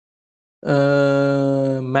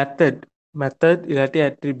மெத்தட் மெத்தட் இல்லாட்டி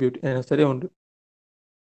அட்ரிபியூட் எனக்கு சரியா உண்டு.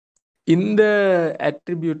 இந்த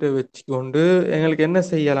அட்ரிபியூட்டை வச்சுக்கொண்டு எங்களுக்கு என்ன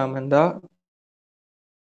செய்யலாம் என்றா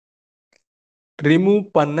ரிமூவ்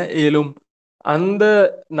பண்ண இயலும். அந்த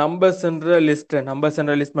நம்பர்ஸ் என்ற லிஸ்ட்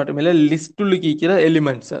மட்டுமில்லை, லிஸ்ட்டுள்ள கீக்கிற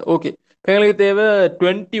எலிமெண்ட்ஸ். ஓகே, இப்போ எங்களுக்கு தேவை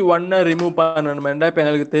 21 ரிமூவ் பண்ணணுமெண்டா இப்போ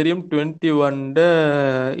எங்களுக்கு தெரியும் 21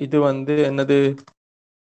 இது வந்து என்னது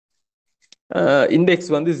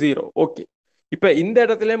இண்டெக்ஸ் வந்து 0. ஓகே, இப்போ இந்த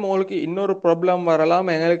இடத்துல உங்களுக்கு இன்னொரு ப்ராப்ளம் வரலாம்.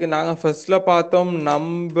 எங்களுக்கு நாங்கள் ஃபர்ஸ்ட்ல பார்த்தோம்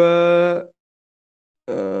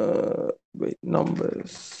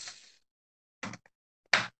நம்பர்ஸ்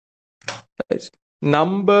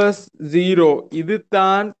நம்பர்ஸ் 0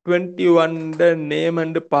 இதுதான் 21 நேம்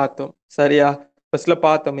பார்த்தோம். சரியா? ஃபர்ஸ்ட்ல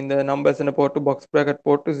பார்த்தோம் இந்த நம்பர்ஸ் போட்டு பாக்ஸ் ப்ராக்கெட்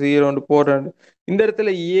போட்டு 0 போடுறோம். இந்த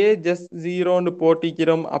இடத்துல ஏ ஜஸ்ட் 0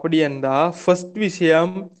 போட்டிக்கிறோம். அப்படி என்றா ஃபர்ஸ்ட்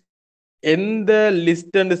விஷயம் எந்த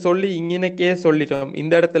லிஸ்ட்ன்னு சொல்லி இங்கனக்கே சொல்லிட்டோம்.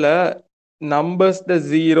 இந்த இடத்துல நம்பர்ஸ்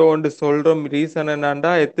 0 சொல்றோம். ரீசன்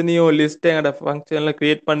என்னண்டா எத்தனையோ லிஸ்ட் எங்களோட ஃபங்க்ஷன்ல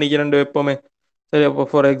கிரியேட் பண்ணிக்கிறேன் எப்பவுமே. சரி, அப்போ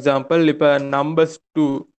ஃபார் எக்ஸாம்பிள் இப்போ நம்பர்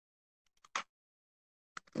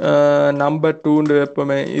 2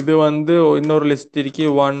 எப்பவுமே இது வந்து இன்னொரு லிஸ்ட் இருக்கு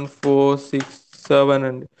 1 4 6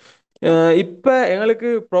 7. இப்போ எங்களுக்கு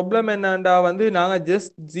ப்ராப்ளம் என்னண்டா வந்து நாங்கள்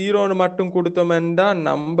ஜஸ்ட் 0 மட்டும் கொடுத்தோம்டா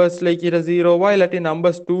நம்பர்ஸ்ல இருக்கிற 0வா இல்லாட்டி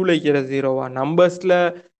நம்பர்ஸ் 2ல இருக்கிற 0வா? நம்பர்ஸ்ல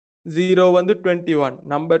 0 வந்து 21,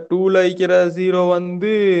 நம்பர் 2ல இருக்கிற 0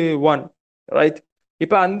 வந்து 1. ரைட்?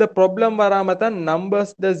 இப்போ அந்த ப்ராப்ளம் வராம தான்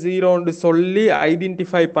நம்பர்ஸ் 0 சொல்லி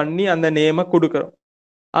ஐடென்டிஃபை பண்ணி அந்த நேமை கொடுக்குறோம்.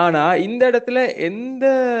 ஆனா இந்த இடத்துல எந்த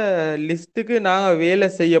லிஸ்ட்டுக்கு நாங்க வேலை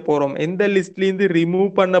செய்ய போறோம், எந்த லிஸ்ட்ல இருந்து ரிமூவ்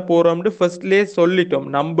பண்ண போறோம்னு ஃபர்ஸ்ட்லயே சொல்லிட்டோம்.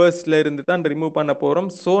 நம்பர்ஸ்ல இருந்து தான் ரிமூவ் பண்ண போறோம்.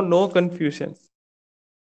 So no confusions.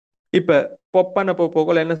 இப்ப பொப் பண்ண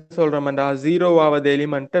போகல என்ன சொல்றோம்டா 0வது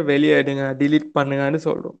எலிமெண்ட்டை வெளியே எடுங்க, டிலீட் பண்ணுங்கன்னு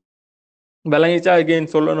சொல்றோம். விளங்கிச்சா?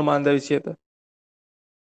 அகைன் சொல்லணுமா அந்த விஷயத்த?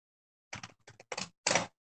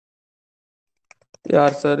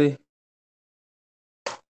 யார் சரி?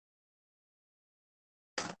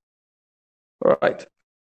 ரைட்.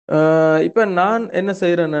 இப்ப நான் என்ன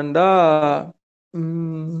செய்யறேன்டா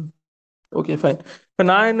ஓகே ஃபைன். இப்போ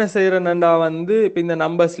நான் என்ன செய்யறேன்டா வந்து இப்போ இந்த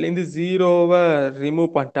நம்பர்ஸ்லேருந்து 0வை ரிமூவ்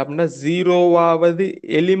பண்ணிட்டேன் அப்படின்னா 0வது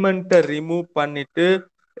எலிமெண்ட்டை ரிமூவ் பண்ணிட்டு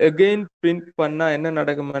அகெயின் பிரிண்ட் பண்ணா என்ன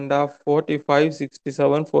நடக்குமாண்டா 45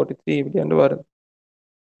 67 43 இப்படி வரும்.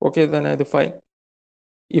 ஓகே தானே? இது ஃபைன்.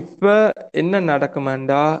 இப்போ என்ன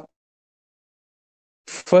நடக்குமாண்டா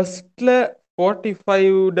ஃபர்ஸ்ட்ல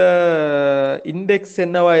 45 இண்டெக்ஸ்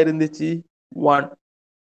என்னவா இருந்துச்சு? 1.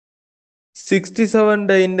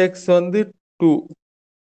 67 இண்டெக்ஸ் வந்து 2.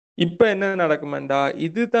 இப்ப என்ன நடக்குமாண்டா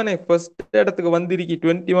இது தானே ஃபர்ஸ்ட் இடத்துக்கு வந்திருக்கு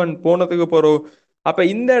 21 போனதுக்கு போறோம். அப்ப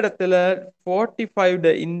இந்த இடத்துல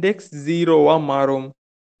 45 இண்டெக்ஸ் 0வா மாறும்.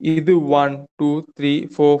 இது 1 2 3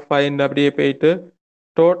 4 5 அப்படியே போயிட்டு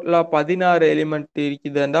டோட்டலா 16 எலிமெண்ட்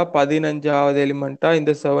இருக்குதுண்டா 15வது எலிமெண்டா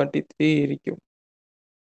இந்த 73 இருக்கும்.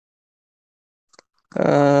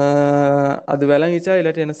 அது விளங்கிச்சா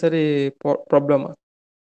இல்லாட்டி என்ன சரி ப்ராப்ளமா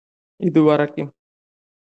இது வரைக்கும்?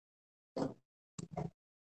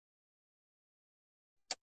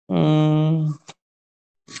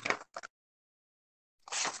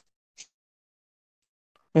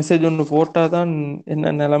 மெசேஜ் ஒன்று போட்டாதான்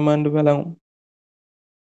என்ன நிலைமைன்னு விளங்கும்.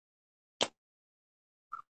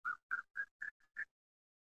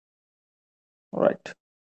 Right,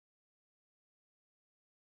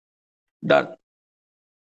 ton.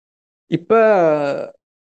 இப்ப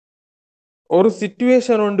ஒரு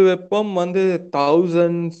சிச்சுவேஷன் ஒன்று வெப்பம் வந்து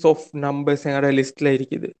thousands ஆஃப் நம்பர்ஸ் எங்களோட லிஸ்ட்ல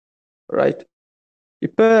இருக்குது. ரைட்?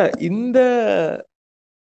 இப்ப இந்த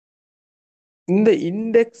இந்த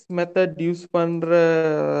இண்டெக்ஸ் மெத்தட் யூஸ் பண்ற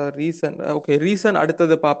ரீசன் ஓகே ரீசன்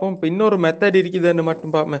அடுத்தது பார்ப்போம். இப்ப இன்னொரு மெத்தட் இருக்குதுன்னு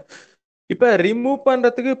மட்டும் பார்ப்போம். இப்ப ரிமூவ்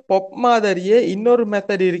பண்றதுக்கு பொப் மாதிரியே இன்னொரு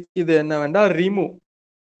மெத்தட் இருக்குது, என்ன வேண்டா ரிமூவ்.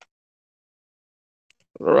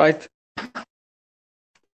 ரைட்?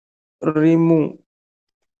 ரிமூவ்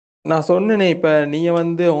நான் சொன்னேனே இப்ப நீங்க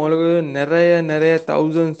வந்து உங்களுக்கு நிறைய நிறைய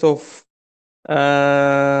thousands ஆஃப்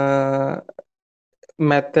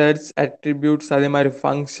மெத்தட்ஸ் அட்ரிபியூட்ஸ் அதே மாதிரி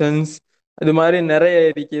ஃபங்க்ஷன்ஸ் இது மாதிரி நிறைய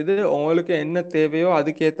இருக்குது. உங்களுக்கு என்ன தேவையோ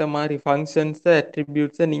அதுக்கேற்ற மாதிரி ஃபங்க்ஷன்ஸை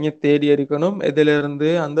அட்ரிபியூட்ஸை நீங்கள் தேடி எடுக்கணும். இதுல இருந்து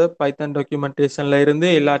அந்த பைத்தன் டாக்குமெண்டேஷன்ல இருந்து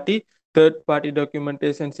இல்லாட்டி தேர்ட் பார்ட்டி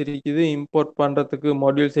டாக்குமெண்டேஷன்ஸ் இருக்குது, இம்போர்ட் பண்ணுறதுக்கு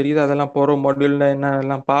மாடியூல்ஸ் இருக்குது. அதெல்லாம் போகிற மாடியூல்ல என்ன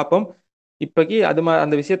எல்லாம் பார்ப்போம். இப்போக்கி அது மாதிரி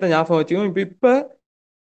அந்த விஷயத்த ஞாபகம் வச்சுக்கோங்க. இப்போ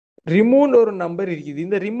ரிமூவ்னு ஒரு நம்பர் இருக்குது.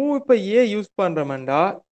 இந்த ரிமூவ் இப்போ ஏன் யூஸ் பண்ணுறோம்டா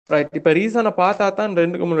ரைட் இப்போ ரீசனை பார்த்தா தான்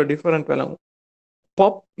ரெண்டுக்கும் உள்ள டிஃபரெண்ட் விளங்கும்.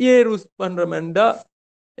 பப் ஏன் யூஸ் பண்ணுறோம்டா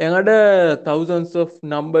என்கிட்ட thousands ஆஃப்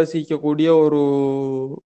நம்பர்ஸ் ஈக்கக்கூடிய ஒரு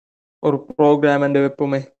ஒரு ப்ரோக்ராம் என்று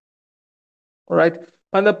வைப்போமே, ரைட்?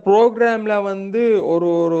 அந்த ப்ரோக்ராம்ல வந்து ஒரு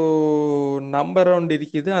ஒரு நம்பர் ஒன்று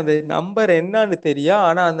இருக்குது. அந்த நம்பர் என்னன்னு தெரியா,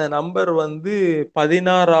 ஆனா அந்த நம்பர் வந்து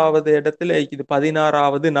 16வது இடத்துல இருக்குது.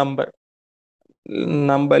 16வது நம்பர்,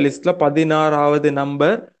 நம்பர் லிஸ்ட்ல 16வது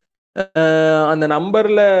நம்பர். அந்த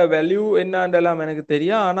நம்பர்ல வேல்யூ என்னன்றலாம் எனக்கு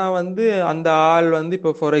தெரியும். ஆனா வந்து அந்த ஆள் வந்து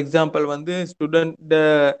இப்போ ஃபார் எக்ஸாம்பிள் வந்து ஸ்டூடெண்ட்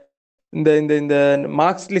இந்த இந்த இந்த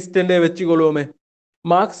மார்க்ஸ் லிஸ்ட்ல வச்சுக்கொள்வோமே.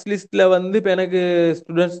 மார்க்ஸ் லிஸ்ட்ல வந்து இப்போ எனக்கு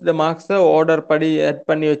ஸ்டூடெண்ட்ஸ் மார்க்ஸை ஆர்டர் படி ஆட்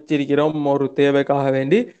பண்ணி வச்சிருக்கிறோம் ஒரு தேவைக்காக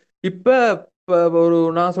வேண்டி. இப்போ இப்போ ஒரு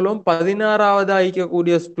நான் சொல்லுவோம் 16வது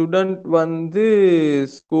ஆயிக்கக்கூடிய ஸ்டூடெண்ட் வந்து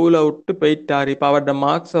ஸ்கூலை விட்டு போயிட்டாரு. இப்போ அவரோட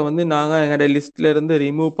மார்க்ஸை வந்து நாங்கள் எங்களோட லிஸ்ட்ல இருந்து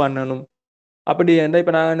ரிமூவ் பண்ணணும். அப்படி இருந்தால்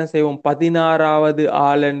இப்போ நாங்கள் என்ன செய்வோம், 16வது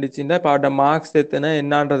ஆள் இருந்துச்சுன்னா இப்போ அவரோட மார்க்ஸ் எத்தனை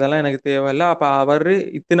என்னன்றதெல்லாம் எனக்கு தேவையில்ல. அப்போ அவர்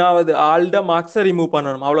இத்தனாவது ஆள்ட மார்க்ஸை ரிமூவ்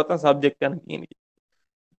பண்ணணும், அவ்வளோதான் சப்ஜெக்ட் எனக்கு இன்னைக்கு.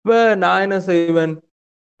 இப்போ நான் என்ன செய்வேன்,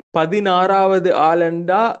 16வது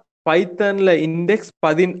ஆளண்டா பைத்தன்ல இண்டெக்ஸ்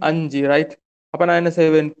 15, ரைட்? அப்ப நான் என்ன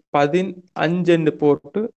செய்வேன், 15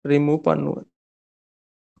 போட்டு ரிமூவ் பண்ணுவேன்.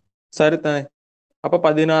 சரிதானே? அப்ப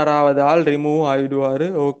 16வது ஆள் ரிமூவ் ஆயிடுவாரு.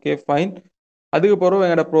 Okay fine. அதுக்கு பிறகு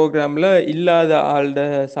எங்களோட ப்ரோக்ராம்ல இல்லாத ஆள்ட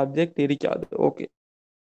சப்ஜெக்ட் இருக்காது. ஓகே.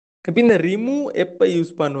 இப்ப இந்த ரிமூவ் எப்ப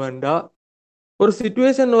யூஸ் பண்ணுவேன்டா, ஒரு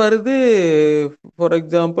சுச்சுவேஷன் வருது. ஃபார்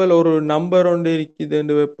எக்ஸாம்பிள் ஒரு நம்பர் ஒன்று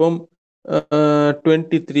இருக்குதுன்னு வைப்போம்,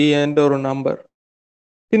 23 என்ற ஒரு நம்பர்.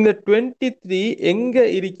 இந்த 23 எங்க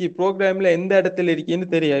இருக்கு ப்ரோக்ராம்ல, எந்த இடத்துல இருக்குன்னு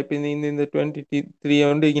தெரியாது. இப்ப இந்த இந்த இந்த 23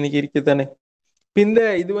 வந்து இன்னைக்கு இருக்கு தானே. இப்ப இந்த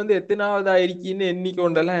இது வந்து எத்தனாவதா இருக்குன்னு எண்ணிக்கை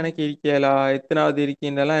கொண்டெல்லாம் எனக்கு இருக்கலா, எத்தனாவது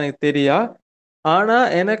இருக்குன்னெல்லாம் எனக்கு தெரியா. ஆனா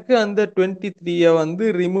எனக்கு அந்த 23 வந்து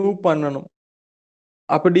ரிமூவ் பண்ணணும்.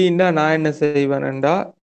 அப்படின்னா நான் என்ன செய்வேன்டா,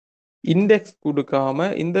 இண்டெக்ஸ் கொடுக்காம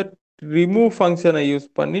இந்த ரிமூவ் ஃபங்க்ஷனை யூஸ்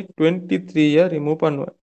பண்ணி 23 ரிமூவ்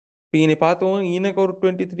பண்ணுவேன். இப்போ இனி பார்த்தோம், எனக்கு ஒரு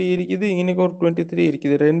 23 இருக்குது, எனக்கு ஒரு 23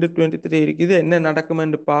 இருக்குது, ரெண்டு 23 இருக்குது. என்ன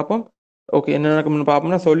நடக்குமென்று பார்ப்போம். ஓகே, என்ன நடக்கும்னு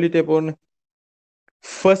பார்ப்போம்னா சொல்லிட்டே போன்னு.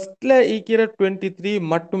 ஃபர்ஸ்ட்ல ஈக்கிற 23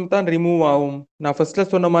 மட்டும் தான் ரிமூவ் ஆகும். நான் ஃபர்ஸ்ட்ல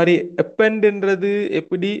சொன்ன மாதிரி எப்பெண்ட்ன்றது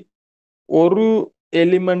எப்படி ஒரு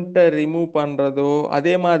எலிமெண்ட்டை ரிமூவ் பண்றதோ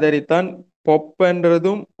அதே மாதிரி தான்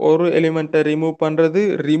பொப்ன்றதும் ஒரு எலிமெண்ட்டை ரிமூவ் பண்றது,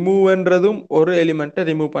 ரிமூவ்ன்றதும் ஒரு எலிமெண்ட்டை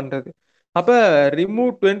ரிமூவ் பண்றது. அப்ப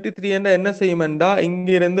ரிமூவ் 23 என்ன செய்யுமெண்டா,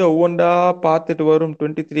 இங்கிருந்து ஒவ்வொன்றா பார்த்துட்டு வரும்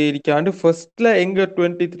 23 இருக்காண்டு. ஃபர்ஸ்ட்ல எங்க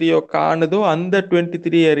 23 காணுதோ அந்த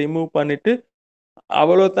 23 ரிமூவ் பண்ணிட்டு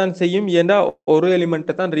அவ்வளவுதான் செய்யும். ஏன்னா ஒரு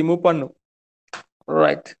எலிமெண்ட்டை தான் ரிமூவ் பண்ணும்,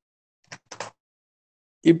 ரைட்?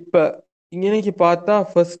 இப்ப இன்னைக்கு பார்த்தா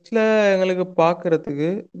ஃபர்ஸ்ட்ல எங்களுக்கு பார்க்கறதுக்கு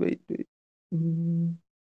வெயிட்,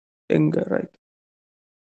 எங்க ரைட்,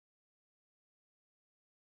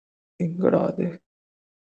 எங்கடா அது,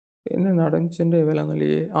 என்ன நடந்துச்சுன்ற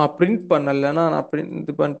விலங்குலையே. பிரிண்ட் பண்ணலன்னா நான் பிரிண்ட்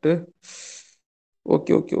இது பண்ணிட்டு.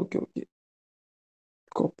 Okay okay okay okay,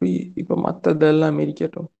 copy. இப்போ மற்றதெல்லாம்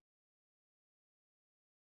இருக்கட்டும்.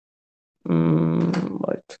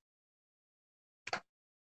 Right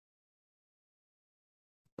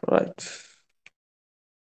right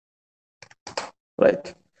right.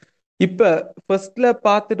 இப்ப ஃபர்ஸ்ட்ல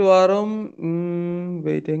பார்த்துட்டு வரோம்.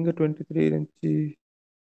 வெயிட், எங்க 23 இருந்துச்சு?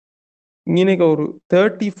 இன்னைக்கு ஒரு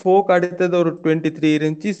 34க்கு அடுத்தது ஒரு 23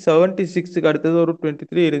 இருந்துச்சு, 76க்கு அடுத்தது ஒரு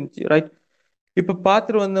 23 இருந்துச்சு, ரைட்? இப்ப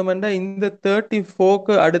பார்த்துட்டு வந்தோம்னா இந்த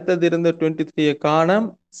 34க்கு அடுத்தது இருந்த 23 காணோம்.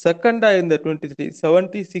 செகண்டா இருந்த 23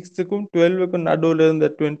 76க்கும் 12க்கும் நடுவில் இருந்த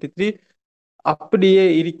 23 அப்படியே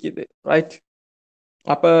இருக்குது, ரைட்?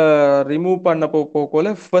 அப்ப ரிமூவ் பண்ண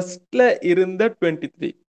போல ஃபர்ஸ்ட்ல இருந்த 23.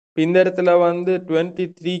 இந்த இடத்துல வந்து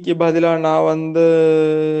 23க்கு பதிலா நான் வந்து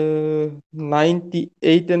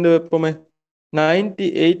 98 என்று வைப்போமே.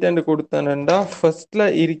 98 என்று கொடுத்தேன்டா ஃபர்ஸ்ட்ல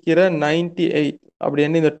இருக்கிற 98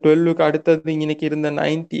 அப்படின்னு இந்த 12க்கு அடுத்தது இன்னைக்கு இருந்த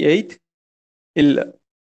 98 இல்ல,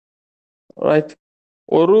 ரைட்?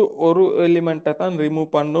 ஒரு ஒரு எலிமெண்ட்டை தான் ரிமூவ்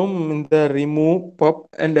பண்ணும் இந்த ரிமூவ், பப்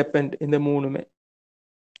அண்ட் append. இந்த மூணுமே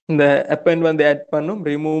இந்த append வந்து ஆட் பண்ணும்,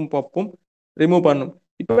 ரிமூவும் பப்பும் ரிமூவ் பண்ணும்.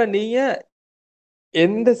 இப்ப நீங்க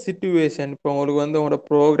எந்த சிச்சுவேஷன், இப்போ உங்களுக்கு வந்து உங்களோட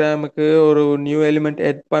ப்ரோக்ராமுக்கு ஒரு நியூ எலிமெண்ட்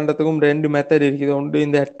ஆட் பண்ணுறதுக்கும் ரெண்டு மெத்தட் இருக்குது. ஒன்று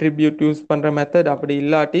இந்த அட்ரிபியூட் யூஸ் பண்ணுற மெத்தட், அப்படி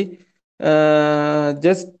இல்லாட்டி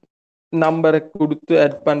ஜஸ்ட் நம்பரை கொடுத்து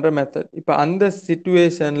ஆட் பண்ணுற மெத்தட். இப்போ அந்த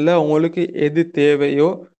சிச்சுவேஷனில் உங்களுக்கு எது தேவையோ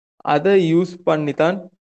அதை யூஸ் பண்ணி தான்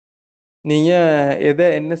நீங்கள் எதை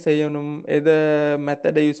என்ன செய்யணும், எதை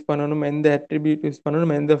மெத்தடை யூஸ் பண்ணணும், எந்த அட்ரிபியூட் யூஸ்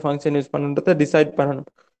பண்ணணும், எந்த ஃபங்க்ஷன் யூஸ் பண்ணணுன்றதை டிசைட் பண்ணணும்.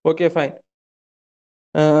 Okay fine.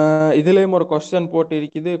 இதுலயும் ஒரு கொஸ்டின் போட்டு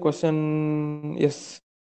இருக்குது. Question, S,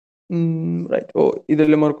 right. ஓ,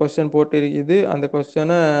 இதுலயும் ஒரு கொஸ்டின் போட்டு இருக்குது. அந்த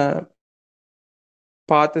கொஸ்டினை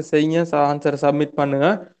பார்த்து செய்யுங்க, ஆன்சரை சப்மிட் பண்ணுங்க.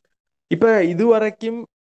 இப்ப இதுவரைக்கும்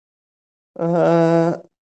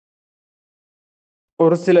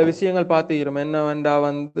ஒரு சில விஷயங்கள் பார்த்துக்கிறோம். என்னவெண்டா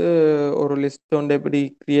வந்து ஒரு லிஸ்ட் ஒன்று எப்படி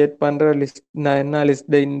கிரியேட் பண்ற, லிஸ்ட் என்ன,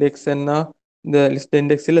 லிஸ்ட் இண்டெக்ஸ் என்ன, இந்த லிஸ்ட்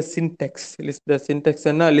இண்டெக்ஸ் இல்ல சின்டெக்ஸ், லிஸ்ட் சின்டெக்ஸ்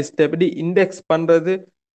என்ன, லிஸ்ட் எப்படி இண்டெக்ஸ் பண்றது,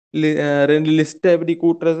 ரெண்டு லிஸ்ட் எப்படி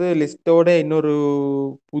கூட்டுறது, லிஸ்டோட இன்னொரு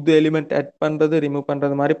புது எலிமெண்ட் ஆட் பண்றது, ரிமூவ்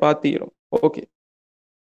பண்றது மாதிரி பார்த்துக்கிறோம். ஓகே,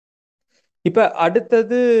 இப்ப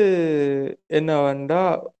அடுத்தது என்னவெண்டா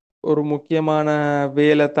ஒரு முக்கியமான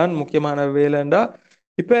வேலை தான். முக்கியமான வேலைண்டா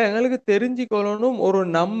இப்ப எங்களுக்கு தெரிஞ்சுக்கொள்ளணும் ஒரு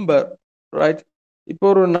நம்பர், ரைட்? இப்போ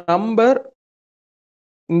ஒரு நம்பர்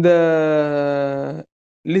இந்த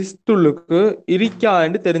லிஸ்டுக்கு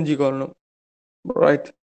இருக்கான்னு தெரிஞ்சுக்கொள்ளணும், ரைட்?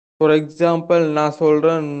 ஃபார் எக்ஸாம்பிள் நான்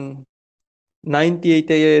சொல்றேன்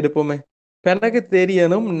 98 எடுப்போமே. இப்ப எனக்கு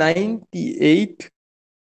தெரியணும் 98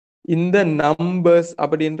 இந்த நம்பர்ஸ்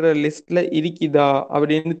அப்படின்ற லிஸ்ட்ல இருக்குதா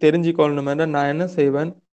அப்படின்னு தெரிஞ்சுக்கொள்ளணும்னா நான் என்ன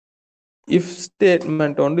செய்வேன், இஃப்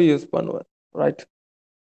ஸ்டேட்மெண்ட் ஒன்று யூஸ் பண்ணுவேன், ரைட்?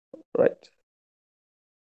 ரைட்,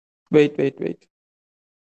 வெயிட்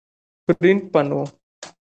பிரிண்ட் பண்ணுவோம்,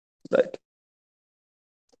 ரைட்?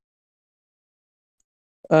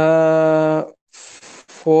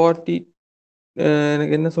 40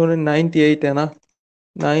 எனக்கு என்ன சொன்ன, 98 ஏன்னா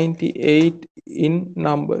 98 இன்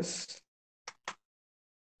நம்பர்ஸ்,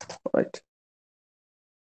 ரைட்?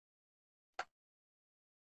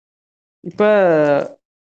 இப்ப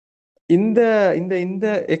இந்த இந்த இந்த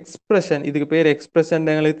எக்ஸ்பிரஷன், இதுக்கு பேர் எக்ஸ்பிரஷன்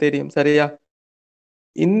எங்களுக்கு தெரியும், சரியா?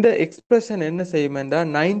 இந்த எக்ஸ்பிரஷன் என்ன செய்யுமெண்டா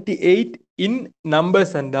 98 இன்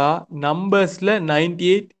நம்பர்ஸ் அண்டா நம்பர்ஸ்ல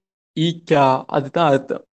 98 ஈக்கா, அதுதான்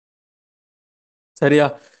அர்த்தம், சரியா?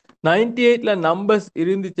 98ல நம்பர்ஸ்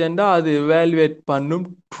இருந்துச்சுன்னா அது எவாலுவேட் பண்ணும்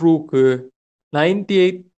ட்ரூக்கு.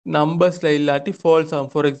 98 நம்பர்ஸ்ல இல்லாட்டி ஃபால்ஸ்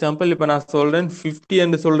ஆகும். ஃபார் எக்ஸாம்பிள் இப்போ நான் சொல்றேன் 50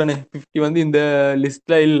 என்று சொல்றேனே, 50 வந்து இந்த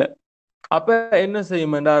லிஸ்ட்ல இல்லை. அப்ப என்ன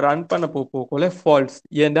செய்யுமெண்டா ரன் பண்ண போல ஃபால்ஸ்,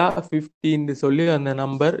 ஏண்டா 50 சொல்லி அந்த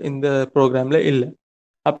நம்பர் இந்த ப்ரோக்ராம்ல இல்லை.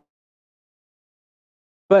 அப்ப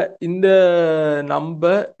இந்த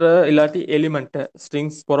நம்பர் இல்லாட்டி எலிமெண்ட்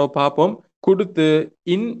ஸ்ட்ரிங்ஸ் போற பார்ப்போம், கொடுத்து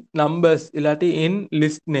இன் நம்பர்ஸ் இல்லாட்டி இன்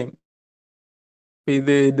லிஸ்ட் நேம்.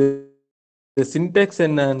 இது இது சின்டெக்ஸ்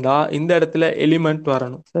என்னன்னா இந்த இடத்துல எலிமெண்ட்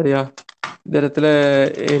வரணும், சரியா? இந்த இடத்துல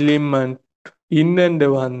எலிமெண்ட் இன்னெண்டு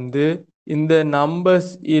வந்து இந்த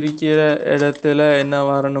நம்பர்ஸ் இருக்கிற இடத்துல என்ன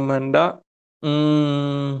வரணுமெண்டா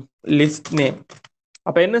லிஸ்ட் நேம்.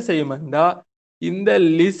 அப்ப என்ன செய்யுமெண்டா இந்த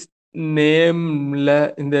லிஸ்ட் நேம்ல,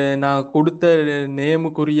 இந்த நான் கொடுத்த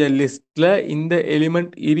நேமுக்குரிய லிஸ்ட்ல இந்த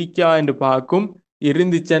எலிமெண்ட் இருக்கா என்று பார்க்கும்.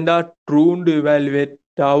 இருந்துச்சேண்டா ட்ரூண்டு இவாலுவேட்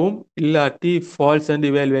ஆகும், இல்லாட்டி ஃபால்ஸ் அண்ட்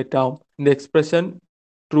இவாலுவேட் ஆகும். இந்த எக்ஸ்பிரஷன்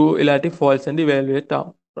ட்ரூ இல்லாட்டி ஃபால்ஸ் அண்ட் இவாலுவேட்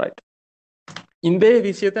ஆகும், ரைட்? இந்த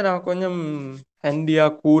விஷயத்த நான் கொஞ்சம் ஹேண்டியா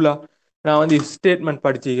கூலா நான் வந்து இஃப் ஸ்டேட்மெண்ட்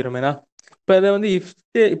படிச்சுக்கிறோமேனா. இப்போ இதை வந்து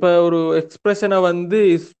இப்போ ஒரு எக்ஸ்பிரஷனை வந்து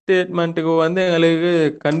இஃப் ஸ்டேட்மெண்ட்டுக்கு வந்து எங்களுக்கு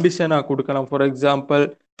கண்டிஷனாக கொடுக்கலாம். ஃபார் எக்ஸாம்பிள்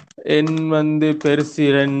என் வந்து பெருசு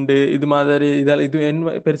 2 இது மாதிரி, இதால் இது என்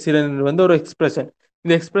பெருசு 2 வந்து ஒரு எக்ஸ்பிரஷன்.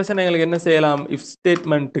 இந்த எக்ஸ்பிரஷன் எங்களுக்கு என்ன செய்யலாம், இஃப்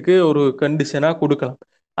ஸ்டேட்மெண்ட்டுக்கு ஒரு கண்டிஷனாக கொடுக்கலாம்.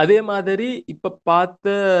 அதே மாதிரி இப்போ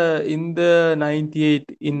பார்த்த இந்த 98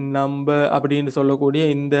 இன் நம்பர் அப்படின்னு சொல்லக்கூடிய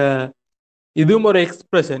இந்த இதுவும் ஒரு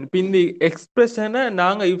எக்ஸ்பிரஷன். இப்போ இந்த எக்ஸ்பிரஷனை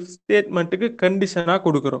நாங்கள் இஃப் ஸ்டேட்மெண்ட்டுக்கு கண்டிஷனாக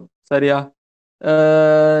கொடுக்குறோம், சரியா?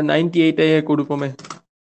 98 கொடுப்போமே,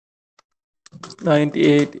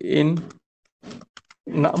 98 இன்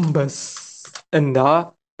நம்பர்ஸ் என்றா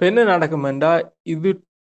இப்போ என்ன நடக்குமெண்டா இது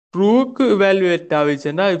ட்ரூக்கு இவாலுவேட்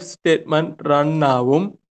ஆகிச்சுன்னா இஃப் ஸ்டேட்மெண்ட் ரன் ஆகும்,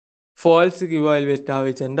 ஃபால்ஸுக்கு இவாலுவேட்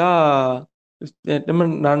ஆகிச்சுன்னா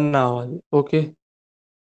ஸ்டேட்மெண்ட் ரன் ஆகாது. ஓகே,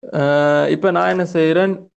 இப்போ நான் என்ன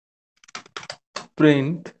செய்கிறேன்,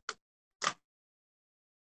 print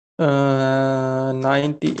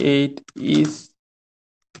 98 is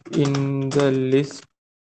in the list,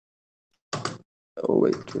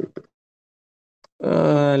 wait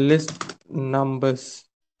list numbers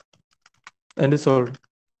என்று சொல்றேன்.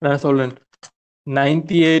 நான் சொல்றேன்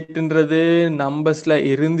 98ன்றது நம்பர்ஸ்ல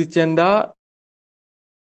இருந்துச்சேண்டா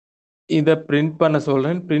இதை பிரிண்ட் பண்ண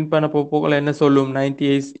சொல்றேன். பிரிண்ட் பண்ண போகல என்ன சொல்லும்,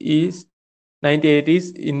 98 is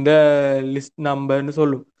இந்த லிஸ்ட் நம்பர்னு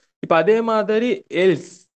சொல்லும். இப்போ அதே மாதிரி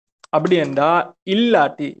எல்ஸ் அப்படி என்றா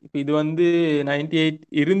இல்லாட்டி, இப்போ இது வந்து 98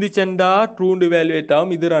 இருந்துச்செண்டா ட்ரூண்டு வேல்யூவேட்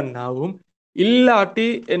ஆகும், இது ரன் ஆகும். இல்லாட்டி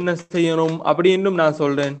என்ன செய்யணும் அப்படின்னு நான்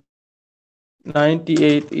சொல்றேன்,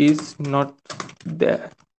 98 is not there,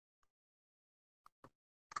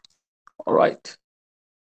 right?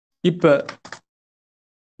 இப்போ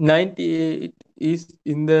 98 is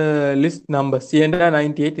இந்த லிஸ்ட் நம்பர்ஸ், ஏன்டா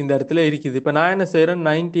 98 இந்த இடத்துல இருக்குது. இப்போ நான் என்ன செய்யறேன்,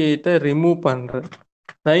 98 ரிமூவ் பண்றேன்.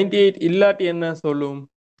 98 இல்லாட்டி என்ன சொல்லும்,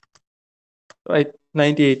 ரைட்.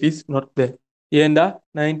 98 is not there. ஏன்டா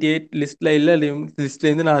 98 லிஸ்ட்ல இல்ல, லிஸ்ட்ல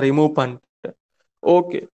இருந்து நான் ரிமூவ் பண்ணிட்டேன்.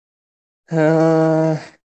 ஓகே.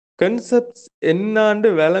 கன்செப்ட்ஸ் என்னாண்டு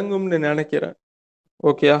விளங்கும்னு நினைக்கிறேன்.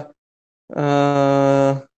 ஓகேயா?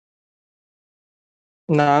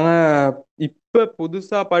 நாங்க இப்ப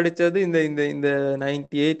புதுசா படிச்சது இந்த இந்த இந்த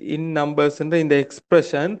 98 இன் நம்பர்ஸ்ன்ற இந்த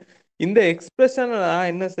எக்ஸ்பிரஷன். இந்த எக்ஸ்பிரஷன் நான்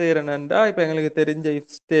என்ன செய்யறேன்னா, இப்ப எங்களுக்கு தெரிஞ்ச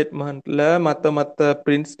இஃப் ஸ்டேட்மெண்ட்ல மத்த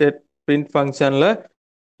பிரிண்ட் ஃபங்க்ஷன்ல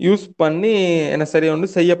யூஸ் பண்ணி என்ன சரியா ஒன்று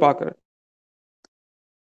செய்ய பார்க்குறேன்.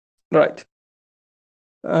 ரைட்.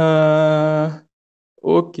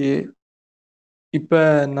 ஓகே. இப்ப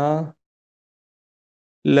நான்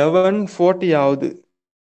 11:40 ஆகுது.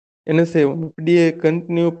 என்ன செய்வோம்? இப்படியே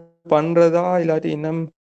கண்டினியூ பண்றதா இல்லாட்டி இன்னும்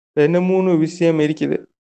ரெண்டு மூணு விஷயம் இருக்குது.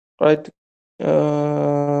 ரைட்.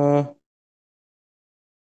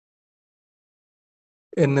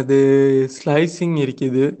 என்னது? ஸ்லைசிங்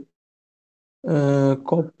இருக்குது,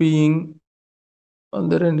 காப்பியிங்,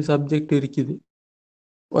 அந்த ரெண்டு சப்ஜெக்ட் இருக்குது.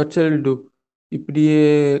 What shall to? இப்படியே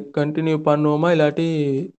கண்டினியூ பண்ணுவோமா இல்லாட்டி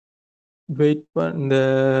வெயிட் இந்த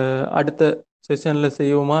அடுத்த செஷன்ல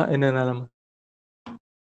செய்வோமா? என்ன நிலைமை?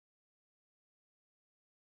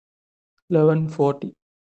 11:40.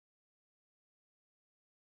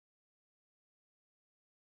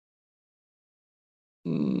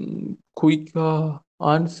 குயிக்கா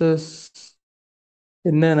ஆன்சர்ஸ்.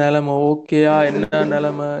 என்ன நிலைமை? ஓகேயா? என்ன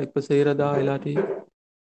நிலைமை இப்ப செய்யறதா இல்லாட்டி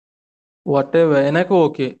வாட் எவர்? எனக்கு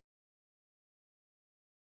ஓகே.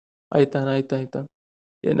 ஆயித்தான்.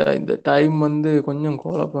 ஏன்னா இந்த டைம் கொஞ்சம்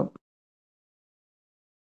குழப்பம்.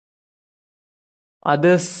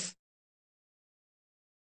 அதர்ஸ்.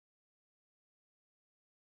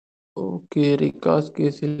 ஓகே, ரிகாஸ்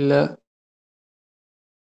கேஸ் இல்ல.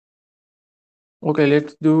 Okay,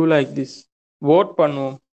 let's do like this. Vote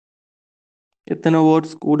பண்ணுவோம். எத்தனை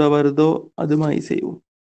ஓட்ஸ் கூட வருதோ அது மாதிரி செய்வோம்.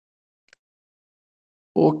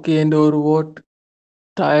 ஓகே என்ற ஒரு ஓட்,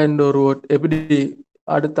 டாயண்ட் ஒரு ஓட். எப்படி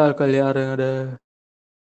அடுத்த ஆட்கள் யாரு?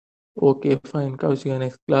 Okay fine, Kaushika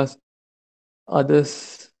next class. Others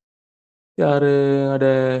யாரு? அட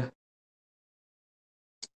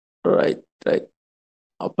ரைட்.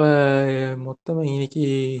 அப்ப மொத்தமா இன்னைக்கு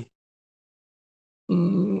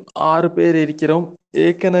 6 பேர் இருக்கிறோம்.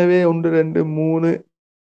 ஏற்கனவே 1 2 3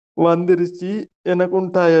 வந்துருச்சு. எனக்கும்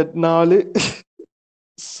டயர்ட் 4.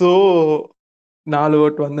 ஸோ 4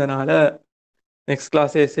 ஓட் வந்தனால நெக்ஸ்ட்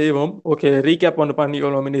கிளாஸே செய்வோம். ஓகே, ரீகேப் ஒன்று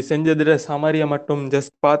பண்ணிக்கொள்வோம். இன்னைக்கு செஞ்சதுல சமரியை மட்டும்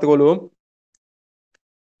ஜஸ்ட் பார்த்துக்கொள்வோம்.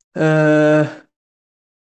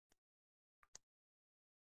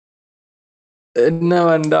 என்ன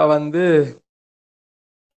வேண்டா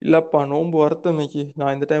இல்லப்பா, நோன்பு வருத்தம் இன்னைக்கு.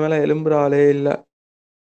 நான் இந்த டைம் எல்லாம் எலும்புறாளே இல்லை.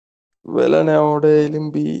 வெள்ளனையோட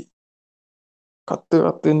எலும்பி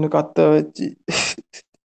கத்துன்னு கத்த வச்சு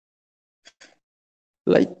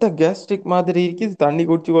லைட்டா கேஸ்ட்ரிக் மாதிரி இருக்குது. தண்ணி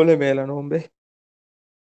குடிச்சுக்கொள்ள மேல நோம்பே.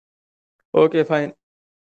 Okay fine.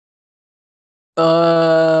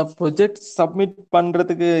 ப்ரொஜெக்ட் சப்மிட்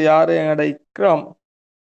பண்றதுக்கு யாரு? எங்கட இக்ராம்.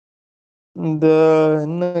 இந்த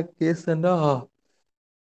என்ன கேஸ்ண்டா,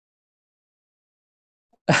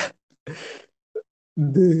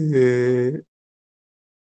 இது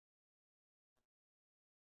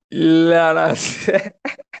இல்லடா,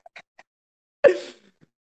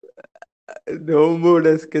 நோம்போட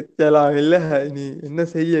ஸ்கெட்ச் எல்லாம் இல்ல. நீ என்ன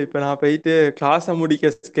செய்ய? இப்ப நான் போயிட்டு கிளாஸ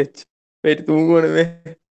முடிக்க ஸ்கெட்ச் போயிட்டு தூங்கணுமே.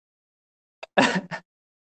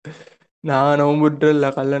 நான் நோம்புட்டு இல்லை,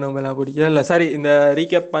 கல்ல நோம்பெல்லாம் பிடிக்கல. இல்லை சரி, இந்த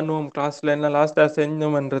ரீகேப் பண்ணுவோம். கிளாஸ்ல என்ன லாஸ்டா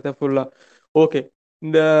செஞ்சோம்ன்றத ஃபுல்லா. ஓகே.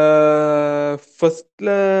 இந்த ஃபர்ஸ்ட்ல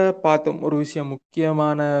பார்த்தோம் ஒரு விஷயம்,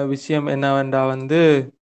 முக்கியமான விஷயம் என்னவென்றா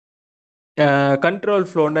கண்ட்ரோல்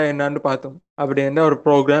ஃப்ளோன்னா என்னன்னு பார்த்தோம். அப்படி என்ன ஒரு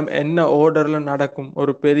ப்ரோக்ராம் என்ன ஆர்டர்ல நடக்கும்,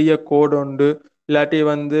 ஒரு பெரிய கோடு உண்டு, இல்லாட்டி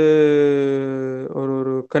ஒரு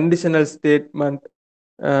ஒரு கண்டிஷனல் ஸ்டேட்மெண்ட்,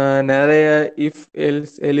 நிறைய இஃப்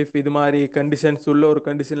எல்ஸ் எலிஃப் இது மாதிரி கண்டிஷன்ஸ் உள்ள ஒரு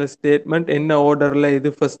கண்டிஷனல் ஸ்டேட்மெண்ட், என்ன ஆர்டர்ல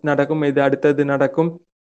இது ஃபர்ஸ்ட் நடக்கும், இது அடுத்தது நடக்கும்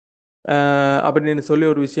அப்படின்னு சொல்லி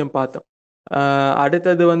ஒரு விஷயம் பார்த்தோம்.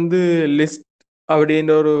 அடுத்தது லிஸ்ட்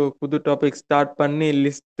அப்படின்ற ஒரு புது டாபிக் ஸ்டார்ட் பண்ணி,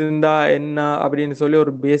 லிஸ்ட் இருந்தா என்ன அப்படின்னு சொல்லி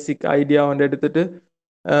ஒரு பேசிக் ஐடியா எடுத்துட்டு,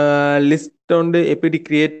 லிஸ்ட் எப்படி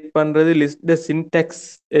கிரியேட் பண்றது, லிஸ்ட் சின்டெக்ஸ்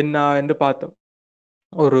என்ன என்று பார்த்தோம்.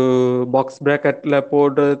 ஒரு பாக்ஸ் பிராக்கெட்ல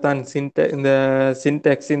போடுறது தான் இந்த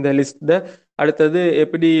சின்டெக்ஸ் இந்த லிஸ்ட். அடுத்தது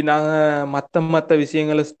எப்படி நாங்கள் மற்ற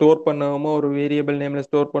விஷயங்களை ஸ்டோர் பண்ணுவோமோ, ஒரு வேரியபிள் நேம்ல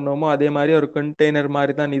ஸ்டோர் பண்ணுவோமோ அதே மாதிரி ஒரு கண்டெய்னர்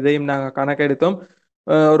மாதிரி தான் இதையும் நாங்கள் கணக்கெடுத்தோம்.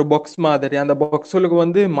 ஒரு பாக்ஸ் மாதிரி. அந்த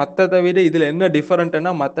பாக்ஸுக்கு மற்றதை விட இதில் என்ன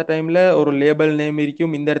டிஃபரெண்ட்னா, மற்ற டைம்ல ஒரு லேபிள் நேம்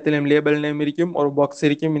இருக்கும், இந்த இடத்துலையும் லேபிள் நேம் இருக்கும், ஒரு பாக்ஸ்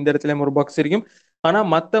இருக்கும், இந்த இடத்துலையும் ஒரு பாக்ஸ் இருக்கும். ஆனா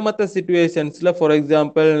மத்த சிச்சுவேஷன்ஸ்ல ஃபார்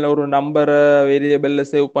எக்ஸாம்பிள் ஒரு நம்பரை வேரியபிள்ல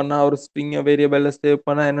சேவ் பண்ணா ஒரு ஸ்ட்ரிங்கை வேரியபிள்ல சேவ்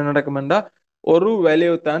பண்ணா என்ன நடக்குமெண்டா ஒரு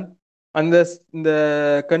வேல்யூ தான் இந்த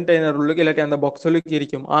கண்டெய்னர் உள்ளுக்கு இல்லாட்டி அந்த பாக்ஸ் உள்ளுக்கு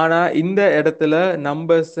இருக்கும். ஆனா இந்த இடத்துல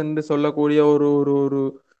நம்பர்ஸ் சொல்லக்கூடிய ஒரு ஒரு ஒரு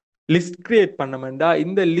லிஸ்ட் கிரியேட் பண்ணமெண்டா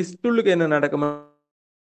இந்த லிஸ்ட் உள்ளுக்கு என்ன நடக்கும்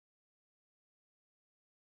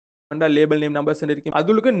லேபிள் நேம் நம்பர்ஸ் இருக்கும்.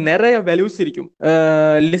 அதுக்கு நிறைய வேல்யூஸ் இருக்கும்.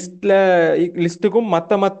 லிஸ்ட்ல லிஸ்ட்டுக்கும்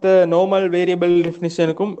மத்த நார்மல் வேரியபிள்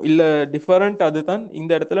டெஃபினிஷனுக்கும் இல்ல டிஃபரண்ட். அதுதான்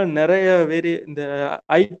இந்த இடத்துல நிறைய இந்த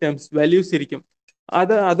ஐட்டம்ஸ் வேல்யூஸ் இருக்கும்.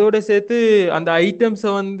 அதோட சேர்த்து அந்த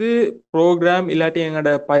ஐட்டம்ஸை ப்ரோக்ராம் இல்லாட்டி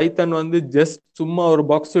எங்களோட பைத்தன் ஜஸ்ட் சும்மா ஒரு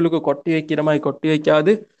பாக்ஸுக்கு கொட்டி வைக்கிற மாதிரி கொட்டி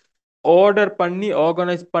வைக்காது. ஆர்டர் பண்ணி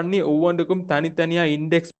ஆர்கனைஸ் பண்ணி ஒவ்வொன்றுக்கும் தனித்தனியா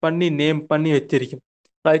இண்டெக்ஸ் பண்ணி நேம் பண்ணி வச்சிருக்கும்.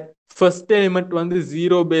 Like first element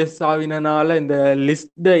zero base ஆகினால இந்த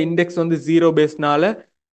list index zero பேஸ்னால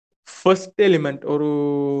first element ஒரு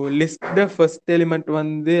லிஸ்ட் ஃபர்ஸ்ட் எலிமெண்ட்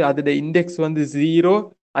அதோட இண்டெக்ஸ் ஜீரோ.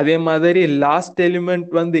 அதே மாதிரி லாஸ்ட்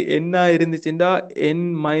எலிமெண்ட் என்ன இருந்துச்சுன்னா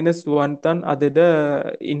n-1 தான் அதோட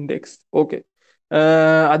இண்டெக்ஸ். ஓகே,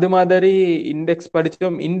 அது மாதிரி இண்டெக்ஸ்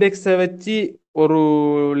படிச்சோம். இண்டெக்ஸை வச்சு ஒரு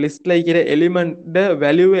லிஸ்ட்ல இருக்கிற எலிமெண்ட்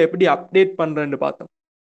வேல்யூவை எப்படி அப்டேட் பண்றேன்னு பார்த்தோம்.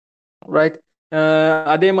 ரைட்.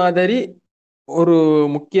 அதே மாதிரி ஒரு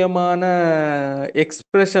முக்கியமான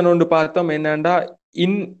எக்ஸ்பிரஷன் ஒன்று பார்த்தோம். என்னண்டா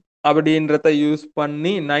இன் அப்படின்றத யூஸ்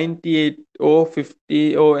பண்ணி 98 50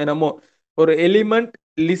 என்னமோ ஒரு எலிமெண்ட்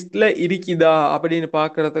லிஸ்ட்ல இருக்குதா அப்படின்னு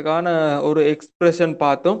பார்க்கறதுக்கான ஒரு எக்ஸ்பிரஷன்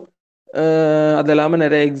பார்த்தோம். அது இல்லாமல்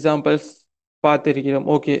நிறைய எக்ஸாம்பிள்ஸ் பார்த்துருக்கிறோம்.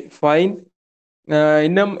 Okay fine.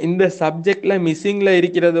 இன்னும் இந்த சப்ஜெக்ட்ல மிஸ்ஸிங்ல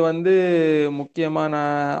இருக்கிறது முக்கியமான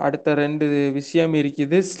அடுத்த ரெண்டு விஷயம்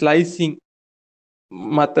இருக்குது. ஸ்லைசிங்,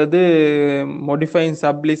 மற்றது மோடிஃபைங்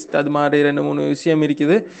சப்லிஸ்ட், அது மாதிரி ரெண்டு மூணு விஷயம்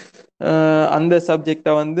இருக்குது. அந்த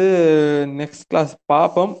சப்ஜெக்டை நெக்ஸ்ட் கிளாஸ்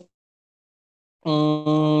பார்ப்போம்.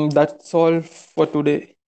 That's all for today.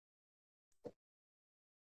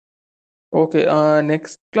 Okay,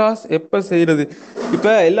 next class எப்போ செய்யறது?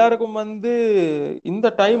 இப்போ எல்லாருக்கும் இந்த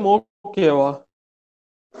டைம் ஓகேவா?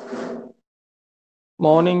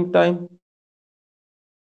 மார்னிங் டைம்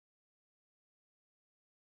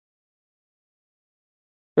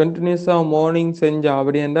கண்டினியூஸாக மார்னிங் செஞ்சா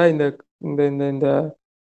அப்படின்னா இந்த இந்த இந்த இந்த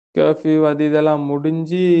கர்ஃப்யூ அது இதெல்லாம்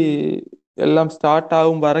முடிஞ்சு எல்லாம் ஸ்டார்ட்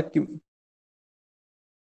ஆகும் வரைக்கும்.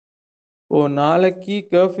 ஓ, நாளைக்கு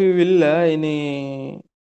கர்ஃப்யூ இல்லை. இனி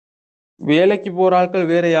வேலைக்கு போகிற ஆட்கள்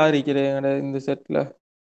வேற யார் இருக்கிறேன் இந்த செட்டில்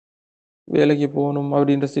வேலைக்கு போகணும்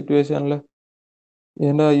அப்படின்ற சுச்சுவேஷனில்?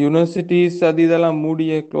 ஏன்னா யூனிவர்சிட்டிஸ் அது இதெல்லாம்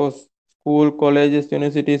மூடியே க்ளோஸ். ஸ்கூல் காலேஜஸ்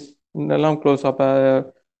யூனிவர்சிட்டிஸ் இதெல்லாம் க்ளோஸ். அப்போ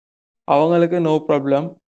அவங்களுக்கு நோ ப்ராப்ளம்.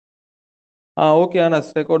 ஓகே, ஆனால்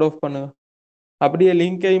ரெக்கார்ட் ஆஃப் பண்ணுங்க. அப்படியே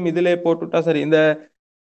லிங்கையும் இதில் போட்டுவிட்டா சரி. இந்த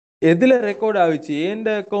எதில் ரெக்கார்ட் ஆகிச்சு? எந்த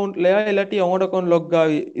அக்கௌண்ட்லையா இல்லாட்டி அவங்களோட அக்கௌண்ட் லாக்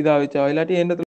ஆகி இதாகிச்சா இல்லாட்டி எந்த